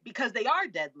market, because they are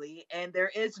deadly and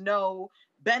there is no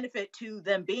benefit to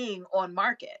them being on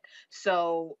market.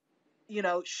 So,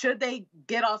 should they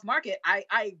get off market? I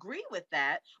agree with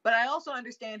that, but I also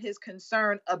understand his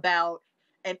concern about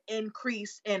an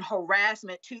increase in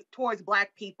harassment towards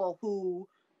Black people who,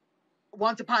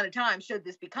 once upon a time, should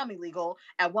this become illegal,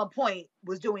 at one point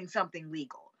was doing something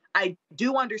legal. I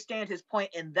do understand his point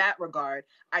in that regard.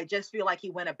 I just feel like he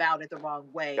went about it the wrong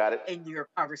way in your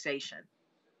conversation.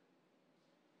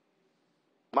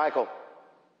 Michael.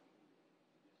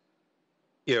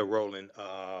 Yeah, Roland.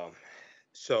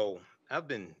 So I've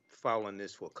been following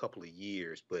this for a couple of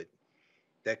years, but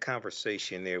that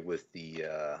conversation there with the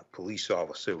police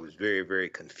officer was very, very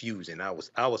confusing. I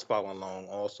was following along,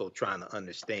 also trying to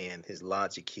understand his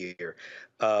logic here.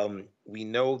 We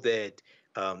know that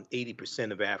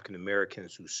 80% of African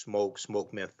Americans who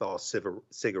smoke menthol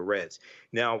cigarettes.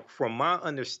 Now, from my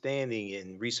understanding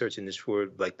in researching this for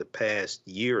like the past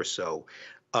year or so,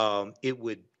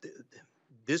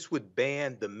 this would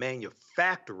ban the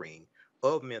manufacturing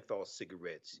of menthol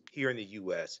cigarettes here in the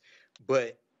U.S.,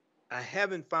 but I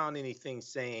haven't found anything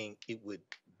saying it would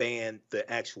ban the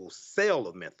actual sale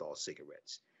of menthol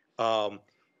cigarettes. And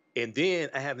then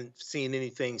I haven't seen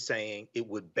anything saying it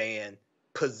would ban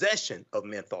possession of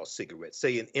menthol cigarettes,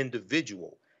 say an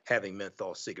individual having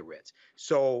menthol cigarettes.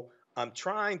 So I'm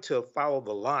trying to follow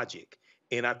the logic.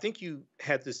 And I think you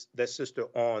had that sister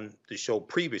on the show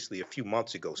previously a few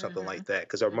months ago, something like that,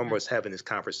 because I remember us having this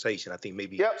conversation. I think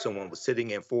maybe someone was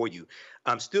sitting in for you.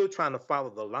 I'm still trying to follow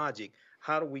the logic.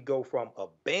 How do we go from a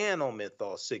ban on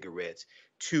menthol cigarettes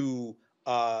to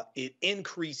it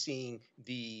increasing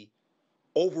the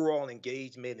overall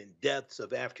engagement and deaths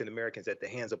of African Americans at the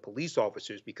hands of police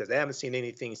officers? Because I haven't seen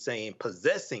anything saying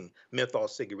possessing menthol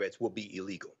cigarettes will be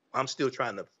illegal. I'm still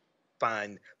trying to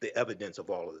find the evidence of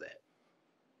all of that.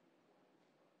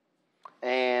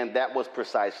 And that was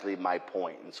precisely my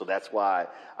point. And so that's why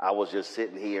I was just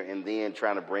sitting here and then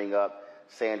trying to bring up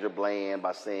Sandra Bland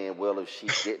by saying, well, if she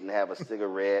didn't have a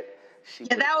cigarette, she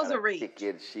would that was a reach.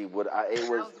 Ticket. She would. That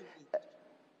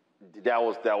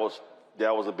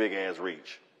was a big ass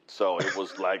reach. So it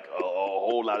was like a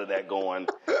whole lot of that going,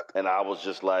 and I was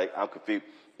just like, I'm confused.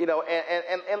 You know,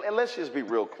 and let's just be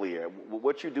real clear.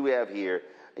 What you do have here,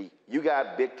 you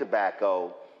got big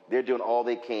tobacco. They're doing all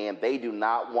they can. They do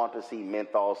not want to see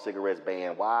menthol cigarettes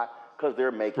banned. Why? Because they're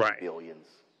making billions.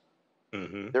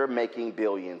 Mm-hmm. They're making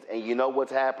billions. And you know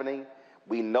what's happening?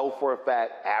 We know for a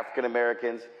fact African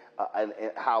Americans and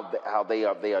how they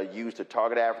are used to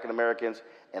target African Americans.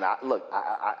 And I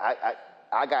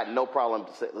got no problem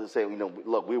saying, you know,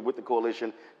 look, we're with the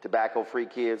coalition, Tobacco Free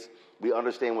Kids. We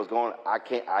understand what's going on.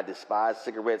 I despise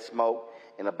cigarette smoke.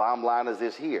 And the bottom line is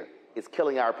this here. It's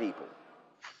killing our people.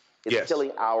 It's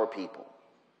killing our people.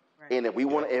 Right. And if we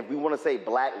want to say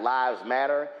Black Lives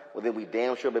Matter, well, then we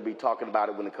damn sure better be talking about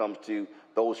it when it comes to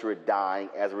those who are dying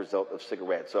as a result of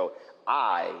cigarettes. So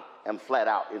I am flat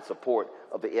out in support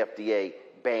of the FDA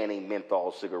banning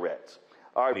menthol cigarettes.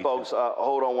 All right, folks,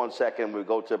 hold on 1 second. We'll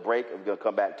go to a break. We're going to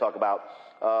come back and talk about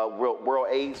World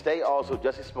AIDS Day. Also,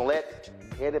 Jussie Smollett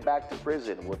headed back to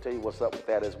prison. We'll tell you what's up with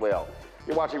that as well.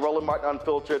 You're watching Roland Martin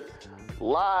Unfiltered,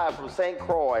 live from St.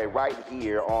 Croix, right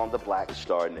here on the Black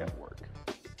Star Network.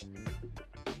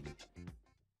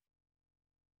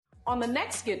 On the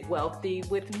next Get Wealthy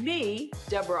with me,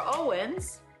 Deborah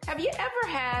Owens, have you ever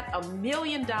had $1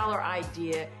 million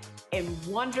idea and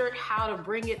wondered how to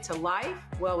bring it to life?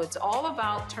 Well, it's all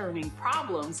about turning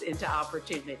problems into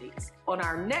opportunities. On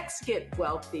our next Get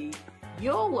Wealthy,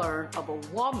 you'll learn of a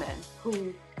woman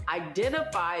who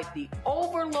identified the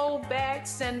overload bag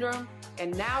syndrome,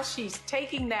 and now she's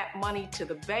taking that money to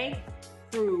the bank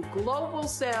through global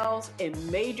sales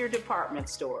in major department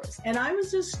stores. And I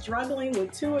was just struggling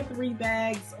with 2 or 3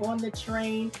 bags on the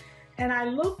train. And I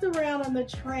looked around on the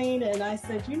train and I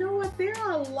said, you know what? There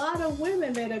are a lot of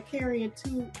women that are carrying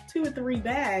 2 or 3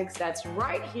 bags. That's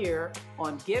right here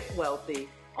on Get Wealthy,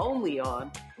 only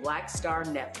on Black Star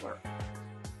Network.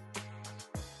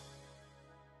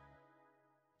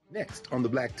 Next on the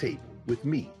Black Table with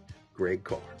me, Greg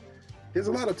Carr. There's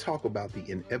a lot of talk about the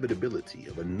inevitability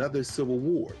of another civil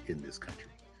war in this country.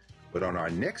 But on our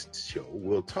next show,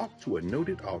 we'll talk to a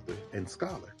noted author and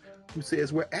scholar who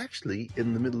says we're actually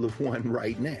in the middle of one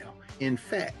right now. In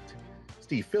fact,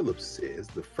 Steve Phillips says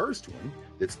the first one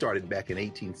that started back in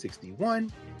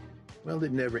 1861, well,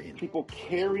 it never ended. People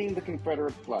carrying the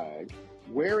Confederate flag,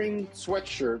 wearing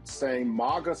sweatshirts saying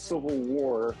MAGA Civil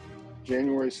War,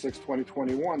 January 6,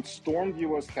 2021, stormed the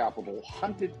U.S. Capitol,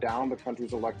 hunted down the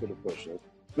country's elected officials,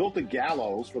 built a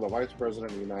gallows for the Vice President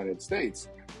of the United States,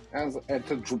 and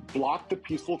to block the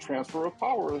peaceful transfer of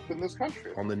power within this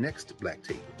country. On the next Black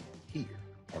Table, here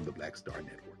on the Black Star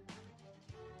Network.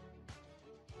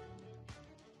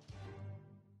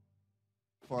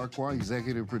 Farquhar,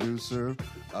 executive producer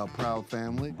of Proud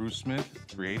Family. Bruce Smith,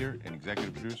 creator and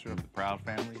executive producer of The Proud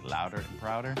Family, Louder and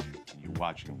Prouder. And you're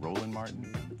watching Roland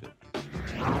Martin Unfiltered.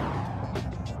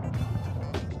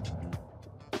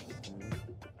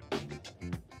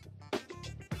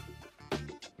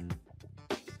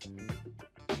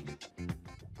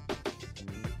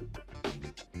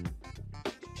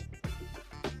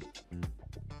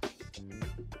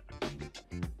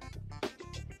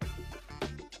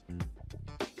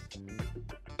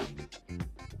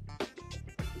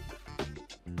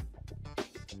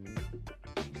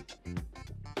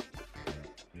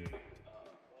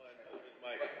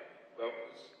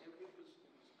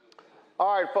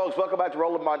 All right, folks, welcome back to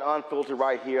Roland Martin Unfiltered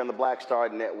right here on the Black Star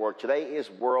Network. Today is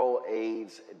World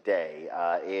AIDS Day,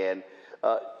 and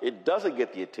it doesn't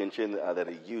get the attention that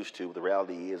it used to. The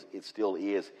reality is it still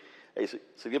is a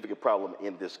significant problem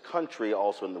in this country,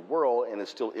 also in the world, and it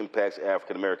still impacts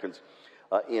African Americans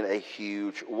in a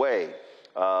huge way.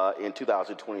 In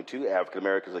 2022, African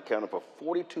Americans accounted for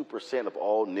 42% of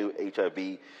all new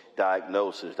HIV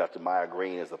diagnoses. Dr. Maya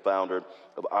Green is the founder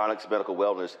of Onyx Medical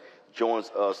Wellness, joins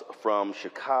us from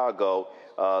Chicago.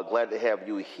 Glad to have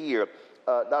you here.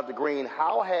 Dr. Green,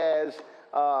 how has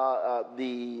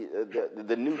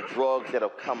the new drugs that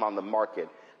have come on the market,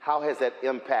 how has that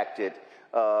impacted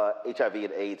HIV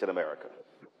and AIDS in America?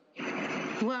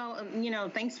 Well,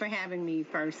 thanks for having me,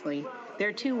 firstly. There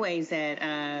are two ways that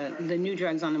the new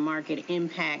drugs on the market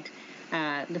impact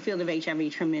the field of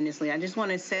HIV tremendously. I just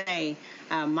want to say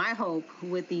my hope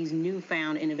with these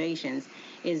newfound innovations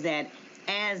is that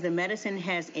as the medicine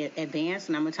has advanced,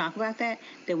 and I'm going to talk about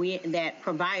that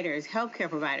providers, healthcare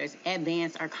providers,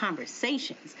 advance our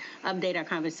conversations, update our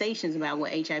conversations about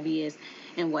what HIV is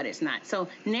and what it's not. So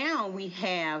now we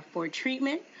have, for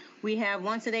treatment, we have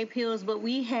once-a-day pills, but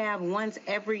we have once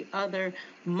every other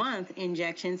month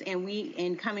injections,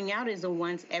 and coming out is a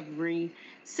once every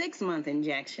 6-month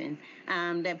injection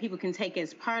that people can take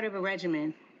as part of a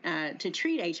regimen to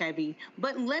treat HIV.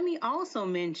 But let me also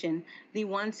mention the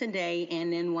once a day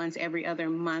and then once every other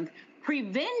month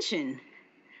prevention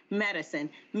medicine,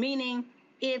 meaning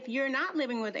if you're not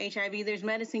living with HIV, there's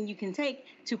medicine you can take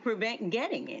to prevent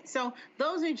getting it. So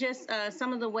those are just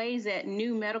some of the ways that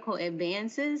new medical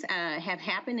advances have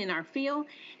happened in our field.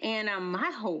 And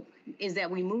my hope is that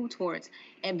we move towards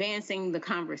advancing the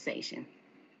conversation.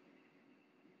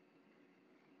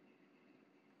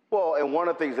 Well, and one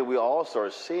of the things that we also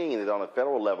are seeing is on a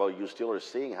federal level, you still are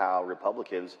seeing how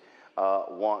Republicans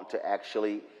want to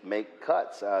actually make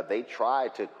cuts. They try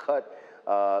to cut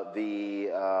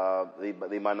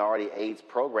the minority AIDS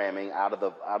programming out of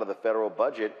the federal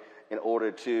budget in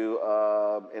order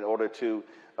to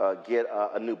get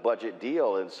a new budget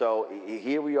deal. And so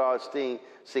here we are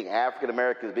seeing African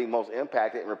Americans being most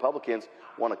impacted, and Republicans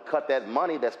want to cut that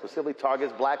money that specifically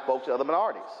targets black folks and other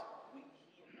minorities.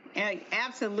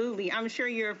 Absolutely. I'm sure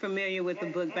you're familiar with the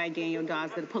book by Daniel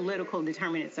Dawes, The Political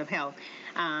Determinants of Health,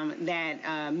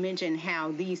 that mention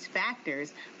how these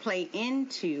factors play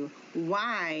into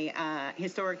why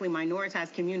historically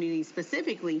minoritized communities,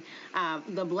 specifically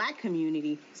the black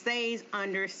community, stays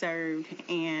underserved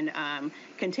and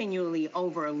continually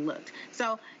overlooked.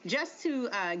 So just to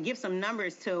give some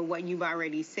numbers to what you've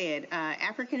already said,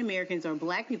 African Americans or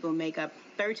black people make up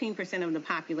 13% of the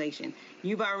population.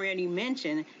 You've already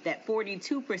mentioned that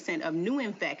 42% of new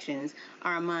infections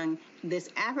are among this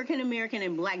African American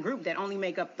and black group that only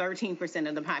make up 13%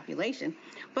 of the population.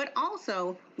 But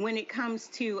also, when it comes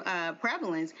to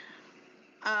prevalence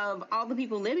of all the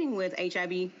people living with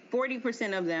HIV,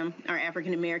 40% of them are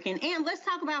African American. And let's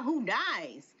talk about who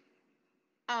dies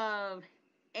of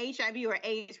HIV or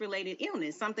AIDS-related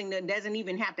illness, something that doesn't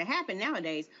even have to happen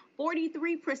nowadays.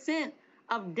 43%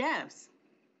 of deaths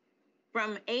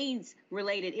from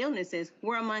AIDS-related illnesses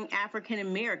were among African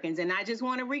Americans. And I just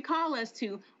want to recall us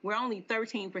to, we're only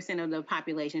 13% of the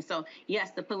population. So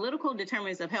yes, the political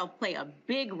determinants of health play a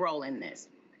big role in this,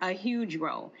 a huge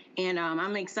role. And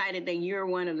I'm excited that you're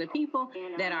one of the people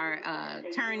that are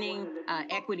turning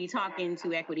equity talk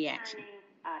into equity action.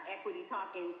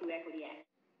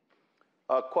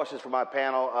 Questions for my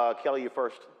panel. Kelly, you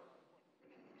first.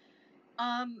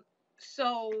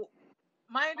 So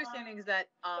my understanding is that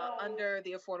under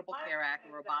the Affordable Care Act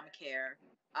or Obamacare,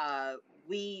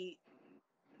 we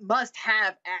must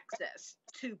have access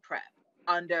to PrEP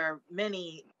under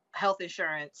many health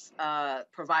insurance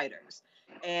providers.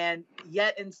 And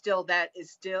yet and still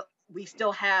we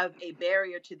still have a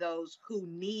barrier to those who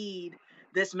need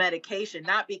this medication,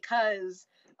 not because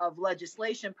of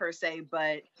legislation per se,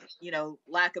 but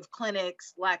lack of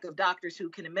clinics, lack of doctors who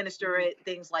can administer it,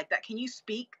 things like that. Can you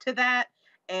speak to that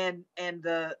and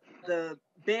the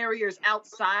barriers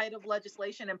outside of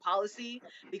legislation and policy?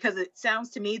 Because it sounds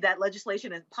to me that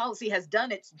legislation and policy has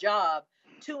done its job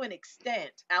to an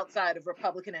extent outside of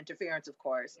Republican interference, of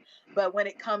course. But when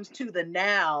it comes to the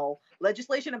now,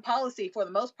 legislation and policy for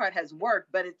the most part has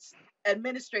worked, but it's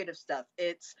administrative stuff.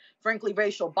 It's frankly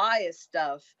racial bias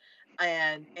stuff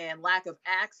and lack of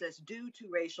access due to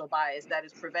racial bias that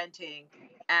is preventing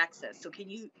access. So can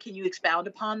you expound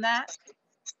upon that?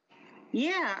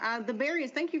 Yeah, the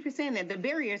barriers, thank you for saying that. The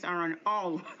barriers are on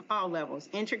all levels,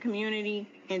 inter-community,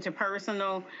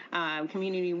 interpersonal,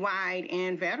 community-wide,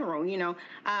 and federal,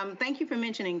 Thank you for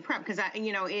mentioning PrEP, because,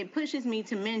 it pushes me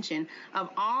to mention of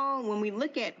all, when we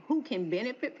look at who can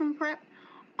benefit from PrEP,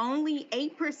 only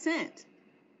 8%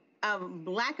 of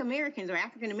Black Americans or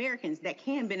African Americans that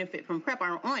can benefit from PrEP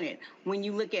are on it. When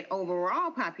you look at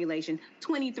overall population,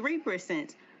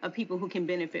 23% of people who can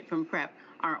benefit from PrEP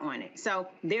are on it. So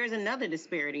there's another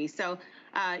disparity. So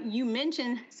you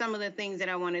mentioned some of the things that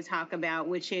I want to talk about,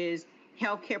 which is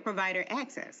healthcare provider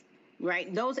access,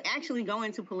 right? Those actually go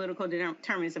into political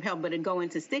determinants of health, but it go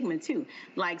into stigma too.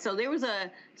 So there was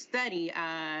a study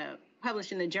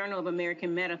published in the Journal of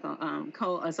American Medical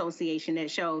Co-Association that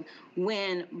showed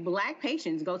when Black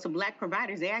patients go to Black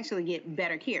providers, they actually get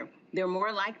better care. They're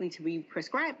more likely to be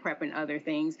prescribed PrEP and other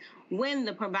things when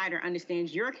the provider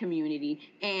understands your community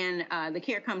and the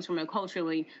care comes from a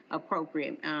culturally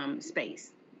appropriate space.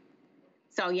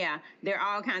 So, yeah, there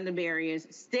are all kinds of barriers.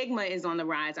 Stigma is on the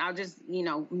rise. I'll just,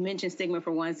 mention stigma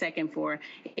for 1 second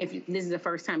if this is the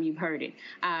first time you've heard it.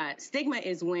 Stigma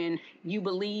is when you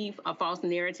believe a false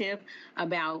narrative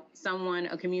about someone,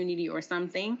 a community, or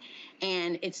something,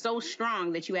 and it's so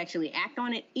strong that you actually act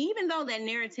on it, even though that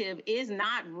narrative is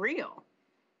not real,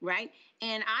 right?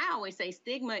 And I always say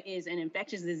stigma is an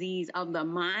infectious disease of the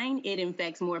mind. It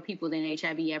infects more people than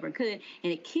HIV ever could,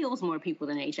 and it kills more people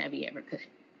than HIV ever could.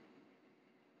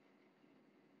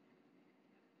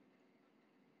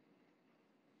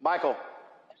 Michael.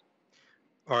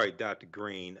 All right, Dr.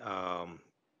 Green.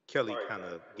 Kelly kind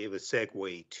of gave a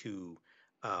segue to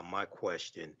my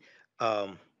question.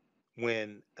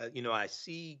 When, I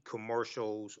see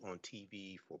commercials on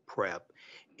TV for PrEP,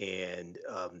 and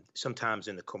sometimes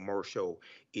in the commercial,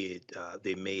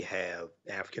 they may have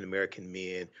African-American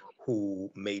men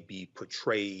who may be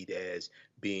portrayed as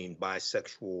being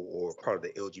bisexual or part of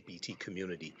the LGBT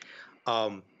community.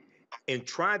 And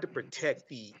trying to protect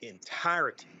the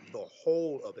entirety, the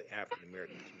whole of the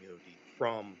African-American community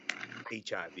from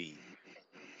HIV.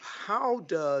 How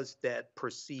does that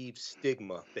perceived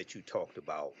stigma that you talked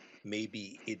about,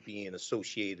 maybe it being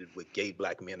associated with gay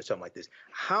Black men or something like this,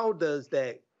 how does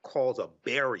that cause a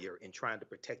barrier in trying to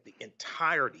protect the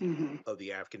entirety of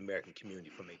the African-American community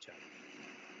from HIV?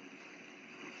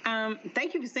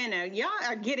 Thank you for saying that. Y'all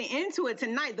are getting into it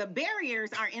tonight. The barriers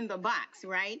are in the box,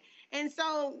 right? And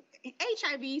so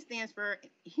HIV stands for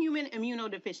human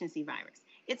immunodeficiency virus.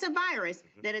 It's a virus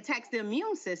that attacks the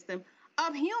immune system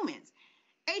of humans.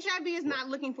 HIV is not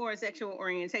looking for a sexual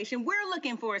orientation. We're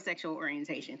looking for a sexual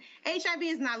orientation. HIV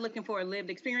is not looking for a lived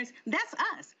experience. That's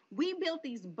us. We built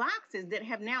these boxes that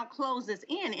have now closed us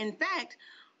in. In fact,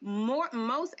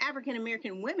 most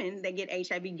African-American women that get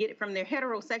HIV get it from their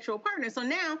heterosexual partners. So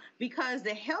now, because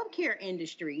the healthcare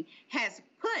industry has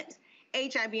put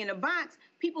HIV in a box,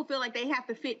 people feel like they have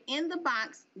to fit in the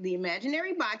box, the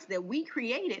imaginary box that we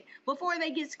created before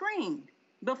they get screened.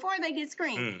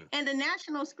 And the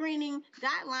national screening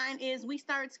guideline is we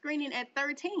start screening at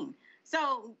 13.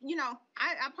 So,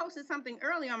 I posted something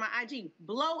earlier on my IG.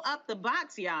 Blow up the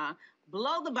box, y'all.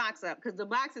 Blow the box up, because the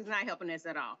box is not helping us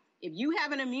at all. If you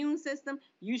have an immune system,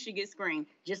 you should get screened.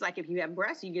 Just like if you have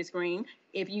breasts, you get screened.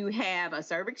 If you have a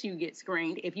cervix, you get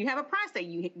screened. If you have a prostate,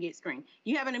 you get screened.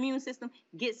 You have an immune system,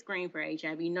 get screened for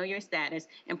HIV. Know your status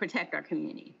and protect our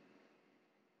community.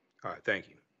 All right, thank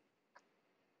you.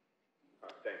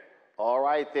 All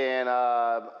right, then,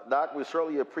 Doc, we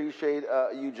certainly appreciate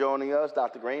you joining us.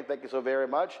 Dr. Green, thank you so very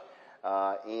much.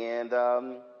 And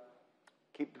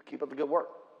keep up the good work.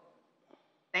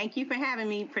 Thank you for having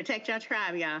me. Protect your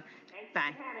tribe, y'all.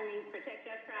 Bye.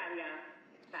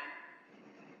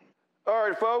 All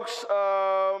right, folks,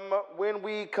 when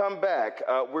we come back,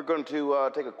 we're going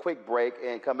to take a quick break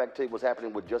and come back to tell you what's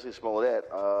happening with Jussie Smollett.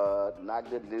 Not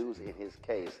good news in his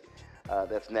case.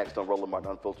 That's next on Roland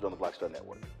Martin Unfiltered on the Black Star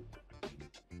Network.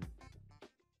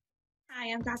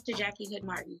 Hi, I'm Dr. Jackie Hood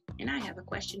Martin, and I have a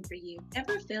question for you.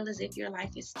 Ever feel as if your life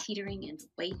is teetering and the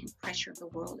weight and pressure of the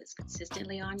world is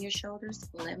consistently on your shoulders?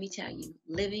 Well, let me tell you,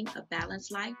 living a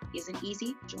balanced life isn't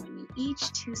easy. Join me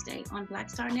each Tuesday on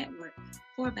Black Star Network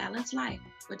for A Balanced Life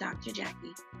with Dr.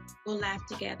 Jackie. We'll laugh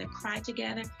together, cry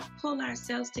together, pull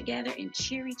ourselves together, and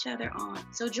cheer each other on.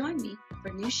 So join me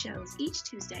for new shows each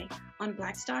Tuesday on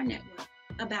Black Star Network,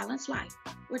 A Balanced Life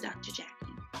with Dr. Jackie.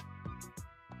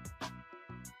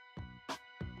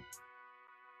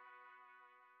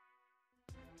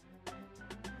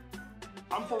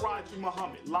 I'm Faraji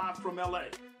Muhammad, live from LA.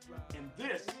 And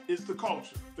this is The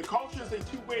Culture. The Culture is a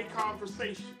two-way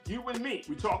conversation. You and me.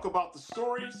 We talk about the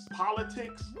stories,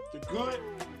 politics, the good,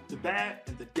 the bad,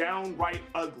 and the downright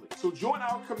ugly. So join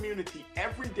our community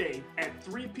every day at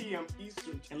 3 p.m.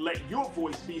 Eastern and let your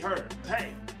voice be heard.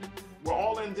 Hey, we're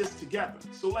all in this together,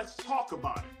 so let's talk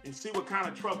about it and see what kind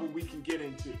of trouble we can get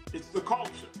into. It's The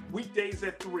Culture, weekdays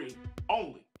at 3,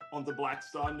 only on the Black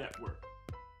Star Network.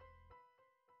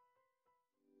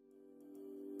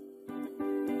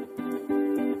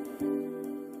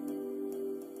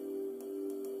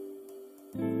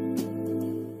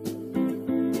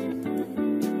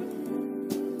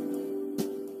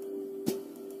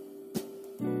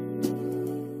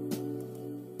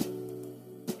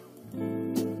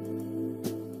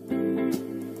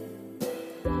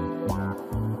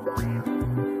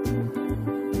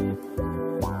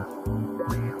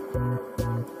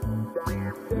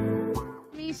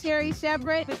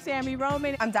 Shepard with Sammy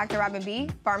Roman. I'm Dr. Robin B.,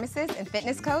 pharmacist and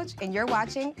fitness coach, and you're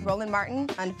watching Roland Martin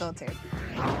Unfiltered.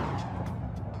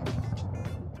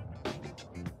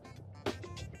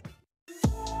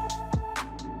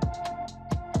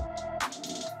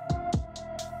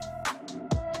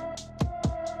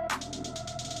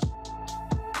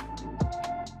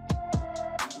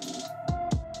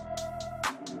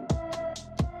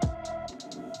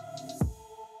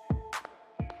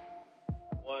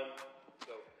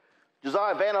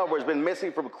 Josiah Vanover has been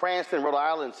missing from Cranston, Rhode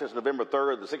Island since November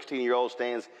 3rd. The 16-year-old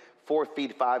stands 4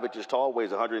 feet 5 inches tall,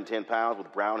 weighs 110 pounds,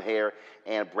 with brown hair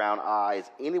and brown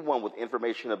eyes. Anyone with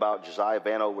information about Josiah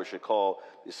Vanover should call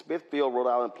the Smithfield, Rhode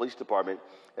Island Police Department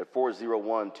at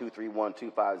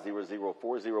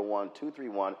 401-231-2500,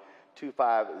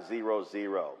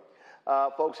 401-231-2500.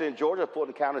 Folks, in Georgia,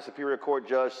 Fulton County Superior Court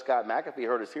Judge Scott McAfee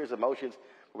heard a series of motions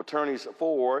from attorneys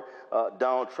for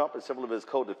Donald Trump and several of his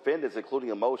co-defendants,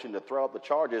 including a motion to throw out the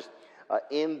charges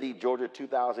in the Georgia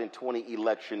 2020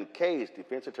 election case.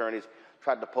 Defense attorneys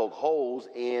tried to poke holes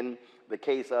in the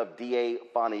case of DA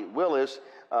Fonnie Willis.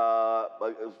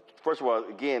 First of all,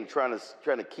 again, trying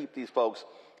to keep these folks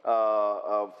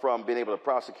from being able to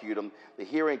prosecute them. The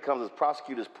hearing comes as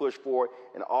prosecutors push for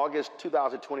an August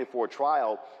 2024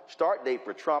 trial start date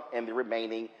for Trump and the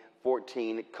remaining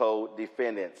 14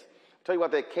 co-defendants. Tell you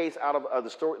about that case out of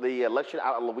the election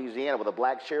out of Louisiana, where the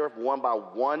black sheriff won by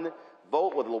 1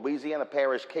 vote, with the Louisiana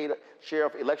Parish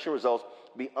Sheriff election results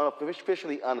be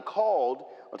officially uncalled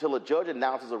until a judge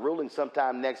announces a ruling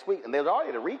sometime next week. And there's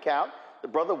already a recount. The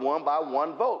brother won by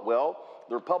 1 vote. Well,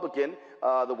 the Republican,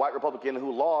 the white Republican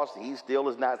who lost, he still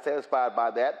is not satisfied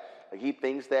by that. He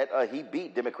thinks that he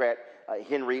beat Democrat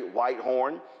Henry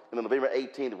Whitehorn in the November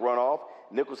 18th runoff.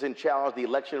 Nicholson challenged the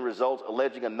election results,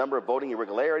 alleging a number of voting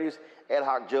irregularities. Ad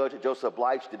hoc Judge Joseph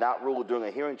Bleich did not rule during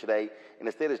a hearing today, and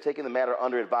instead is taking the matter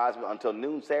under advisement until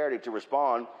noon Saturday to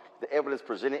respond to the evidence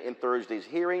presented in Thursday's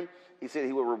hearing. He said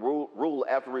he will rule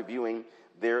after reviewing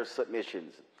their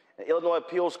submissions. An Illinois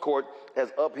appeals court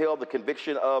has upheld the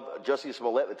conviction of Jussie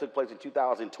Smollett that took place in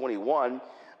 2021.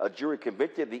 A jury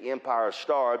convicted the Empire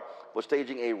Star for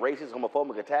staging a racist,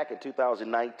 homophobic attack in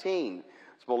 2019.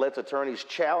 Smollett's attorneys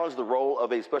challenged the role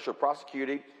of a special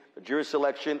prosecutor, the jury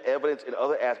selection, evidence, and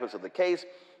other aspects of the case.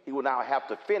 He will now have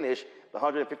to finish the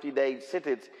 150-day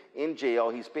sentence in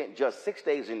jail. He spent just 6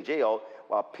 days in jail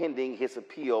while pending his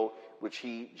appeal, which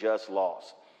he just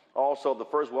lost. Also, the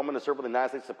first woman to serve on the United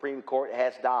States Supreme Court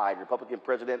has died. Republican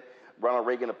President Ronald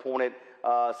Reagan appointed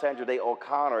Sandra Day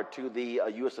O'Connor to the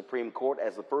U.S. Supreme Court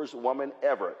as the first woman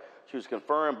ever. She was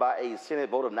confirmed by a Senate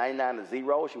vote of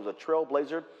 99-0. She was a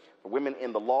trailblazer for women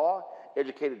in the law,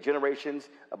 educated generations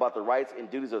about the rights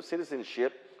and duties of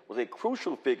citizenship, was a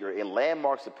crucial figure in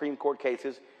landmark Supreme Court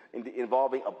cases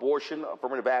involving abortion,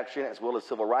 affirmative action, as well as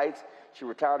civil rights. She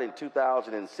retired in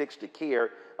 2006 to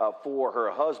care for her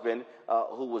husband,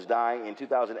 who was dying in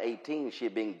 2018. She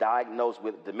had been diagnosed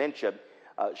with dementia.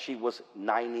 She was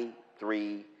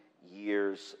 93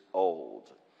 years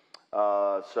old.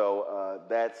 So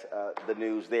that's the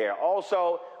news there.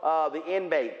 Also, the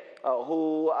inmate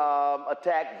who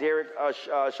attacked Derek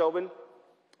Chauvin,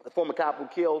 the former cop who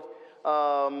killed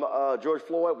George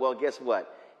Floyd, well, guess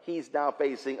what? He's now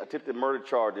facing attempted murder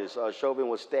charges. Chauvin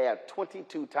was stabbed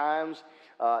 22 times.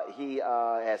 He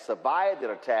has survived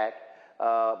an attack,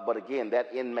 but again,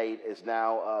 that inmate is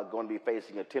now going to be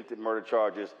facing attempted murder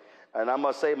charges. And I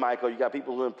must say, Michael, you got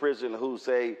people who are in prison who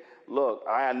say, look,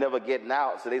 I ain't never getting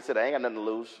out. So they said, I ain't got nothing to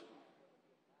lose.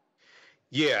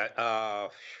 Yeah,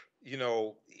 you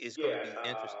know, it's going to be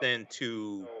interesting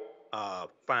to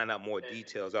find out more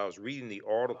details. I was reading the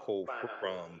article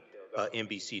from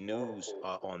NBC News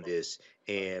on this,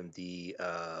 and the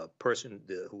person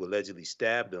who allegedly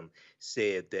stabbed him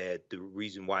said that the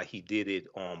reason why he did it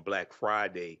on Black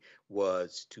Friday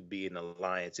was to be an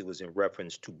alliance. It was in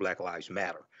reference to Black Lives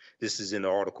Matter. This is in the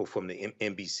article from the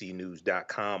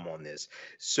NBCnews.com on this.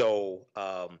 So,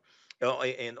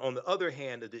 and on the other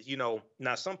hand,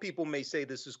 now some people may say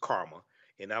this is karma,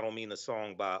 and I don't mean a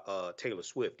song by Taylor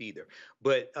Swift either,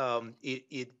 but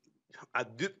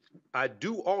I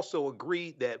do also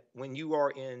agree that when you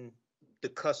are in the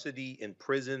custody in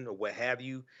prison or what have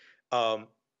you,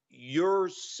 your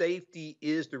safety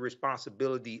is the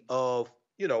responsibility of,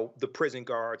 the prison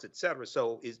guards, et cetera.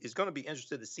 So it's going to be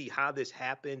interesting to see how this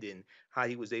happened and how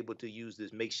he was able to use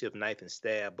this makeshift knife and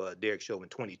stab Derek Chauvin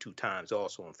 22 times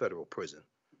also in federal prison.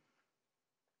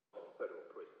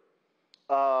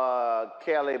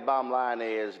 Kelly, bottom line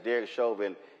is Derek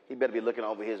Chauvin, he better be looking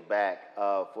over his back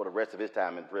for the rest of his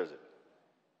time in prison.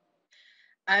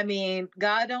 I mean,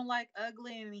 God don't like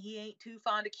ugly, and he ain't too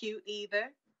fond of cute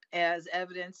either, as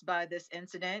evidenced by this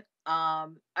incident. I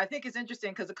think it's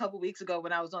interesting because a couple weeks ago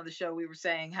when I was on the show, we were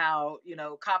saying how,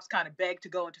 cops kind of beg to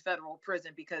go into federal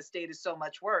prison because state is so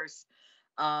much worse.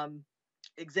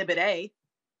 Exhibit A.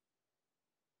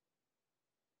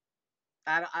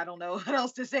 I don't know what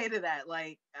else to say to that.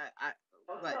 Like,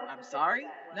 I'm sorry?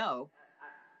 No.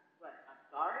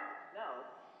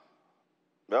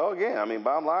 Well, again, I mean,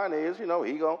 bottom line is, he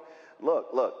gonna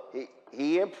look.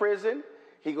 He in prison.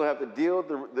 He gonna have to deal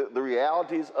with the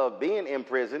realities of being in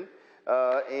prison,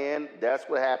 and that's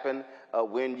what happened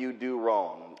when you do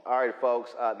wrong. All right,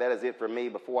 folks, that is it for me.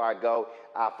 Before I go,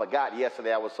 I forgot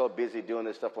yesterday. I was so busy doing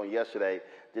this stuff on yesterday.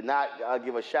 Did not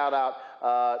give a shout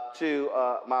out to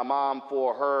my mom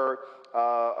for her.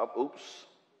 Oops,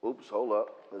 hold up.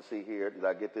 Let's see here. Did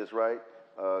I get this right?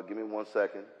 Give me 1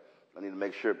 second. I need to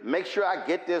make sure I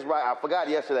get this right. I forgot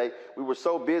yesterday. We were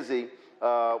so busy.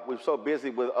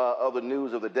 With other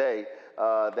news of the day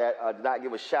that I did not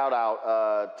give a shout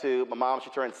out to my mom. She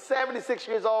turned 76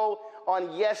 years old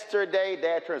on yesterday.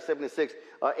 Dad turned 76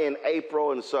 in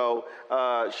April, and so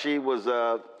she was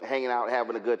hanging out,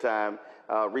 having a good time.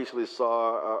 Recently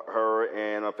saw her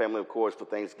and her family, of course, for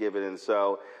Thanksgiving, and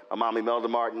so my mom, Imelda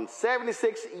Martin,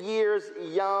 76 years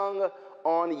young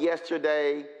on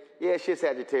yesterday. Yeah, she's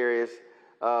Sagittarius,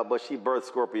 but she birthed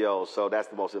Scorpio, so that's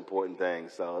the most important thing.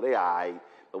 So they all right,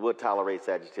 but we'll tolerate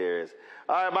Sagittarius.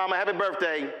 All right, Mama, happy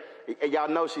birthday. Y'all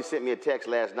know she sent me a text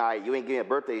last night. You ain't giving me a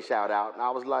birthday shout out. And I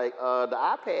was like, the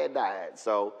iPad died.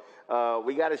 So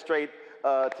we got it straight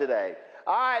today.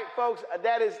 All right, folks,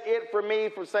 that is it for me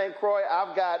from St. Croix.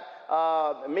 I've got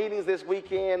meetings this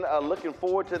weekend. Looking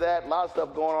forward to that. A lot of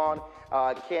stuff going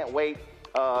on. Can't wait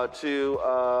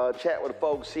to chat with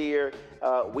folks here.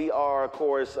 We are, of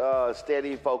course,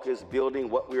 steady, focused, building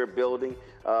what we are building.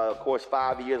 Of course,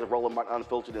 5 years of Roland Martin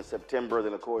Unfiltered in September.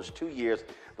 Then, of course, 2 years,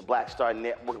 the Black Star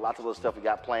Network. Lots of other stuff we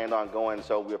got planned on going.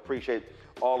 So we appreciate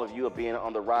all of you being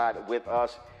on the ride with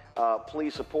us.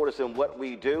 Please support us in what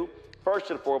we do.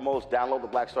 First and foremost, download the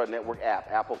Black Star Network app,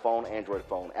 Apple phone, Android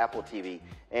phone, Apple TV,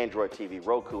 Android TV,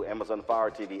 Roku, Amazon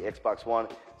Fire TV, Xbox One,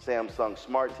 Samsung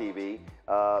Smart TV.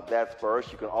 That's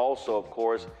first. You can also, of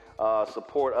course,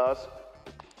 support us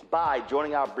by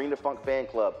joining our Bring the Funk fan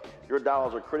club. Your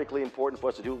dollars are critically important for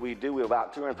us to do what we do. We're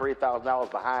about $230,000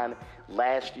 behind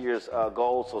last year's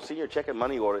goal. So send your check and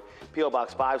money order, P.O.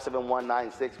 Box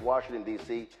 57196, Washington,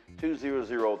 D.C.,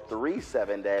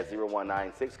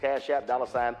 20037-0196. Cash App,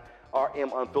 $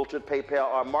 RM Unfiltered, PayPal,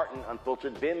 R Martin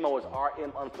Unfiltered, Venmo is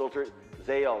RM Unfiltered,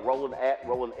 Zelle, Roland at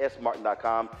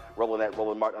RolandSMartin.com, Roland at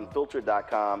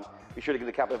RolandMartinUnfiltered.com. Be sure to get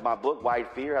a copy of my book,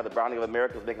 White Fear, How the Browning of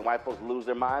America is Making White Folks Lose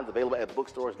Their Minds, available at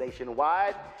bookstores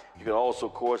nationwide. You can also,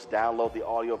 of course, download the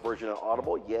audio version on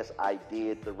Audible. Yes, I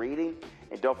did the reading.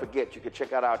 And don't forget, you can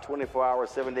check out our 24-hour,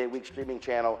 7-day-a-week streaming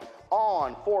channel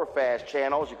on 4 fast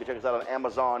channels. You can check us out on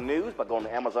Amazon News by going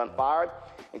to Amazon Fire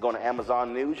and going to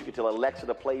Amazon News. You can tell Alexa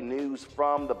to play news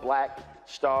from the Black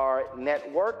Star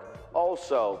Network.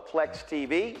 Also, Plex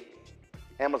TV,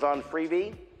 Amazon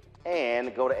Freevee,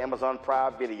 and go to Amazon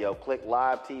Prime Video. Click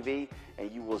Live TV,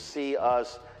 and you will see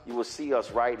us. You will see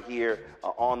us right here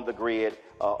on the grid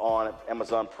on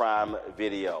Amazon Prime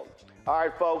Video. All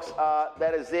right, folks,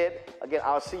 that is it. Again,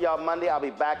 I'll see y'all Monday. I'll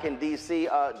be back in D.C.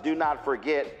 Do not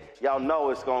forget, y'all know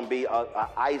it's going to be an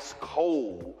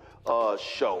ice-cold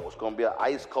show. It's going to be an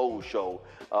ice-cold show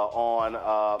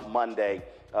on Monday,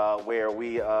 where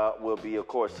we will be, of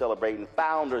course, celebrating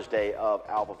Founders Day of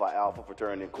Alpha Phi Alpha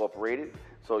Fraternity Incorporated.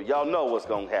 So y'all know what's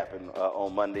going to happen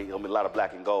on Monday. There's going to be a lot of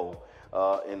black and gold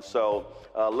And so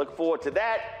look forward to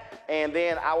that. And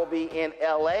then I will be in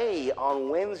LA on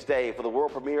Wednesday for the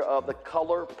world premiere of The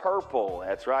Color Purple.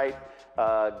 That's right.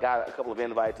 Got a couple of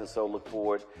invites, and so look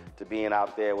forward to being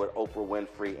out there with Oprah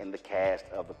Winfrey and the cast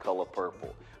of The Color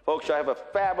Purple. Folks, y'all have a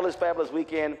fabulous, fabulous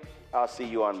weekend. I'll see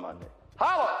you on Monday.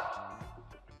 Holla!